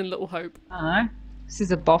bridges in Little Hope. Oh, this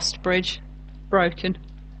is a bossed bridge. Broken.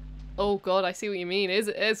 Oh God, I see what you mean.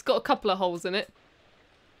 It's got a couple of holes in it.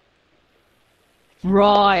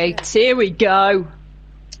 Right, here we go.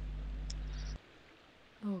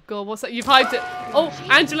 Oh God, what's that? You've hyped it. Oh,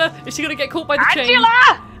 Angela, is she going to get caught by the chain?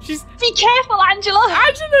 Angela! She's... Be careful, Angela!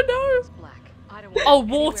 Angela, no! Oh,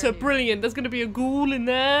 water, brilliant. There's going to be a ghoul in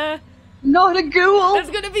there. Not a ghoul!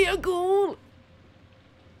 There's going to be a ghoul!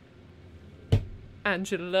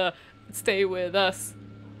 Angela, stay with us.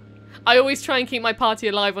 I always try and keep my party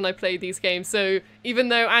alive when I play these games, so even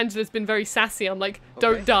though Angela's been very sassy, I'm like,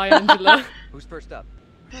 don't die, Angela. Who's first up?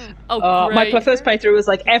 Oh, great. My first playthrough was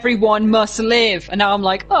like, everyone must live, and now I'm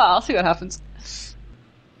like, oh, I'll see what happens.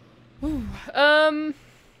 Okay,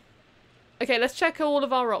 let's check all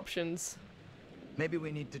of our options. Maybe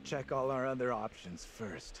we need to check all our other options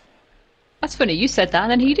first. That's funny, you said that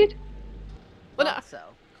and then he did. Well, no, So.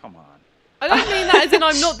 Come on. I don't mean that as in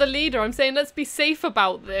I'm not the leader. I'm saying let's be safe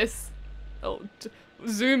about this. Oh,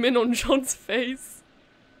 zoom in on John's face.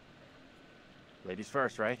 Ladies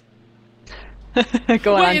first, right?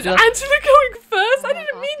 Go on, Wait, is Angela. Angela going first? I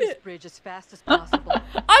didn't mean it. Bridge as fast as possible.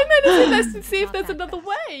 I meant as in let's see if there's another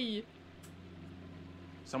way.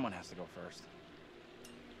 Someone has to go first.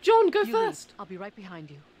 John, go You first. lead. I'll be right behind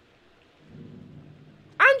you.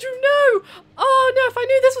 Andrew, no! Oh no, if I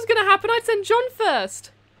knew this was going to happen, I'd send John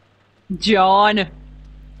first. John.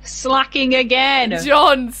 Slacking again.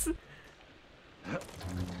 John's.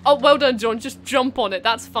 Oh, well done, John. Just jump on it.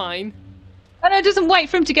 That's fine. And it doesn't wait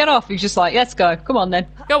for him to get off. He's just like, let's go. Come on then.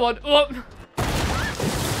 Go on.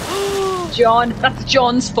 John. That's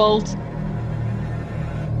John's fault.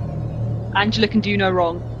 Angela can do no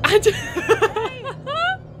wrong.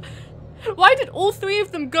 Why did all three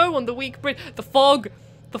of them go on the weak bridge? The fog.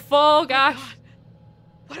 The fog, Ash. God.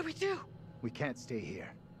 What do we do? We can't stay here.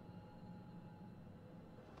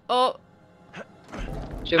 Oh.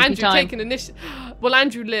 Jumpy Andrew time. taking initiative. Will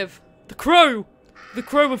Andrew live? The crow. The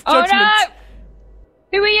crow of judgment. Oh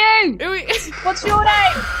no! Who are you? What's your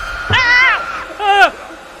name? Ah!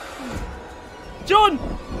 John!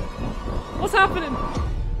 What's happening?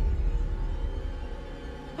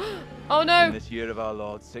 Oh no! In this year of our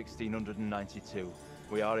Lord, 1692,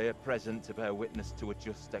 we are here present to bear witness to a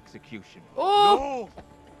just execution. Oh!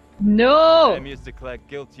 No! Amy is declared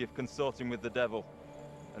guilty of consorting with the devil,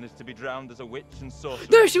 and is to be drowned as a witch and sorceress.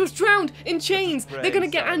 No, she was drowned in chains. They're gonna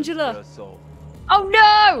get Angela. Oh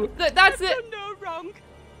no! That's it. I've done no wrong.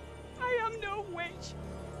 I am no witch.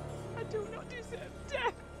 I do not deserve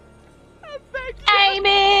death. I beg you.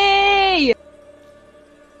 Amy!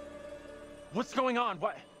 What's going on?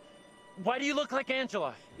 Why do you look like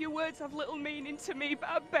Angela? Your words have little meaning to me, but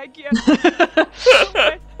I beg you.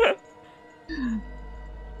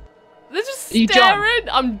 They're just Are you John? staring.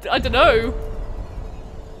 I don't know.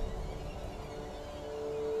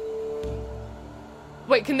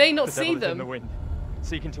 Wait, can they not The see devil is in them? the wind,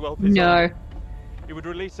 seeking to help his No. own. He would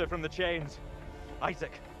release her from the chains.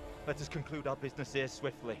 Isaac, let us conclude our business here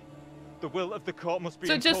swiftly. The will of the court must be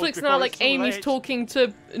So it just enforced looks before now it's like too Amy's late. talking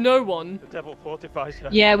to no one. The devil fortifies her.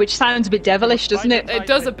 Yeah, which sounds a bit devilish, doesn't it? It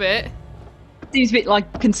does a bit. Seems a bit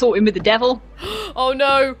like consorting with the devil. Oh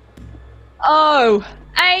no! Oh,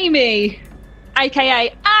 Amy!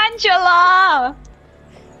 AKA Angela!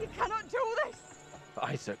 You cannot do this.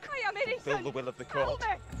 Isaac, I am innocent. fulfill the will of the court. Help me.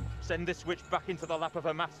 Send this witch back into the lap of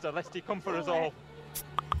her master, lest he come for us all.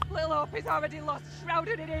 Little Hope is already lost,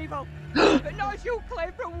 shrouded in evil. But not as you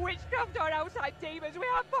claim from witchcraft or outside demons. We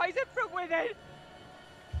have poison from within.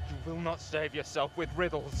 You will not save yourself with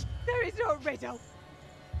riddles. There is no riddle.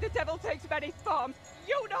 The devil takes many forms.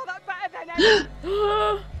 You know that better than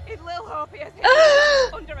anyone. In Little Hope, he has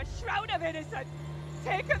hidden under a shroud of innocence,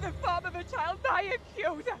 taken the form of a child, my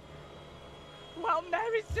accuser. While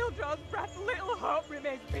Mary still draws breath, Little Hope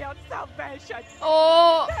remains beyond salvation.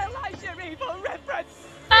 Oh! There lies your evil reference.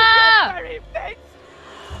 Ah! Your very fate.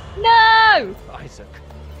 No! Isaac.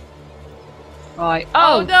 Right.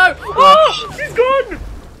 Oh, Oh, no! Oh! She's gone!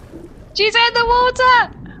 she's in the water!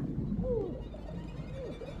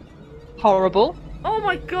 Horrible. Oh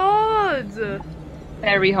my god!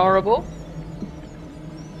 Very horrible.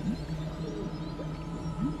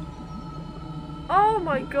 Oh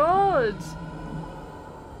my god!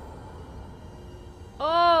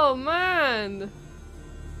 Oh man! man.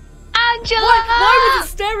 Angela! Why was it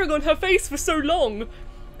staring on her face for so long?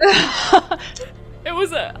 It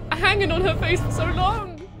was hanging on her face for so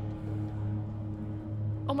long.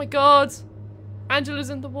 Oh my god. Angela's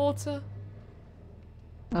in the water.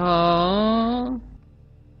 Oh.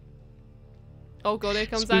 Oh god, here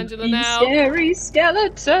comes Spooky, Angela now. Scary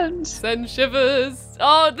skeletons. Send shivers.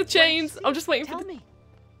 Oh, the chains. I'm just waiting for me.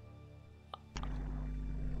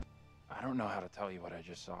 I don't know how to tell you what I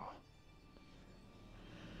just saw.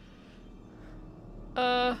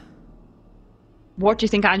 What do you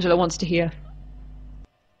think Angela wants to hear?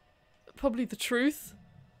 Probably the truth.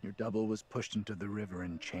 Your double was pushed into the river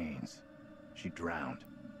in chains. She drowned.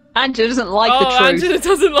 Angela doesn't like the truth. Angela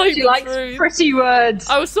doesn't like she the likes truth. pretty words.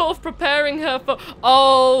 I was sort of preparing her for...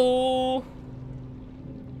 Oh.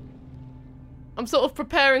 I'm sort of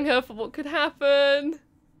preparing her for what could happen.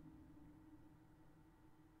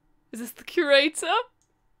 Is this the curator?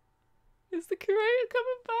 Is the curator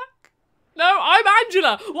coming back? No, I'm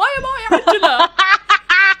Angela. Why am I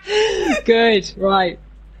Angela? Good, right.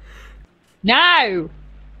 Now,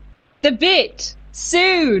 the bit.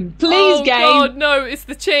 Soon. Please, game. Oh god, no, it's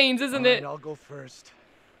the chains, isn't it? I'll go first.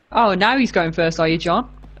 Oh, now he's going first, are you,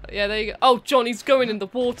 John? Yeah, there you go. Oh, Johnny's going in the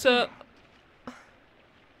water.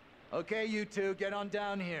 Okay, you two, get on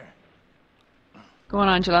down here. Go on,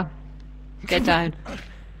 Angela. Get down.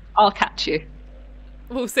 I'll catch you.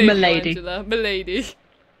 We'll save you, Milady. Angela. Milady.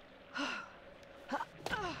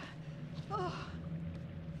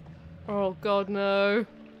 Oh god, no.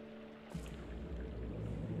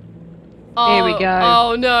 Oh, Here we go.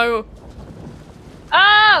 Oh no.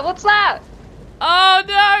 Ah, what's that? Oh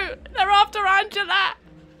no! They're after Angela!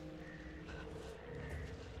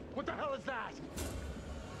 What the hell is that?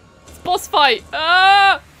 It's boss fight!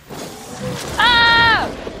 Ah! Ah!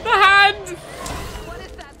 The hand! What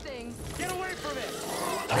is that thing? Get away from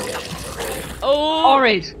it! Oh!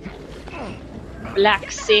 Horrid.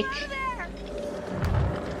 Black sick.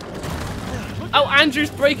 Oh, Andrew's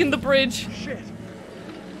breaking the bridge. Shit.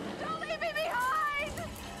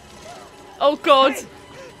 Oh god. Hey,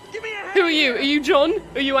 give me a hand. Who are you? Are you John?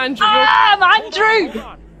 Are you Andrew? Ah, I'm Andrew! Hold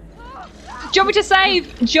on. Do you want me to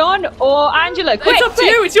save John or Angela? Quick, It's up to quick.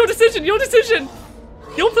 you. It's your decision. Your decision.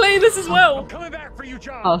 You're playing this as well. I'm coming back for you,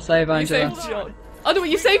 John. I'll save You Angela. saved John. Oh no,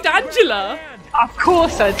 you saved Angela. Of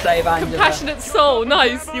course I'd save Angela. Compassionate soul.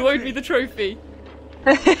 Nice. You owed me the trophy.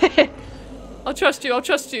 I'll trust you. I'll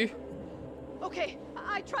trust you. Okay,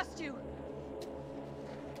 I trust you.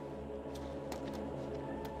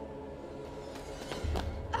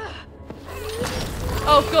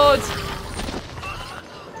 Oh god.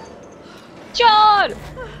 John!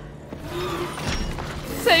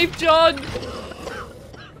 Save John.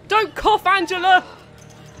 Don't cough, Angela.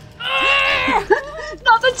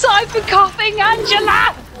 Not the time for coughing,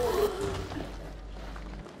 Angela!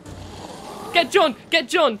 Get John. Get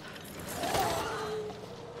John.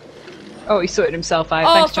 Oh, he sorted himself out.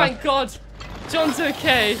 Oh, Thanks, John. thank God. John's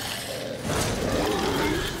okay.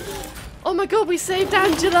 Oh my god, we saved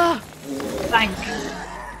Angela. Thank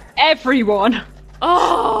everyone.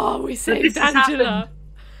 Oh, we saved This has Angela. happened.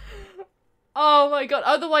 Oh my god,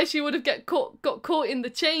 otherwise she would have got caught in the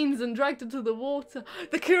chains and dragged into the water.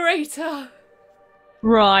 The curator.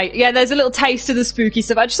 Right, yeah, there's a little taste of the spooky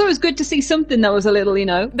stuff. I just thought it was good to see something that was a little, you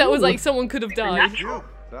know. That was ooh. like someone could have died. Phew,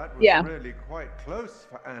 that was Yeah. really quite close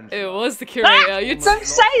for Angela. It was the curator. You'd Don't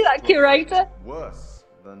say that, curator. Worse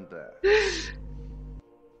than death.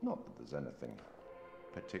 Not that there's anything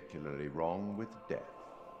particularly wrong with death.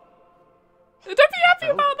 Don't be happy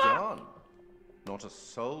Well about that. done. Not a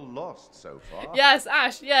soul lost so far. Yes,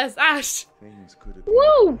 Ash. Yes, Ash. Things could have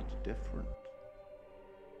Woo! been quite different.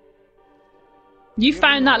 You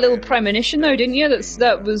found that little premonition though, didn't you?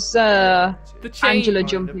 That was The chain. Angela Kind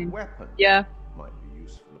of jumping. weapon Yeah. might be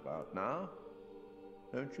useful about now.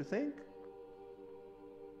 Don't you think?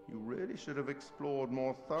 You really should have explored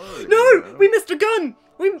more thoroughly. No, you know. we missed a gun.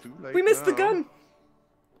 Too late We missed the now. gun.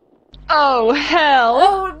 Oh hell!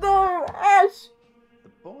 Oh no, Ash. The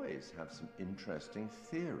boys have some interesting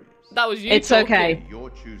theories. That was you. It's talking. okay. You're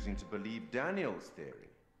choosing to believe Daniel's theory,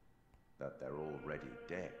 that they're already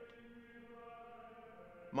dead.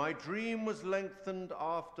 My dream was lengthened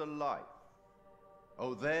after life.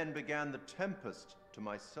 Oh, then began the tempest to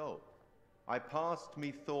my soul. I passed,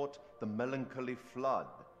 methought, the melancholy flood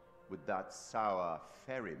with that sour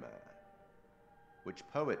ferryman, which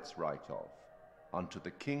poets write of, unto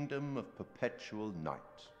the kingdom of perpetual night.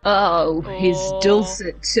 Oh, his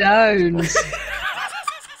dulcet tones.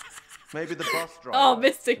 Maybe the bus driver. Oh, Mr.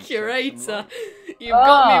 can shed some Curator, light. you've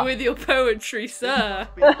got Ah. me with your poetry, sir.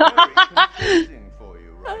 It must be very confusing for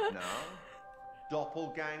you right now.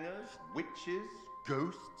 Doppelgangers, witches,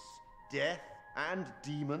 ghosts, death, and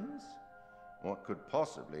demons? What could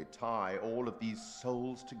possibly tie all of these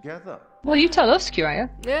souls together? Well, you tell us,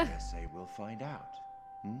 Curator. Yeah. Guess I will find out.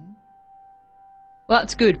 Hmm? Well,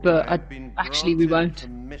 that's good, but I've been actually we granted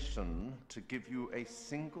won't. permission to give you a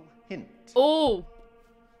single hint. Oh.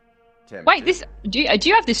 Wait, this do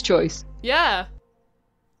you have this choice? Yeah.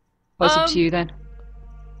 Well, it's up to you then.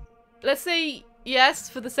 Let's say yes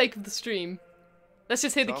for the sake of the stream. Let's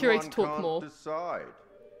just hear the curator Someone talk can't more. Decide.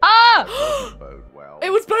 Ah! Doesn't bode well. It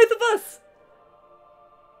was both of us.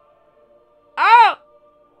 Ah!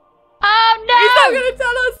 Oh no! He's not gonna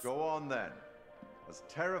tell us. Go on then. As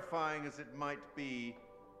terrifying as it might be,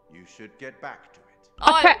 you should get back to it.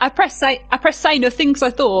 I press say nothing because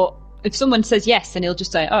I thought if someone says yes, then he'll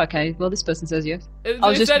just say, "Oh, okay. Well, this person says yes." I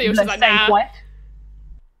was just He was like, saying nah. what?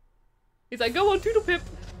 He's like, go on, Toodle Pip.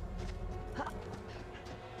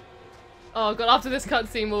 Oh god, after this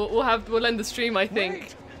cutscene, we'll end the stream, I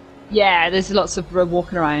think. Yeah, there's lots of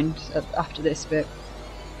walking around after this bit.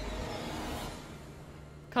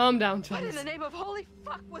 Calm down, What in James. the name of holy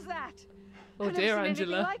fuck was that? Oh I've dear, never seen anything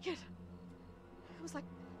Angela. like it. It was like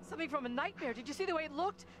something from a nightmare. Did you see the way it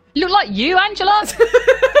looked? You look like you, Angela.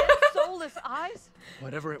 Soulless eyes.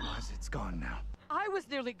 Whatever it was, it's gone now. I was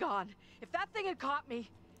nearly gone. If that thing had caught me,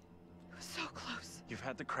 it was so close. You've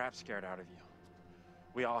had the crap scared out of you.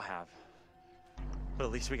 We all have. But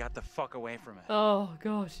at least we got the fuck away from it. Oh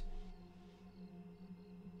gosh.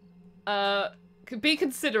 Be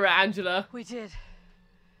considerate, Angela. We did.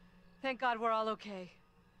 Thank God we're all okay.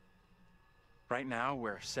 Right now,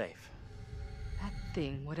 we're safe. That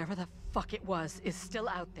thing, whatever the fuck it was, is still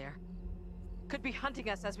out there. Could be hunting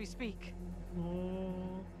us as we speak.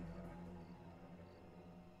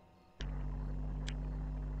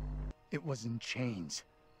 It was in chains.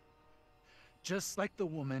 Just like the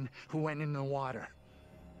woman who went in the water.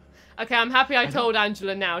 Okay, I'm happy I told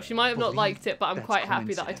Angela now. She might have not believe liked it, but I'm that's quite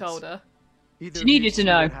happy that I coincidence. told her. Either She of you needed to see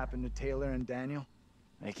know. what happened to Taylor and Daniel?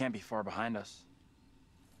 They can't be far behind us.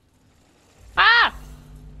 Ah!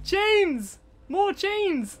 Chains! More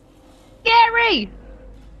chains! Gary!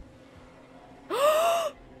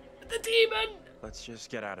 The demon! Let's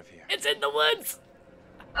just get out of here. It's in the woods!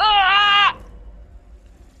 Ah!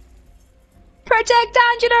 Protect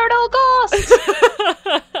Angela at all costs!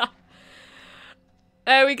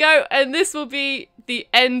 There we go, and this will be the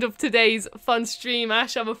end of today's fun stream,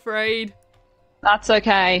 Ash, I'm afraid. That's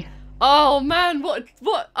okay. Oh man, what?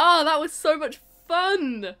 Oh, that was so much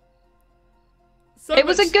fun! It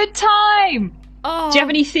was a good time! Oh. Do you have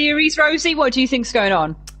any theories, Rosie? What do you think's going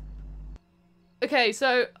on? Okay,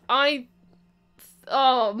 so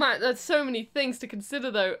oh man, there's so many things to consider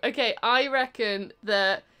though. Okay, I reckon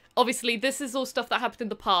that, obviously this is all stuff that happened in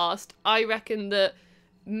the past. I reckon that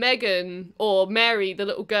Megan, or Mary, the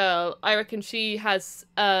little girl, I reckon she has,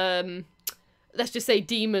 let's just say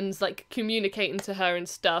demons, like, communicating to her and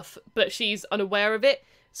stuff, but she's unaware of it.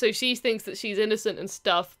 So she thinks that she's innocent and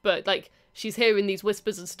stuff, but, like, she's hearing these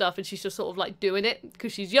whispers and stuff, and she's just sort of, like, doing it,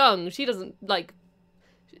 because she's young. She doesn't, like,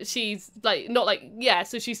 she's, like, not, like, yeah,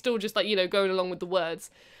 so she's still just, like, you know, going along with the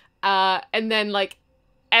words. And then, like,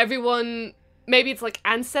 everyone, maybe it's, like,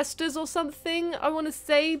 ancestors or something, I want to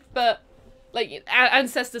say, but, like,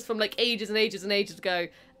 ancestors from, like, ages and ages and ages ago,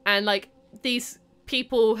 and, like, these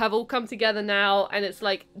people have all come together now, and it's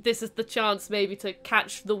like, this is the chance maybe to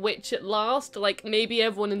catch the witch at last. Like, maybe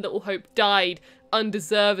everyone in Little Hope died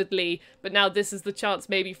undeservedly, but now this is the chance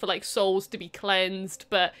maybe for, like, souls to be cleansed,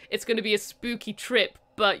 but it's going to be a spooky trip,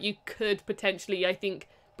 but you could potentially, I think,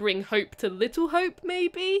 bring hope to Little Hope,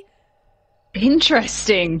 maybe?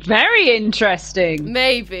 Interesting. Very interesting.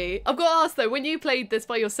 Maybe. I've got to ask, though, when you played this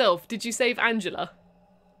by yourself, did you save Angela?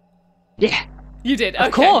 Yeah. You did? Of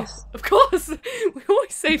Okay. course. Of course. We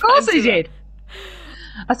always save Of course Angela. I did.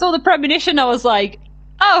 I saw the premonition, I was like,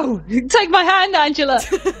 oh, take my hand, Angela.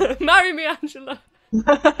 Marry me, Angela.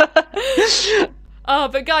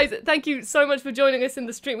 But guys, thank you so much for joining us in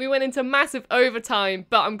the stream. We went into massive overtime,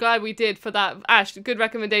 but I'm glad we did for that. Ash, good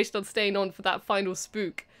recommendation on staying on for that final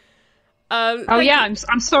spook. Oh yeah,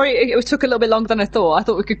 I'm sorry it took a little bit longer than I thought. I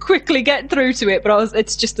thought we could quickly get through to it, but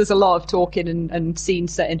it's just there's a lot of talking and scene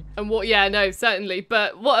setting. And what, yeah, no, certainly.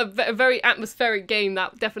 But what a very atmospheric game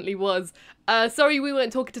that definitely was. Sorry we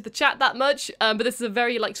weren't talking to the chat that much, but this is a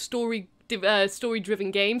very, like,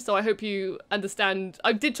 story-driven game, so I hope you understand.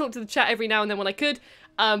 I did talk to the chat every now and then when I could,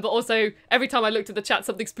 but also every time I looked at the chat,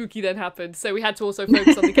 something spooky then happened, so we had to also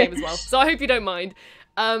focus on the game as well. So I hope you don't mind.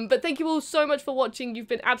 But thank you all so much for watching. You've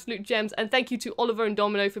been absolute gems, and thank you to Oliver and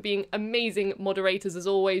Domino for being amazing moderators as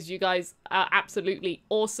always. You guys are absolutely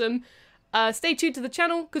awesome. stay tuned to the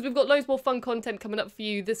channel because we've got loads more fun content coming up for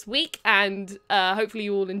you this week, and hopefully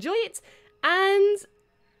you all enjoy it. And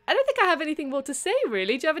I don't think I have anything more to say,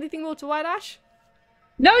 really. Do you have anything more to add, Ash?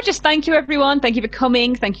 No, just thank you, everyone. Thank you for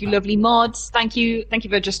coming. Thank you, lovely mods. Thank you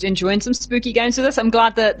for just enjoying some spooky games with us. I'm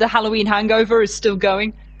glad that the Halloween hangover is still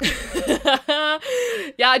going.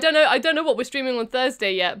 Yeah, I don't know what we're streaming on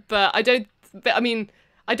Thursday yet, but I don't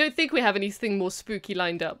think we have anything more spooky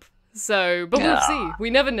lined up. So, but we'll see. We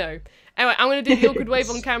never know. Anyway, I'm gonna do the awkward wave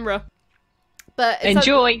on camera. But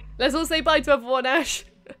enjoy. Let's all say bye to everyone, Ash.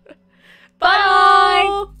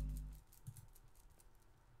 Bye.